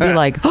research something and be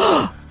like,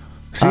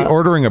 is he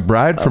ordering a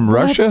bride from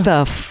Russia? What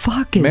the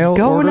fuck is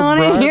going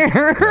on in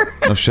here?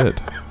 No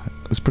shit.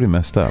 It's pretty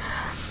messed up.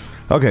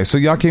 Okay, so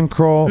Joachim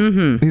Kroll,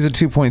 he's a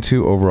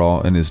 2.2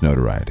 overall in his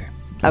notoriety.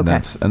 And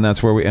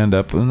that's where we end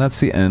up, and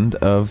that's the end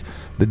of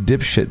the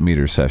dipshit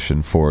meter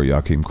session for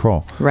Joachim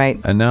Kroll. Right.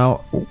 And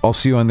now I'll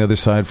see you on the other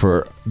side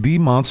for the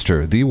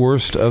monster, the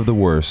worst of the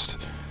worst.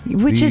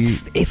 Which is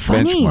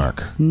funny.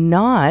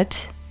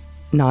 Benchmark.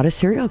 Not a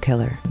serial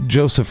killer.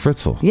 Joseph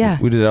Fritzl. Yeah.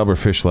 We did Albert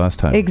Fish last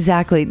time.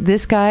 Exactly.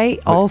 This guy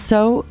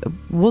also,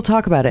 we'll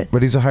talk about it.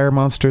 But he's a higher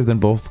monster than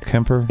both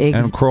Kemper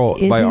and Kroll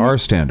by our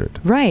standard.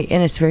 Right.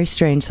 And it's very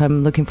strange, so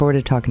I'm looking forward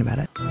to talking about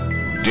it.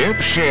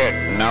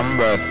 Dipshit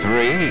number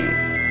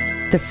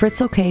 3. The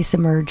Fritzl case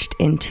emerged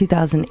in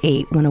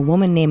 2008 when a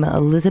woman named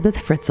Elizabeth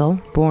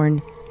Fritzl,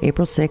 born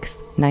April 6,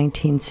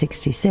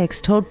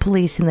 1966, told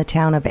police in the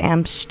town of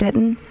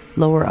Amstetten,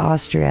 Lower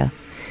Austria,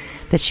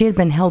 that she had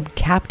been held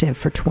captive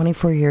for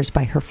 24 years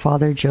by her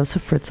father,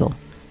 Joseph Fritzl,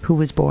 who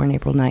was born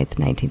April 9th,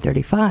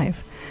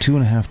 1935.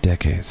 2.5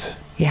 decades.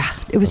 Yeah,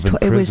 it was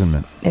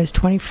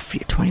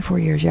 24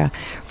 years, yeah.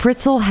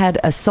 Fritzl had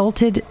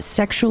assaulted,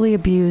 sexually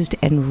abused,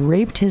 and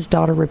raped his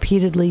daughter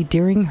repeatedly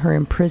during her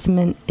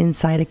imprisonment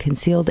inside a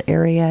concealed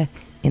area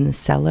in the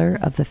cellar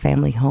of the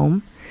family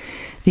home.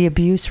 The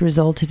abuse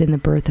resulted in the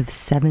birth of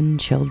 7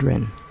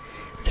 children.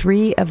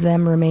 3 of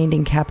them remained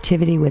in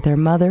captivity with their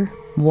mother.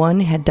 1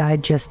 had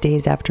died just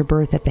days after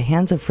birth at the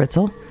hands of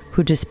Fritzl,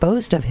 who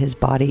disposed of his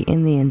body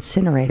in the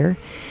incinerator.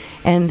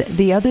 And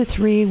the other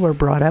 3 were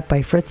brought up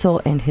by Fritzl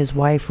and his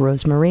wife,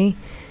 Rosemarie,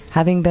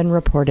 having been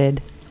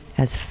reported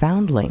as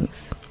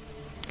foundlings.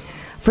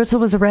 Fritzl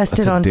was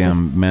arrested on... That's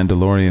a damn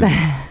Mandalorian.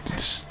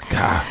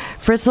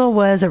 Fritzl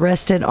was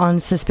arrested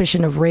on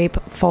suspicion of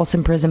rape, false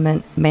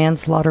imprisonment,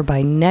 manslaughter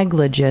by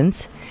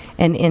negligence,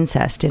 and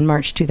incest. In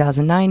March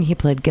 2009, he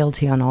pled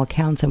guilty on all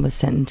counts and was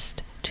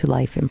sentenced to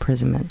life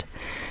imprisonment.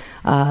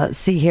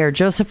 See here,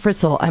 Joseph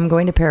Fritzl, I'm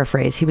going to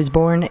paraphrase. He was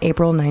born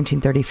April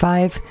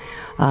 1935.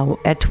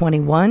 At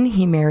 21,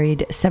 he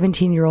married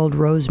 17-year-old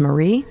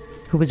Rosemarie,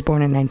 who was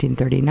born in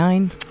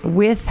 1939,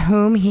 with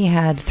whom he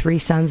had 3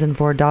 sons and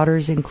 4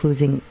 daughters,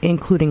 including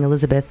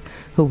Elizabeth,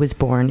 who was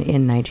born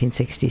in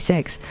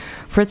 1966.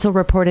 Fritzl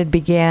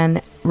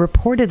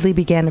reportedly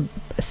began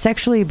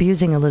sexually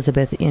abusing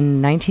Elizabeth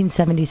in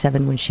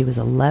 1977 when she was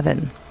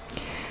 11.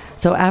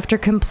 So after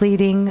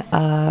completing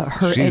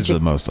her She's the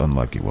most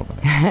unlucky woman.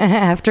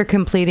 After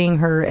completing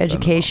her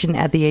education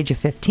at the age of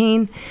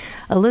 15,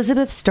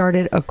 Elizabeth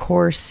started a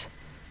course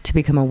to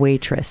become a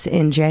waitress.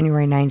 In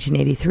January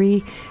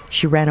 1983,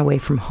 she ran away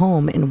from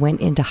home and went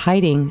into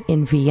hiding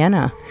in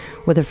Vienna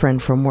with a friend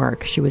from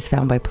work. She was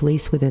found by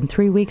police within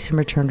 3 weeks and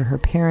returned to her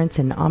parents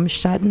in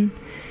Amstetten.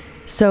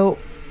 So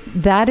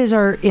that is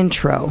our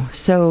intro.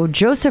 So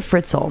Joseph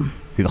Fritzl.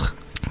 Ugh.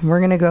 We're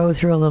going to go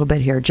through a little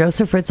bit here.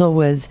 Joseph Fritzl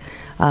was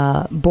he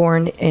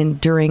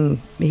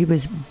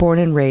was born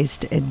and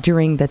raised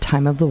during the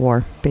time of the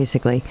war,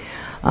 basically.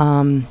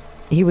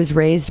 He was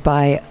raised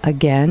by,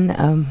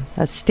 again,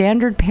 a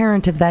standard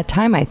parent of that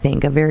time, I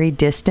think, a very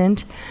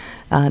distant,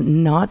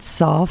 not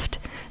soft,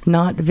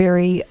 not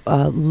very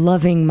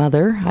loving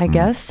mother, I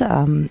guess,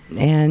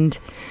 and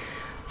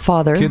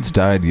father. Kids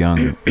died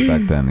young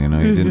back then.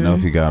 You didn't know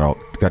if you got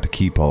to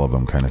keep all of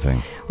them, kind of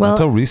thing. Well,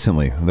 until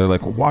recently, they're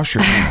like, wash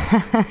your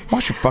hands,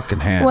 wash your fucking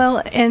hands.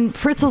 Well, and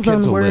Fritzl's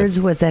own words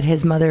was that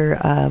his mother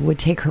would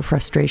take her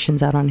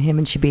frustrations out on him,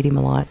 and she beat him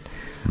a lot.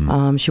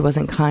 She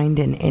wasn't kind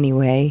in any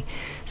way.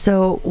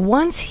 So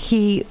once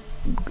he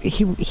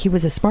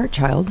was a smart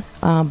child,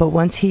 but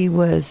once he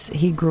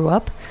grew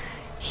up,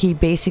 he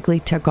basically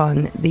took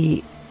on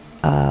the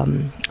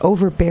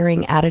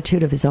overbearing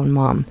attitude of his own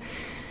mom.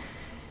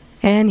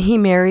 And he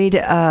married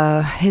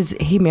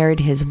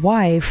his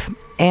wife.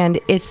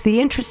 And it's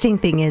the interesting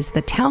thing is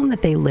the town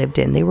that they lived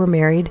in, they were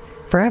married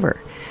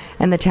forever.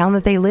 And the town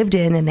that they lived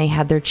in and they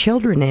had their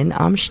children in,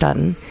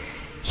 Amstetten,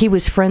 he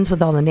was friends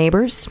with all the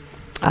neighbors.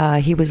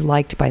 He was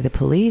liked by the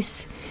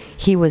police.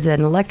 He was an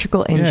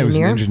electrical engineer. Yeah, he was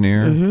an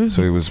engineer,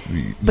 so he was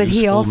but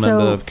he also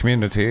member of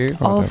community.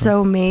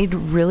 Also made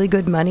really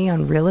good money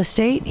on real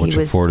estate. Which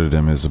afforded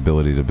him his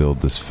ability to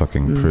build this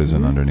fucking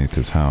prison underneath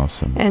his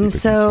house. And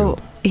so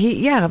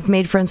he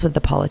made friends with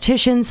the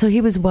politicians, so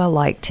he was well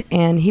liked.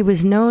 And he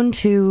was known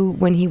to,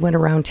 when he went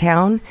around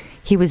town,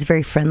 he was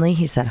very friendly.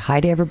 He said hi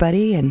to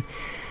everybody. And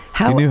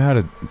he knew how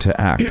to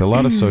act. A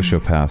lot of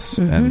sociopaths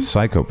and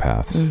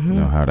psychopaths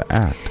know how to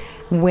act.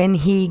 When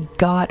he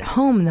got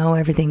home, though,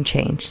 everything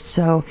changed.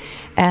 So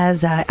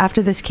as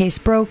after this case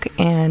broke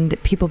and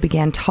people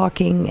began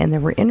talking and there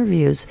were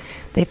interviews,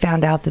 they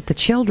found out that the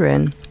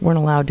children weren't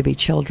allowed to be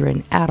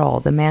children at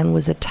all. The man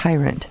was a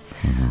tyrant.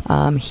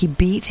 He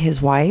beat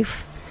his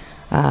wife.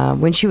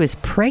 When she was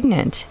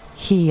pregnant,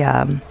 he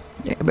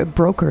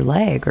broke her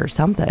leg or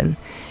something.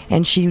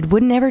 And she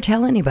would never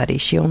tell anybody.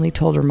 She only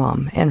told her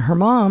mom. And her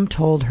mom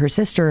told her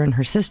sister, and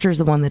her sister's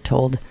the one that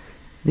told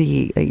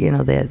the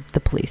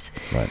police.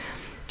 Right.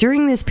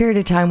 During this period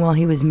of time while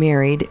he was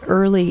married,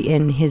 early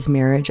in his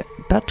marriage,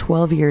 about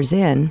 12 years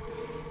in,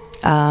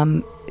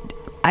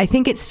 I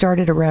think it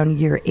started around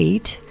year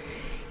 8,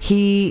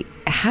 he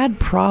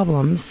had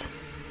problems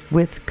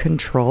with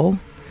control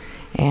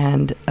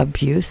and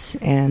abuse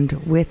and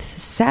with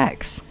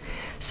sex.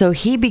 So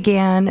he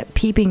began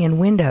peeping in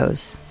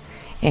windows,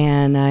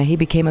 and he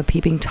became a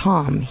peeping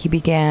Tom. He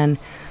began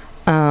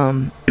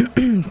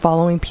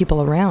following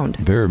people around.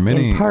 There are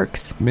many in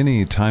parks.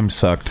 Many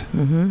time-sucked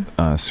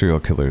serial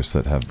killers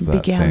that have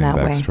that same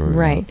backstory.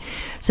 Right.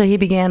 So he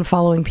began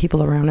following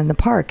people around in the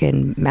park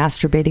and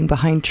masturbating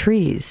behind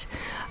trees.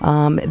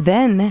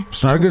 Then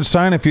it's not a good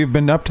sign if you've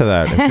been up to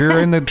that. If you're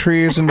in the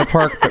trees in the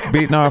park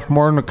beating off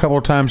more than a couple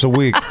of times a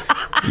week,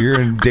 you're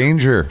in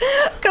danger.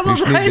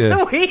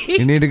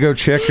 You need to go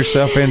check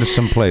yourself into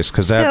some place,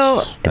 because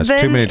that's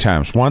too many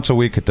times. Once a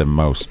week at the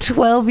most.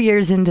 12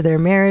 years into their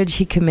marriage,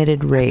 he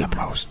committed rape. At the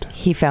most.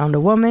 He found a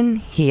woman.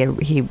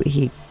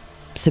 He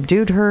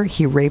subdued her.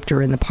 He raped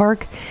her in the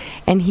park,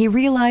 and he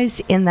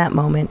realized in that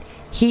moment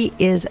he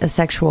is a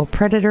sexual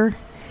predator.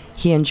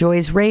 He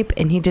enjoys rape,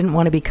 and he didn't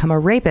want to become a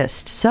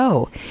rapist.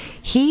 So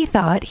he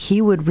thought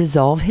he would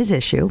resolve his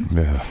issue.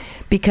 Yeah.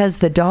 Because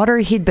the daughter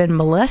he'd been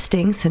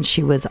molesting since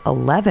she was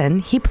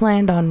 11, he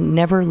planned on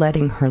never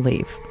letting her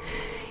leave.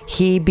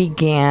 He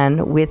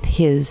began with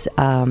his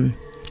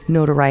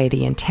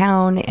notoriety in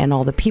town and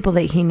all the people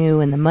that he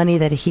knew and the money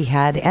that he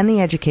had and the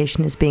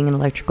education as being an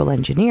electrical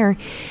engineer.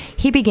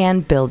 He began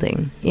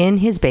building in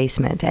his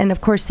basement. And,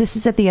 of course, this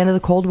is at the end of the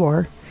Cold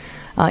War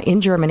in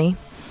Germany.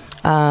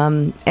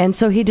 And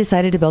so he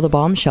decided to build a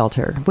bomb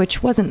shelter,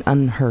 which wasn't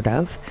unheard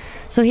of.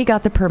 So he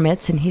got the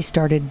permits and he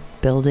started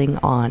building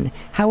on.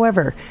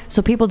 However,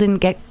 so people didn't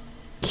get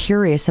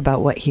curious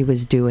about what he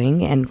was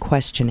doing and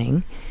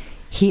questioning.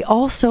 He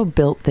also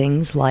built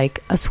things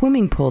like a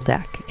swimming pool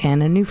deck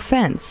and a new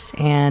fence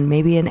and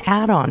maybe an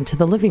add-on to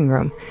the living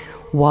room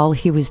while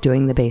he was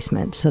doing the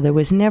basement. So there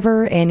was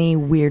never any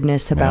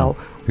weirdness about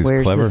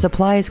where's the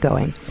supplies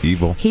going.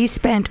 Evil. He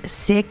spent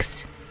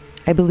 6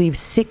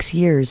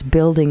 years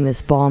building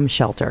this bomb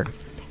shelter.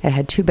 It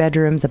had 2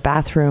 bedrooms, a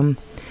bathroom,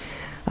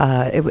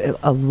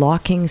 a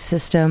locking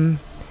system,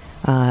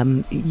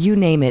 you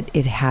name it,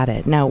 it had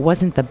it. Now, it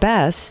wasn't the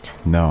best.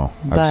 No,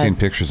 I've seen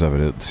pictures of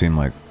it. It seemed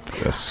like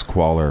a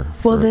squalor.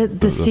 Well,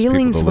 the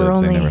ceilings were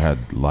only... They never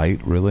had light,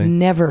 really?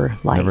 Never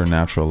light. Never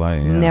natural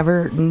light,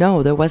 yeah.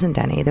 No, there wasn't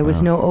any. There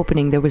was no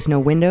opening. There was no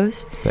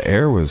windows. The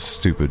air was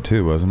stupid,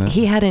 too, wasn't it?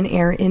 He had an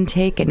air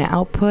intake and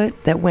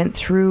output that went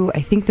through,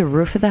 I think, the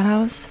roof of the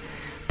house,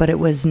 but it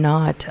was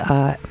not,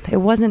 it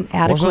wasn't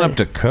adequate. It wasn't up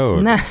to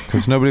code,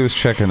 because nobody was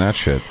checking that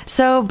shit.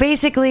 So,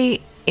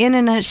 basically... In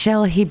a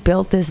nutshell, he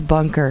built this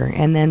bunker,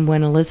 and then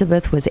when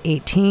Elizabeth was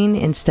 18,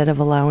 instead of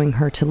allowing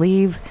her to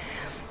leave...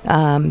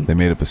 they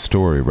made up a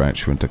story, right?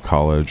 She went to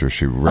college, or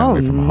she ran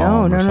away from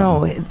home,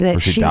 No. Or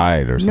she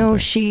died, or something. No,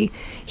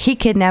 he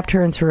kidnapped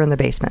her and threw her in the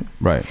basement.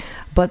 Right.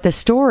 But the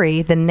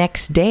story, the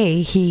next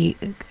day, he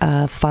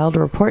filed a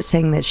report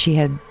saying that she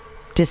had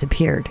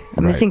disappeared.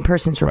 A missing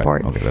persons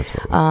report. Right. Okay, that's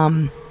what it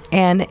was.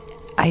 And...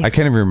 I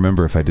can't even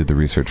remember if I did the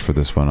research for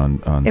this one on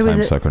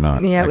TimeSuck or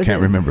not. Yeah, I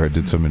can't remember. I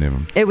did so many of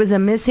them. It was a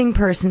missing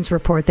persons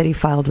report that he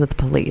filed with the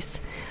police.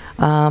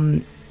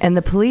 And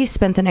the police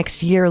spent the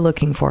next year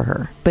looking for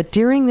her. But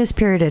during this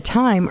period of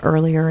time,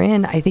 earlier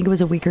in, I think it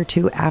was a week or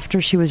two after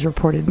she was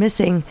reported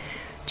missing,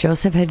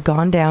 Joseph had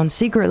gone down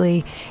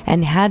secretly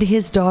and had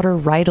his daughter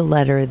write a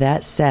letter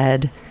that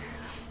said,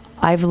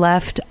 "I've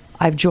left,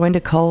 I've joined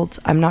a cult,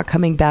 I'm not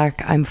coming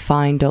back, I'm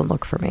fine, don't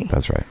look for me."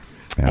 That's right.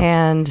 Yeah.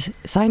 And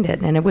signed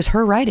it, and it was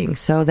her writing.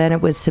 So then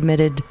it was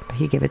submitted.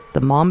 He gave it.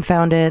 The mom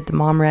found it. The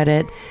mom read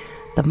it.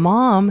 The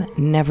mom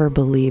never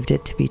believed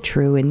it to be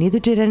true, and neither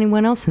did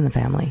anyone else in the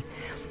family.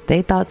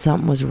 They thought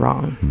something was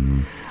wrong.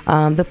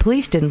 Mm-hmm. The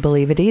police didn't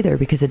believe it either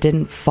because it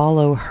didn't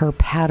follow her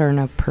pattern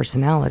of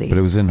personality. But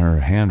it was in her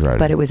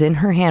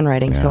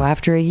handwriting. Yeah. So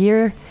after a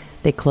year,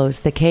 they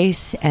closed the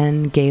case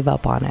and gave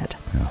up on it.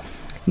 Yeah.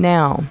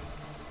 Now,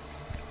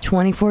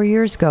 24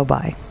 years go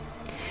by.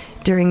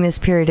 During this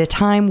period of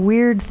time,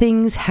 weird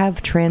things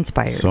have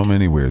transpired. So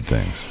many weird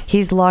things.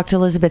 He's locked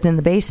Elizabeth in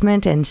the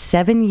basement, and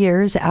 7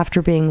 years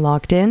after being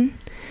locked in,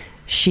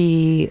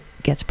 she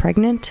gets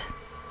pregnant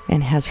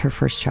and has her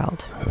first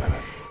child.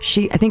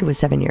 I think it was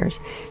 7 years.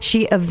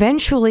 She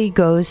eventually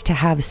goes to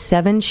have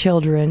 7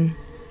 children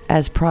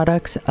as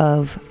products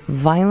of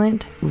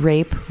violent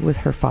rape with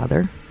her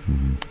father,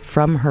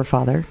 from her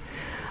father.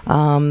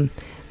 The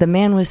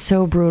man was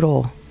so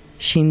brutal,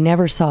 she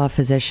never saw a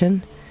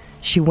physician.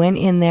 She went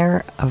in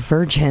there a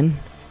virgin,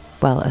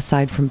 well,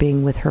 aside from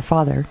being with her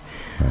father.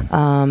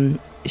 Right.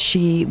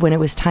 When it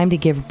was time to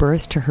give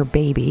birth to her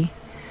baby,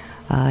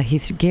 he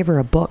gave her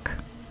a book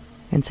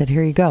and said,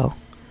 "Here you go.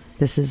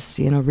 This is,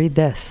 read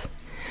this."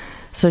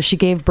 So she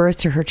gave birth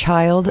to her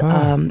child.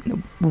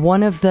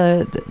 One of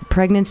the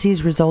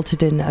pregnancies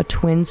resulted in a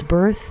twins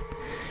birth.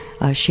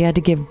 She had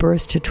to give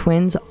birth to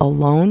twins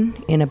alone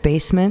in a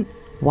basement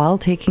while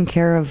taking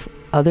care of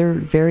other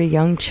very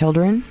young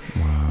children.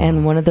 Wow.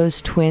 And one of those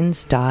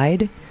twins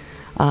died.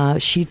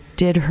 She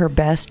did her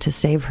best to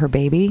save her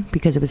baby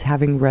because it was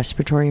having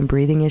respiratory and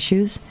breathing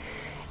issues.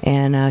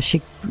 And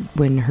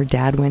when her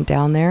dad went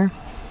down there,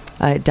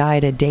 it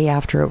died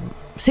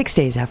 6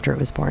 days after it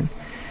was born.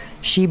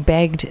 She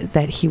begged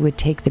that he would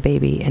take the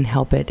baby and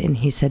help it, and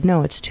he said,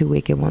 "No, it's too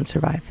weak, it won't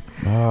survive."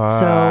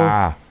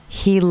 So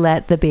he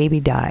let the baby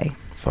die.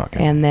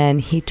 And then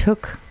he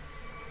took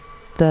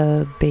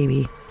the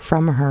baby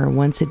from her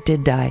once it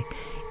did die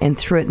and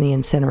threw it in the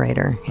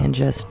incinerator and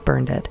just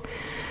burned it.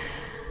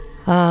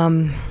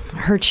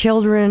 Her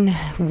children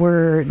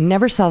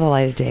never saw the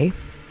light of day,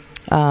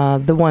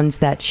 the ones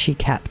that she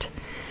kept.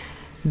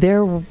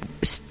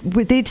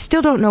 They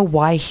still don't know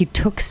why he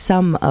took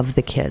some of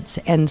the kids.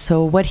 And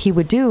so what he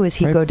would do is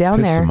he'd go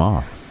down there. Piss them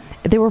off.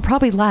 They were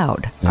probably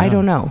loud. Yeah, I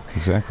don't know.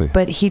 Exactly.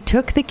 But he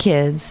took the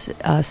kids,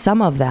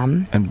 some of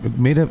them. And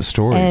made up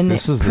stories.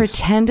 And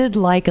pretended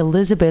like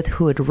Elizabeth,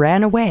 who had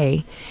ran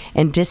away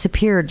and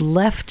disappeared,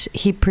 left.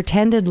 He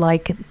pretended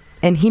like,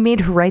 and he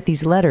made her write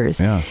these letters,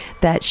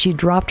 that she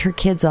dropped her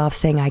kids off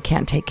saying, "I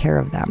can't take care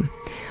of them."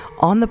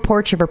 On the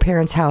porch of her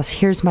parents' house,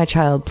 "Here's my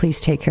child,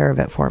 please take care of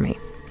it for me."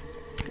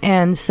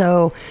 And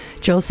so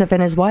Joseph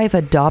and his wife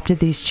adopted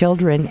these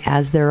children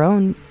as their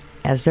own,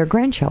 as their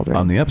grandchildren.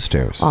 On the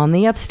upstairs. On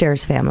the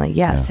upstairs family,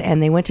 yes. Yeah.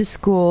 And they went to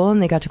school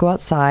and they got to go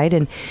outside.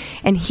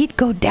 And he'd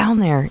go down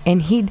there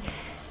and he'd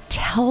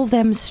tell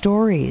them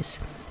stories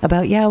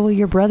about,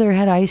 your brother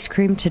had ice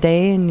cream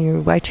today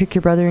and I took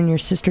your brother and your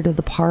sister to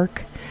the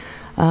park.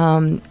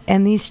 And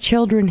these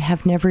children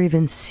have never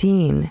even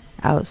seen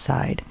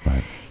outside.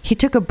 Right. He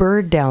took a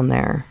bird down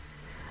there,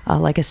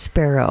 like a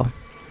sparrow,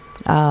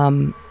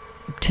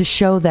 to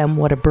show them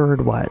what a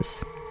bird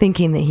was,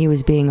 thinking that he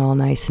was being all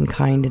nice and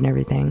kind and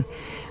everything.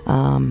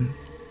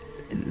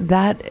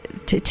 That,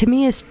 to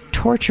me, is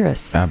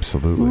torturous.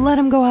 Absolutely. Let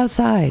them go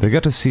outside. They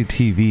got to see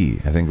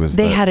TV, I think was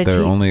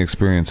their only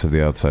experience of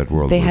the outside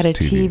world. They had a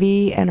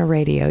TV and a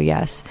radio,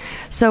 yes.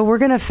 So we're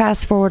going to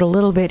fast forward a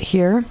little bit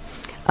here.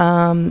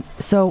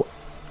 So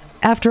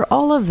after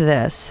all of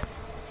this,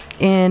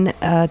 in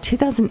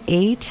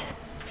 2008,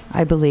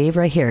 I believe,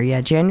 right here,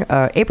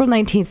 April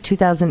 19th,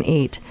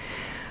 2008,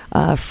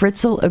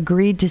 Fritzl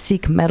agreed to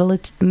seek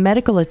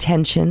medical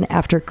attention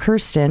after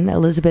Kirsten,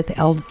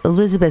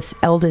 Elizabeth's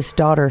eldest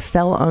daughter,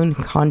 fell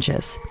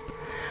unconscious.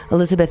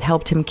 Elizabeth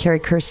helped him carry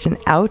Kirsten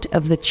out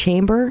of the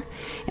chamber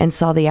and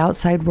saw the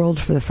outside world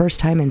for the first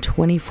time in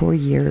 24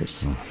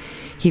 years.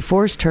 He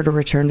forced her to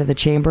return to the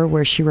chamber,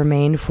 where she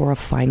remained for a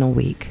final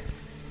week.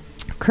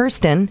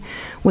 Kirsten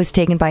was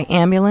taken by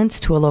ambulance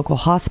to a local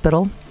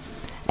hospital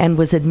and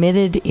was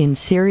admitted in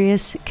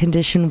serious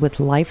condition with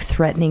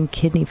life-threatening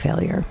kidney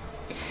failure.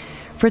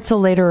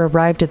 Fritzl later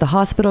arrived at the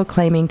hospital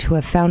claiming to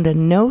have found a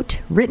note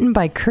written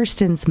by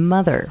Kirsten's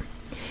mother.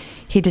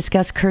 He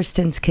discussed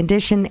Kirsten's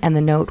condition and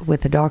the note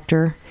with the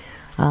doctor.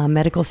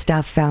 Medical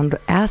staff found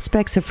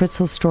aspects of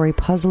Fritzl's story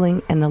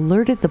puzzling and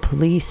alerted the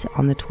police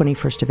on the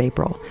 21st of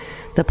April.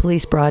 The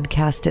police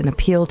broadcast an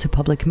appeal to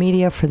public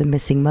media for the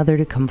missing mother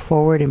to come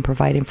forward and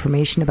provide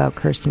information about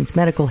Kirsten's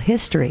medical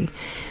history.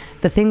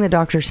 The thing the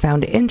doctors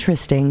found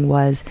interesting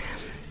was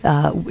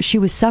she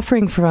was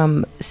suffering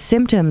from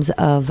symptoms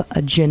of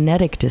a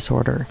genetic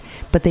disorder,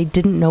 but they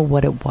didn't know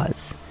what it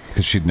was.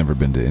 Because she'd never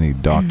been to any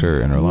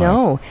doctor in her life.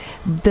 No.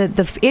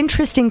 The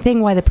interesting thing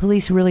why the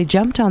police really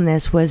jumped on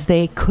this was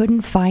they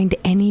couldn't find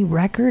any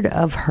record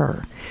of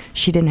her.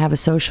 She didn't have a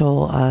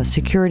social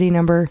security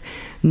number,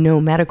 no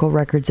medical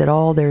records at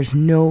all. There's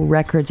no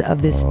records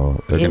of this.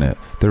 Oh,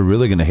 they're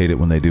really going to hate it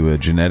when they do a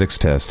genetics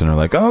test and are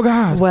like, oh,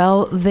 God.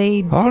 Well,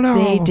 they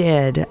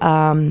did.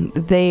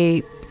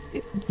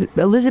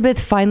 Elizabeth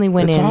finally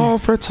went in. All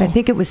Fritzl. I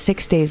think it was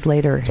 6 days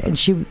later, and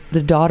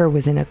the daughter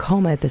was in a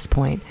coma at this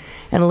point.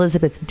 And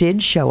Elizabeth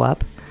did show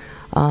up.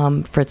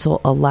 Fritzl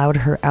allowed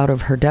her out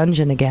of her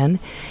dungeon again.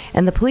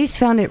 And the police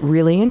found it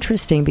really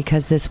interesting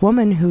because this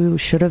woman, who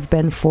should have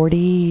been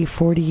 40,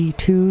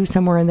 42,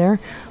 somewhere in there,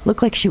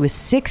 looked like she was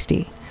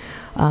 60.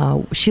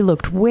 She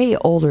looked way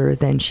older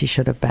than she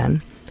should have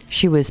been.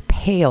 She was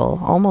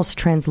pale, almost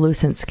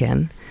translucent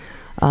skin.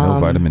 No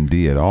vitamin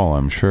D at all,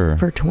 I'm sure.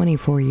 For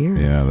 24 years.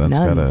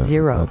 Yeah,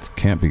 zero. That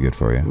can't be good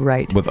for you.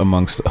 Right. With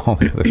amongst all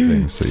the other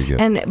things that you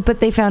get.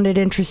 But they found it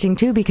interesting,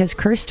 too, because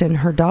Kirsten,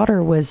 her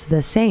daughter, was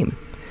the same.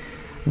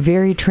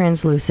 Very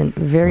translucent,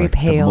 very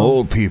pale. The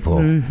mold people.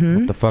 Mm-hmm.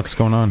 What the fuck's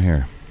going on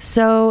here?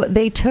 So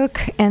they took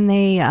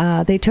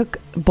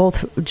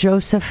both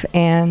Joseph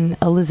and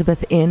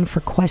Elizabeth in for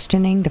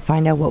questioning to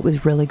find out what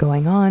was really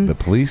going on. The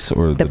police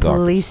or the doctors? The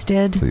police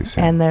did. Police,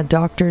 yeah. And the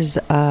doctors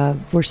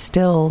were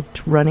still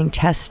running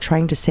tests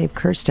trying to save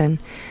Kirsten.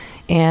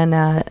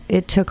 And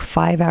it took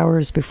 5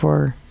 hours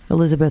before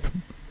Elizabeth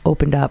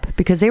opened up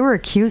because they were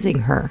accusing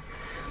her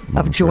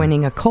of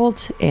joining a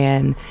cult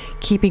and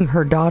keeping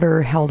her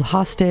daughter held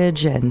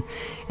hostage. And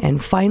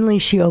finally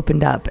she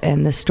opened up,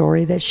 and the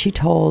story that she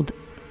told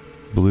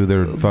blew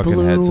their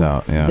fucking heads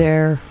out. Yeah.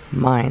 Their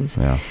minds.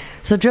 Yeah.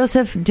 So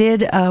Joseph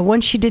did,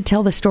 once she did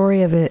tell the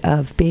story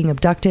of being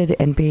abducted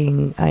and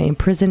being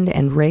imprisoned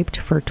and raped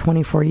for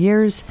 24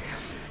 years,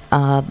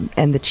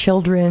 and the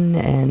children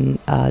and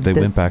they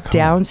went back home.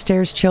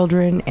 Downstairs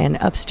children and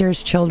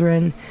upstairs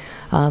children,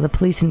 the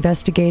police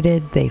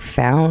investigated. They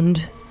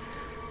found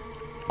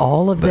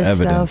all of this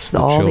stuff,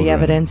 all the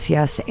evidence,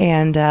 yes.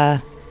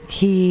 And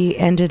he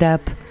ended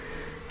up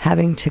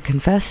having to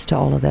confess to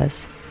all of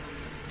this.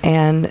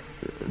 And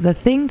the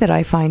thing that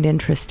I find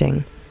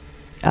interesting,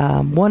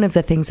 one of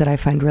the things that I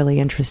find really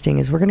interesting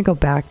is we're going to go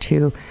back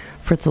to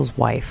Fritzl's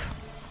wife.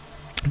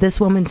 This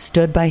woman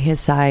stood by his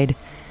side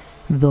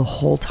the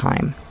whole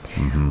time.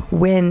 Mm-hmm.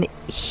 When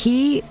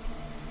he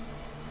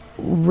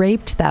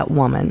raped that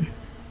woman,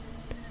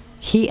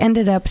 he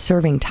ended up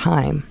serving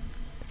time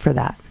for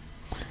that.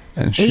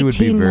 And she would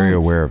be very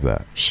aware of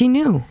that. She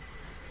knew.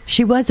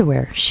 She was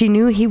aware. She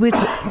knew he was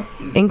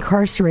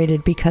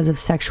incarcerated because of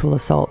sexual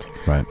assault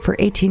for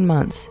 18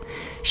 months.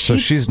 So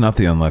she's not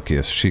the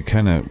unluckiest. She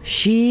kind of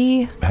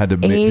had to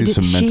do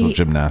some mental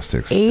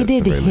gymnastics.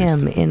 Aided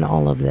him in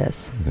all of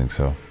this. I think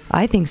so.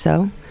 I think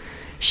so.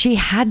 She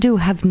had to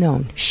have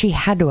known. She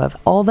had to have.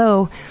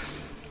 Although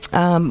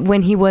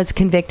when he was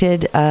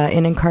convicted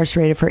and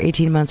incarcerated for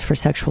 18 months for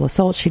sexual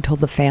assault, she told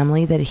the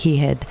family that he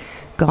had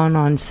gone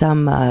on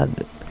some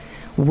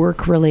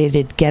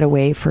work-related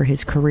getaway for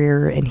his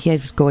career, and he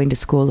was going to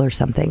school or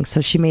something.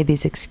 So she made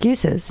these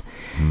excuses.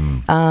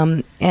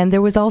 And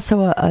there was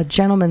also a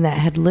gentleman that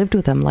had lived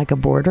with them, like a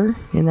boarder,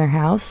 in their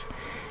house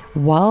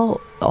while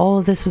all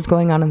of this was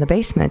going on in the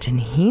basement, and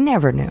he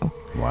never knew.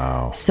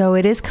 Wow. So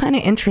it is kind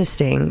of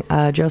interesting.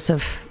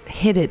 Joseph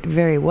hid it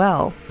very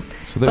well.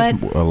 So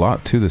there's a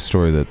lot to the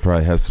story that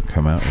probably hasn't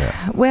come out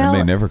yet. Well, it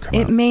may never come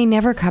out. It may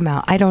never come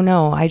out. I don't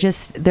know.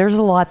 There's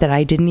a lot that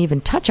I didn't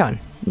even touch on.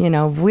 You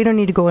know, we don't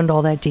need to go into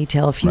all that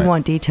detail. If you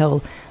want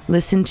detail,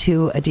 listen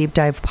to a deep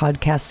dive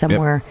podcast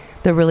somewhere.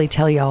 Yep. They'll really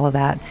tell you all of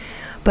that.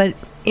 But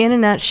in a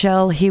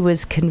nutshell, he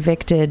was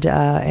convicted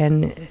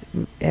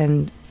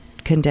and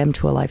condemned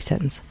to a life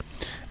sentence.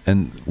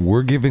 And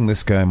we're giving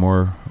this guy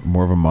more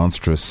of a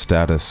monstrous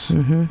status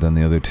than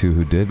the other two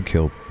who did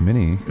kill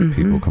many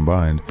people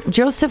combined.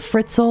 Joseph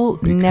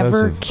Fritzl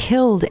never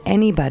killed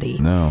anybody.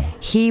 No.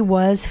 He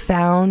was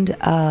found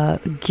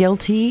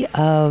guilty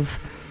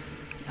of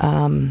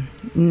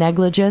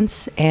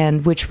negligence,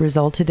 and which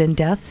resulted in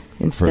death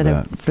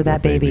for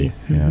that baby.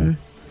 Yeah.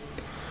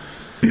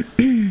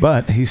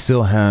 But he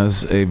still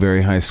has a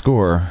very high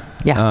score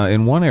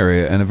in one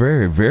area and a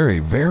very, very,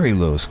 very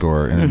low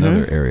score in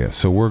another area.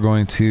 So we're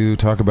going to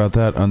talk about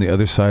that on the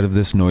other side of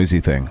this noisy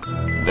thing.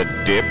 The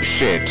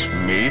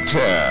dipshit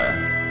meter.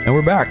 And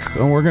we're back,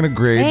 and we're going to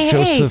grade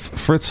Joseph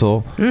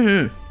Fritzl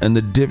and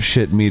the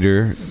dipshit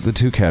meter, the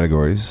two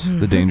categories,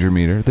 the danger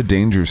meter, the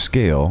danger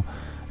scale,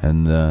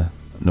 and the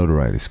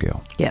notoriety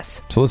scale.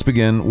 Yes. So let's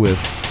begin with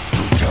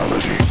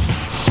brutality.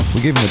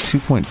 We gave him a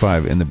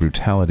 2.5 in the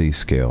brutality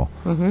scale.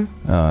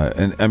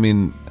 And I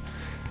mean,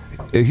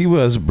 he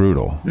was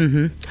brutal.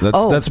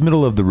 That's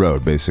middle of the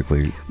road,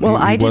 basically.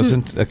 Well, he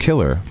wasn't a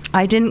killer.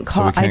 I didn't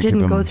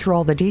go through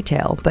all the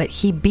detail, but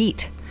he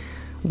beat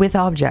with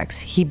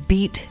objects. He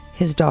beat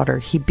his daughter.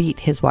 He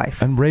beat his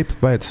wife. And rape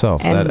by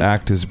itself, that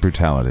act is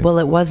brutality. Well,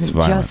 it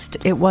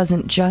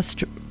wasn't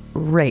just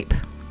rape.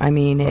 I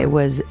mean, it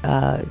was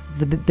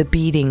the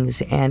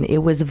beatings, and it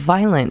was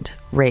violent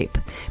rape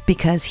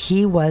because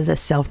he was a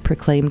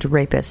self-proclaimed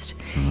rapist,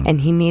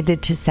 and he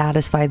needed to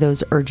satisfy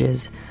those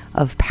urges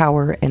of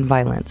power and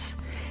violence.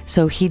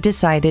 So he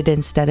decided,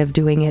 instead of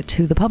doing it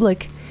to the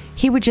public,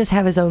 he would just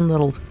have his own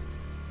little...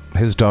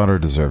 His daughter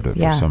deserved it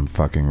for some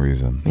fucking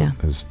reason. Yeah.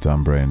 His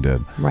dumb brain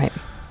did. Right.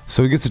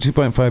 So he gets a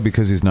 2.5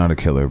 because he's not a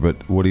killer,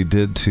 but what he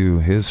did to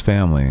his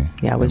family,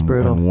 was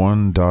brutal. And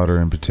one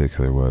daughter in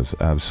particular was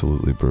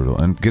absolutely brutal,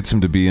 and gets him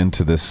to be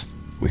into this.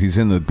 He's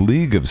in the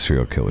league of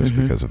serial killers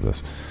because of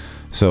this.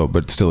 So,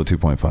 but still a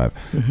 2.5.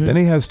 Then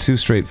he has 2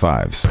 straight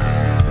 5s.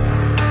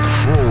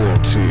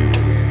 Cruelty.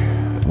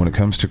 When it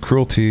comes to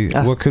cruelty,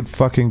 what could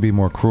fucking be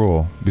more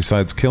cruel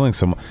besides killing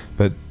someone?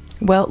 But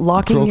well,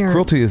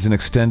 cruelty is an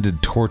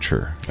extended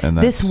torture, and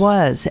that's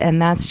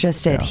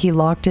just it. He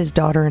locked his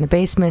daughter in a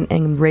basement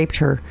and raped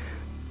her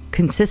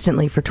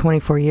consistently for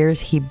 24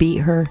 years. He beat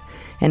her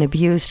and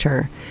abused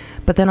her.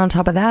 But then on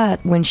top of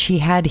that, when she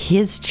had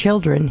his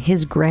children,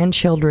 his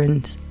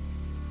grandchildren,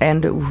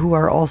 and who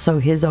are also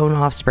his own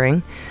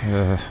offspring,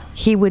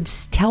 he would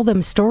tell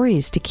them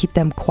stories to keep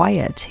them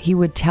quiet. He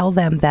would tell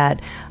them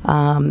that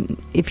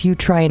if you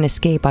try and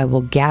escape, I will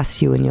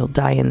gas you and you'll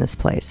die in this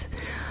place.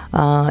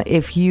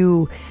 If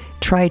you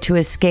try to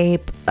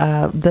escape,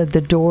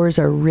 the doors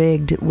are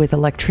rigged with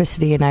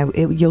electricity, and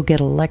you'll get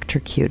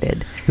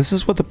electrocuted. This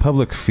is what the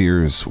public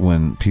fears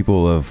when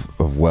people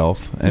of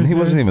wealth, and he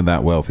wasn't even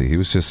that wealthy. He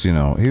was just, he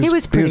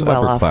was pretty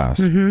well upper off. class.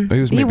 He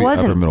was maybe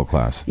upper middle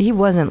class. He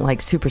wasn't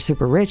like super,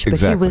 super rich, but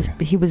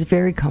he was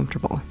very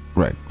comfortable.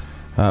 Right.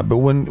 But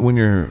when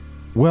you're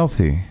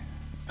wealthy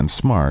and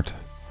smart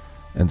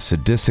and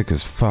sadistic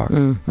as fuck,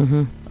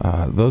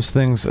 those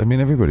things, I mean,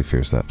 everybody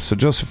fears that. So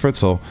Joseph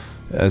Fritzl,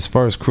 as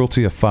far as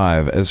cruelty, a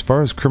 5. As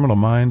far as criminal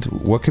mind,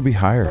 what could be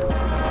higher?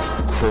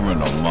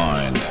 Criminal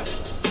mind.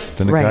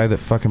 Than a guy that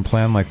fucking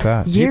planned like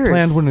that. Years. He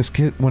planned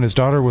when his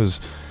daughter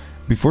was,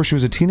 before she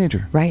was a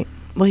teenager. Right.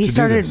 Well, he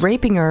started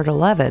raping her at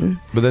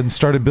 11. But then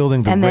started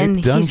building the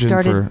rape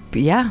dungeon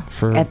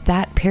for at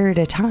that period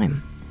of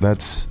time.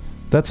 That's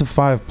a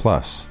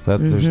 5+.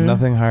 There's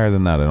nothing higher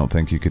than that I don't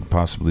think you could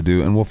possibly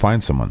do, and we'll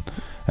find someone.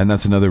 And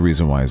that's another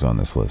reason why he's on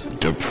this list.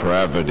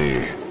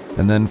 Depravity.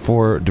 And then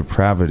for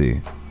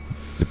depravity,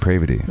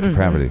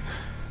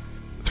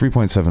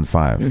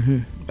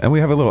 3.75. And we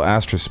have a little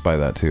asterisk by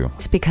that too.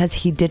 It's because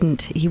he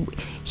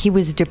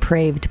was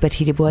depraved, but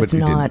he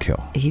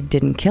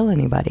didn't kill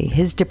anybody.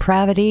 His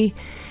depravity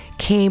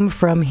came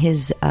from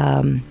his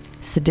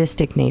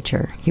sadistic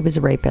nature. He was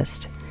a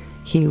rapist.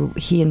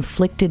 He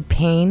inflicted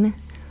pain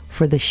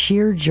for the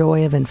sheer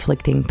joy of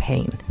inflicting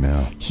pain.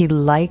 Yeah. He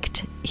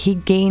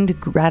gained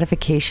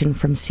gratification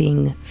from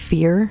seeing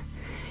fear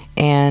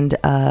and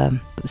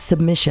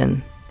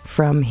submission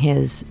from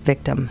his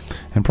victim.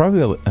 And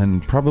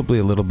probably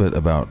a little bit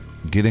about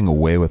getting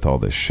away with all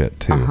this shit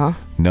too.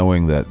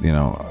 Knowing that,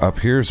 up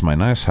here's my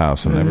nice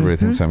house and everybody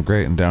thinks I'm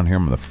great, and down here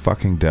I'm the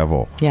fucking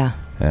devil. Yeah.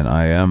 And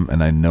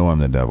I know I'm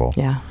the devil.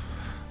 Yeah.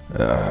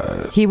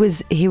 He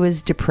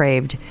was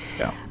depraved.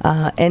 Yeah.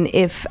 And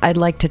if I'd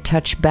like to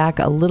touch back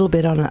a little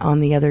bit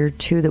on the other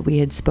two that we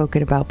had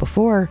spoken about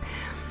before,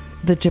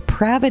 the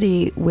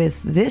depravity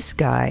with this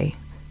guy,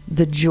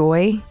 the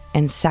joy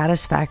and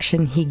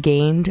satisfaction he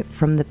gained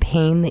from the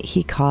pain that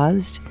he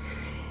caused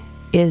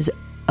is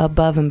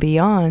above and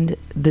beyond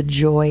the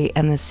joy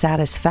and the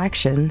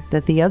satisfaction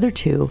that the other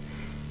two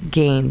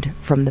gained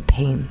from the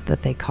pain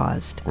that they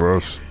caused.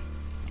 Gross.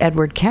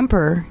 Edward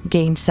Kemper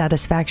gained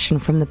satisfaction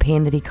from the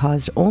pain that he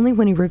caused only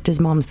when he ripped his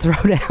mom's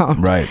throat out.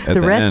 Right.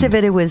 The rest of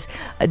it was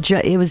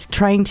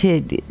trying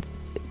to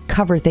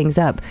cover things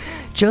up.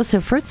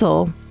 Joseph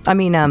Fritzl,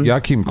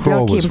 Joachim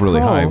Kroll was really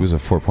high. It was a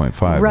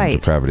 4.5 in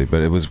depravity,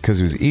 but it was because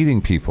he was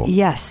eating people.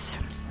 Yes.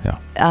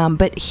 Yeah.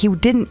 But he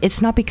didn't.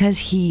 It's not because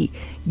he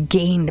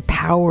gained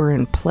power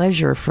and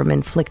pleasure from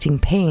inflicting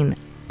pain,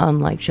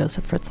 unlike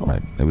Joseph Fritzl.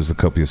 Right. It was the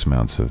copious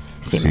amounts of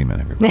semen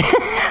everywhere.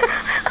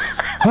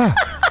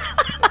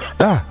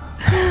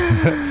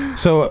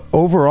 So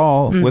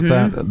overall, with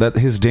that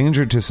his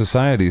danger to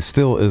society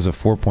still is a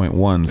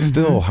 4.1,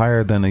 still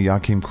higher than a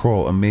Joachim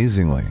Kroll,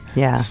 amazingly.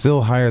 Yeah.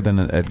 Still higher than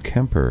an Ed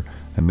Kemper,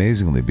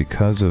 amazingly,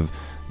 because of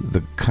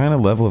the kind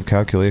of level of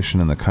calculation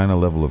and the kind of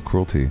level of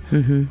cruelty.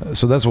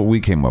 So that's what we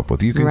came up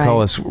with. You can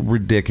call us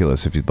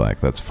ridiculous if you'd like.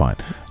 That's fine.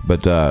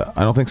 But I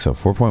don't think so.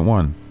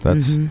 4.1.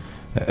 That's,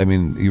 I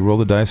mean, you roll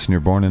the dice and you're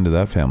born into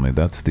that family.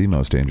 That's the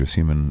most dangerous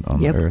human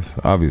on the earth,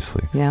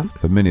 obviously. Yeah.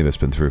 But many of us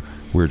been through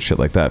weird shit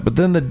like that. But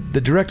then the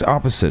direct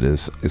opposite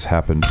is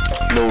happened.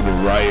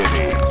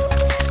 Notoriety.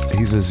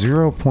 He's a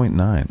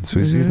 0.9. So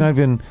he's not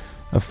even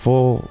a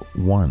full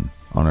 1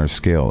 on our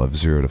scale of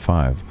 0 to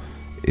 5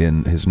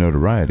 in his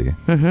notoriety,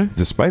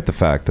 despite the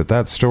fact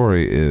that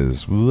story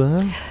is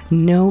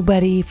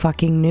nobody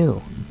fucking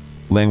knew.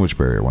 Language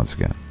barrier once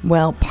again.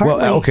 Well,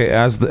 partly. Well, okay.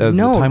 As the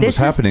time was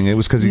happening, it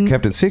was because he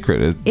kept it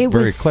secret. It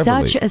very was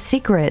cleverly. such a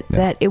secret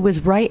that it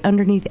was right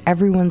underneath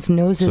everyone's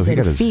noses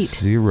and feet.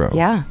 So he got a 0.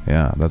 Yeah,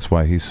 yeah. That's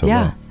why he's so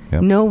low.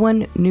 Yep. No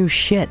one knew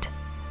shit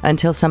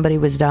until somebody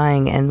was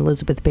dying, and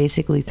Elizabeth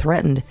basically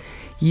threatened,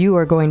 "You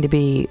are going to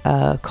be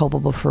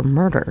culpable for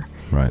murder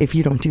if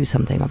you don't do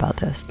something about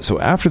this." So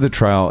after the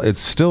trial, it's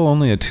still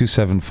only a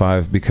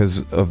 2.75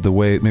 because of the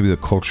way, maybe the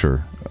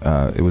culture.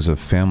 It was a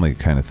family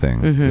kind of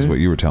thing, is what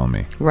you were telling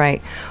me.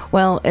 Right.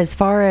 Well, as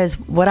far as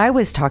what I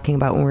was talking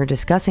about when we were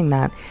discussing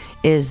that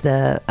is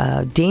the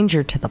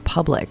danger to the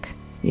public,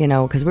 you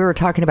know, because we were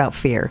talking about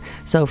fear.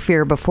 So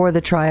fear before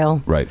the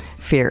trial,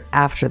 fear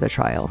after the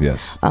trial.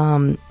 Yes.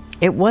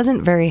 It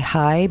wasn't very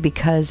high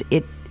because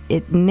it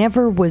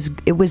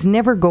was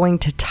never going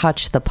to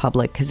touch the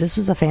public because this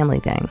was a family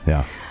thing.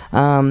 Yeah.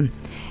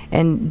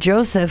 And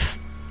Joseph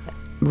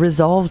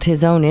resolved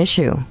his own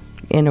issue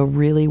in a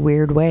really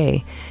weird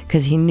way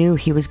because he knew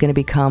he was going to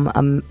become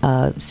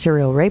a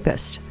serial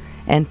rapist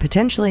and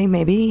potentially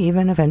maybe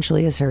even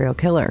eventually a serial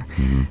killer.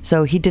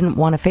 So he didn't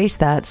want to face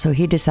that, so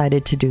he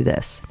decided to do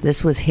this.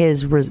 This was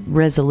his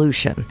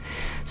resolution.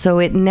 So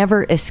it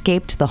never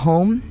escaped the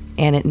home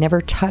and it never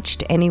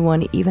touched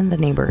anyone, even the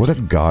neighbors. What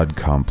a God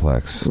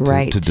complex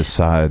to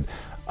decide,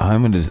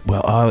 I'm going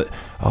to,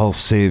 I'll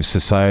save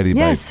society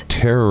by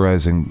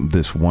terrorizing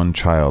this one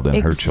child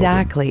and her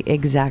children.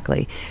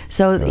 Exactly.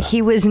 So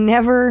he was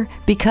never,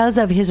 because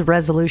of his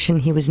resolution,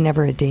 he was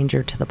never a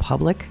danger to the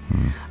public.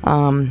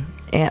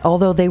 And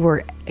although they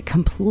were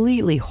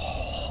completely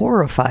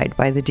horrified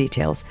by the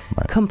details,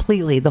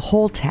 completely, the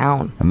whole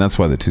town. And that's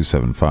why the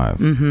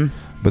 2.75.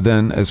 But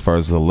then, as far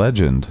as the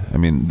legend, I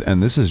mean,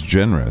 and this is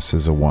generous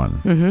as a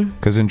 1,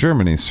 because in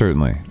Germany,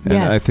 certainly, and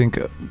I think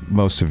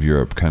most of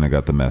Europe kind of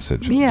got the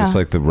message. Just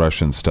like the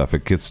Russian stuff,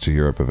 it gets to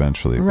Europe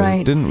eventually, but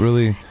it didn't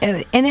really.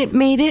 And it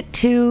made it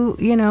to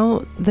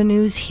the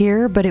news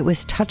here, but it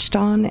was touched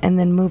on and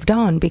then moved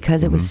on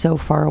because it was so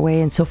far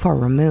away and so far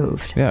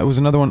removed. Yeah, it was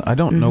another one. I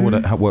don't know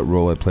what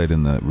role I played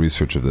in the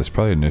research of this.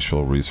 Probably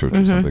initial research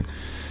or something.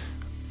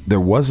 There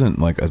wasn't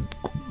like a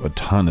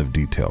ton of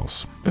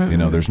details.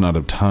 There's not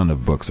a ton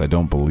of books, I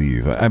don't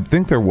believe. I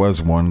think there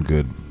was one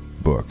good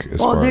book as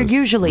far as there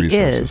usually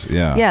resources. is.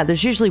 Yeah,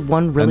 there's usually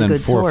one really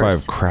good source. And then 4 or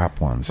 5 crap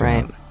ones.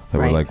 That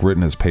were like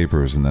written as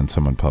papers and then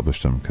someone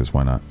published them because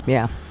why not?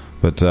 Yeah.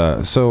 But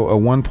so a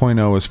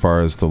 1.0 as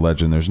far as the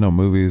legend. There's no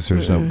movies.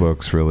 There's no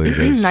books really.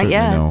 There's not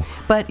yet. No.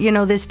 But,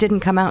 this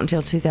didn't come out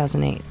until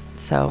 2008.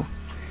 So...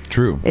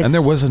 True. And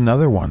there was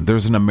another one.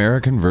 There's an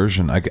American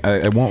version.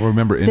 I won't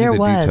remember any of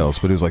the details,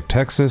 but it was like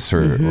Texas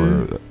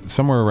or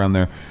somewhere around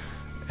there.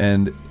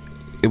 And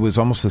it was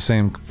almost the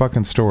same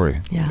fucking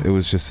story. Yeah. It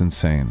was just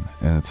insane.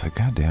 And it's like,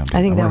 goddamn.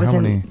 I think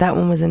that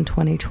one was in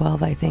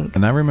 2012, I think.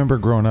 And I remember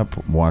growing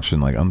up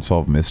watching like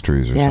Unsolved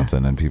Mysteries or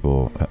something, and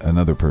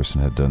another person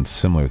had done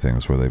similar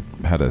things where they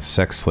had a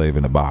sex slave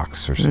in a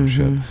box or some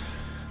shit.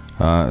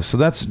 So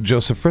that's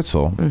Joseph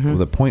Fritzl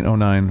with a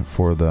 0.09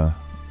 for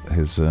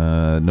his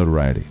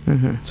notoriety.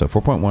 So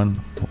 4.1,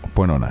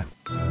 0.09.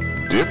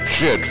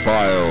 Dipshit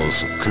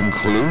Files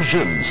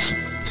Conclusions.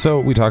 So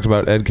we talked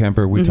about Ed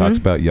Kemper, we talked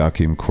about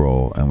Joachim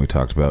Kroll, and we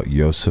talked about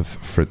Josef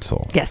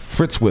Fritzl. Yes.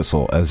 Fritz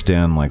Whistle, as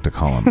Dan liked to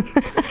call him.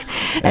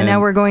 and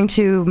now we're going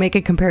to make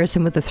a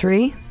comparison with the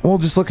 3. Well,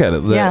 just look at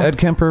it. Ed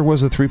Kemper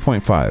was a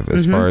 3.5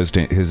 as far as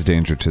his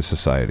danger to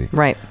society.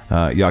 Right.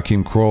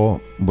 Joachim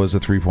Kroll was a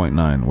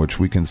 3.9, which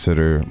we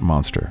consider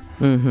monster.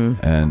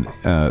 And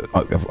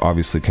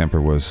obviously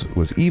Kemper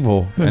was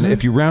evil. And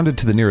if you rounded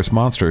to the nearest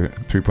monster,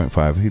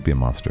 3.5, he'd be a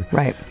monster.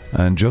 Right.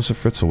 And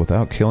Joseph Fritzl,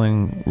 without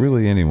killing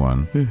really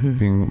anyone,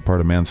 being part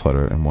of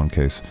manslaughter in one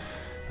case,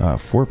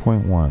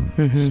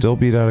 4.1. Still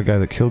beat out a guy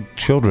that killed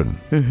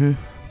children.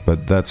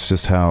 But that's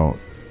just how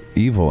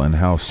evil and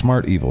how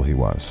smart evil he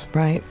was.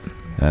 Right.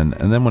 And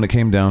then when it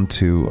came down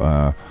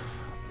to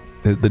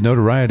the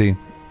notoriety,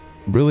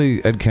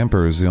 really Ed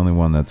Kemper is the only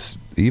one that's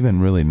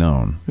even really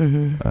known.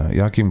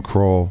 Joachim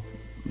Kroll,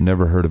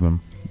 never heard of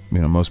him.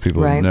 Most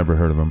people have never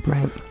heard of him.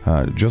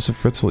 Right.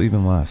 Joseph Fritzl,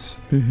 even less.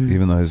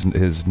 Even though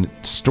his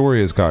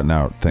story has gotten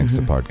out thanks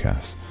to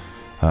podcasts.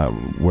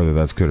 Whether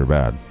that's good or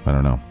bad, I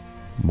don't know.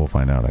 We'll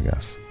find out, I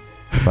guess.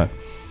 But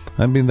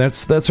I mean,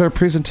 that's our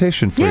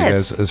presentation for you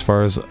guys as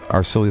far as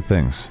our silly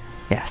things.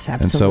 Yes,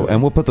 absolutely.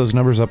 And we'll put those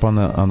numbers up on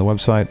the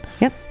website.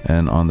 Yep.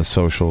 And on the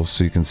socials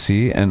so you can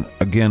see. And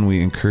again,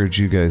 we encourage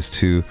you guys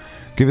to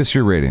give us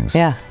your ratings.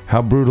 Yeah.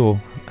 How brutal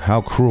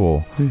how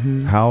cruel,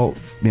 how,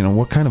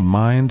 what kind of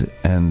mind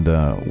and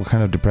what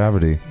kind of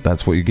depravity,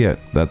 that's what you get.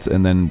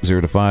 And then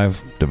 0 to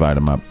 5, divide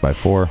them up by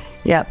 4.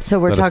 Yeah, so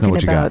we're talking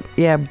about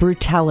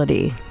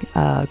brutality,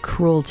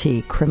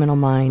 cruelty, criminal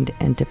mind,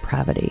 and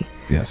depravity.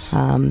 Yes.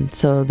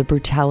 So the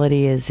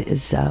brutality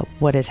is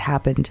what has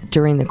happened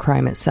during the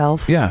crime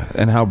itself. Yeah,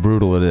 and how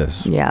brutal it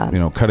is. Yeah.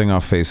 Cutting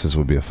off faces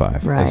would be a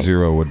 5. Right. A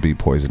 0 would be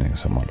poisoning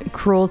someone.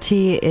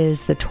 Cruelty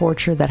is the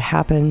torture that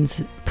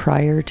happens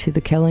prior to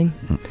the killing.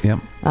 Yep.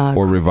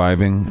 Or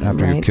reviving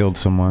after you've killed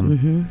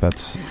someone.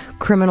 That's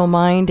criminal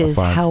mind is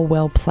 5. How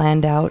well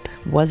planned out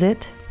was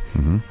it?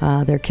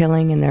 Their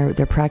killing and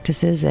their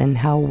practices, and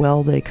how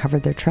well they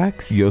covered their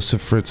tracks.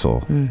 Josef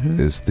Fritzl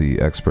is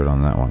the expert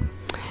on that one.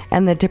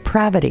 And the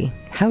depravity,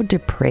 how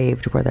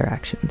depraved were their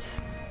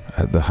actions?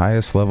 At the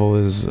highest level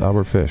is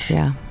Albert Fish.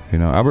 Yeah.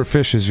 Albert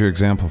Fish is your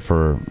example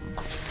for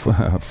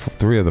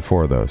 3 of the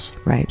 4 of those.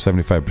 Right.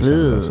 75% of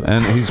those.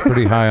 And he's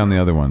pretty high on the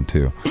other one,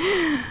 too.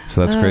 So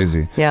that's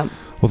crazy. Yeah.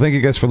 Well, thank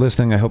you guys for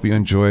listening. I hope you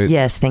enjoyed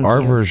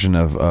our version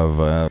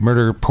of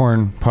murder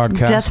porn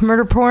podcast. Death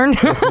murder porn.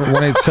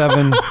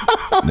 187.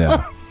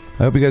 Yeah.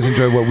 I hope you guys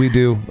enjoyed what we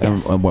do and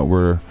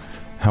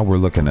how we're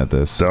looking at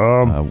this.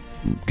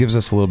 Gives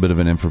us a little bit of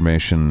an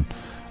information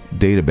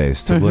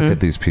database to look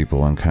at these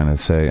people and kind of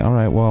say, all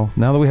right, well,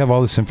 now that we have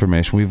all this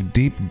information, we've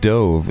deep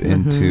dove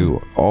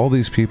into all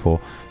these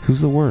people.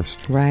 Who's the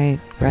worst? Right.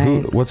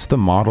 What's the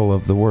model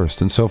of the worst?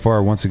 And so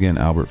far, once again,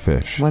 Albert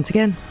Fish. Once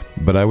again.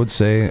 But I would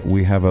say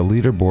we have a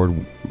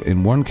leaderboard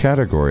in one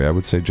category. I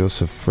would say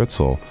Josef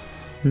Fritzl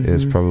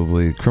is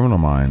probably criminal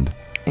mind.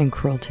 And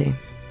cruelty.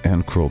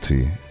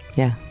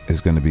 Yeah. Is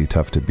going to be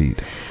tough to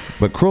beat.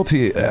 But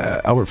cruelty,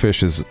 Albert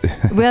Fish is...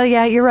 Well,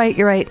 yeah, you're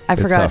right. I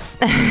forgot. Tough.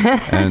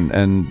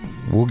 and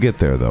we'll get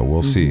there, though.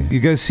 We'll see. You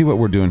guys see what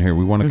we're doing here.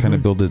 We want to kind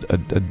of build a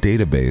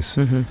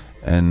database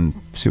and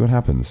see what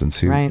happens and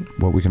see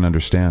what we can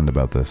understand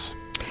about this.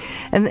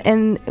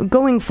 And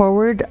going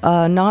forward,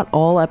 not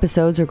all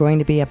episodes are going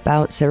to be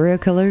about serial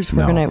killers.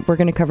 We're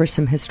gonna cover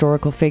some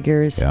historical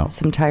figures,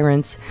 some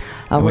tyrants.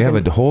 We have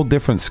a whole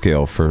different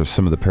scale for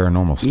some of the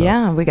paranormal stuff.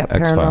 Yeah, we got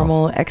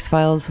paranormal,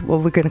 X-Files.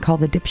 What we're going to call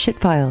the Dipshit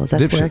Files.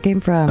 That's where it came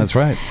from. That's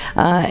right.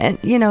 And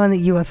and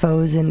the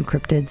UFOs and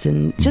cryptids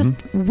and just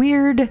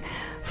weird,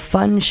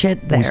 fun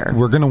shit there.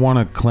 We're going to want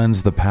to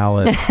cleanse the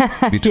palate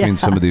between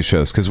some of these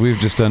shows because we've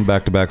just done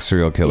back-to-back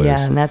serial killers.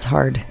 Yeah, and that's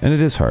hard. And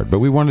it is hard. But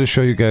we wanted to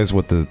show you guys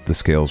what the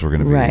scales were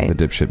going to be, the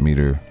dipshit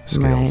meter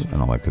scales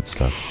and all that good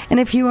stuff. And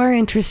if you are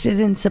interested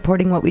in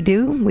supporting what we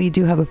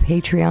do have a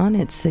Patreon.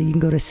 It's you can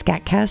go to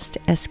SKATCAST,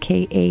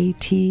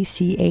 SKATCAST,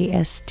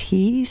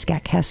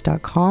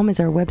 SKATCAST.com is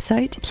our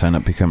website. Sign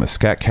up, become a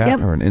Scat Cat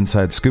or an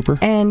Inside Scooper.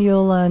 And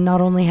you'll not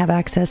only have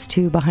access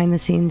to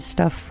behind-the-scenes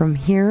stuff from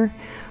here,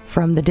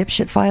 from the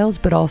Dipshit Files,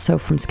 but also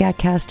from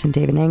SKATCAST and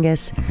Dave and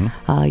Angus.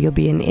 You'll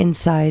be an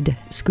inside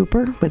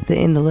scooper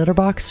in the litter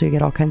box, so you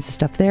get all kinds of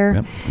stuff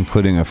there,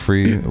 including a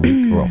free.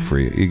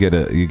 You get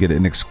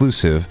an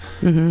exclusive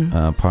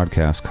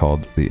podcast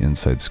called the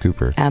Inside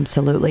Scooper.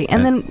 Absolutely,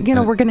 and then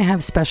we're going to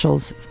have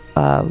specials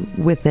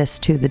with this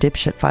too, the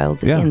Dipshit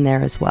Files in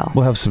there as well.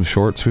 We'll have some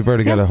shorts. We've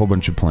already got a whole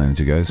bunch of plans,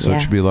 you guys. So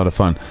it should be a lot of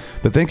fun.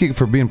 But thank you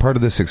for being part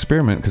of this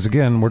experiment, because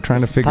again, we're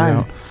trying to figure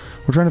out.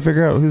 We're trying to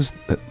figure out who's,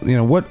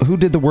 who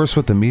did the worst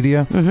with the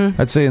media.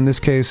 I'd say in this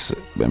case,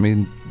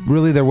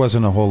 really there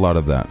wasn't a whole lot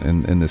of that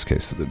in this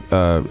case.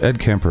 Ed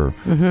Kemper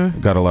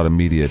got a lot of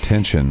media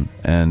attention.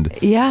 And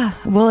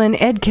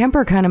Ed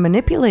Kemper kind of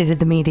manipulated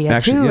the media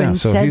too, and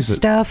said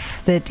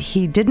stuff that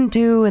he didn't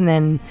do, and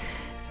then,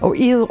 or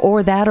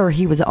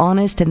he was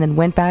honest and then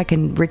went back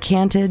and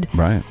recanted.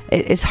 Right.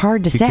 It's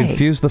hard to say. He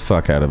confused the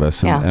fuck out of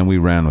us, and we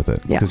ran with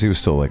it because he was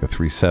still like a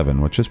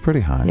 3.7, which is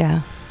pretty high.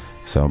 Yeah.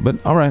 So,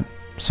 but all right.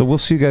 So we'll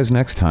see you guys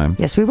next time.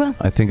 Yes, we will.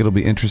 I think it'll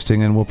be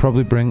interesting, and we'll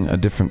probably bring a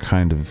different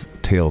kind of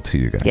tale to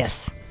you guys.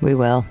 Yes, we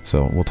will.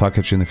 So we'll talk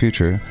at you in the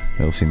future.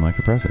 It'll seem like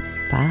the present.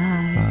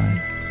 Bye.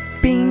 Bye.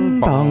 Bing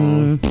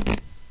bong.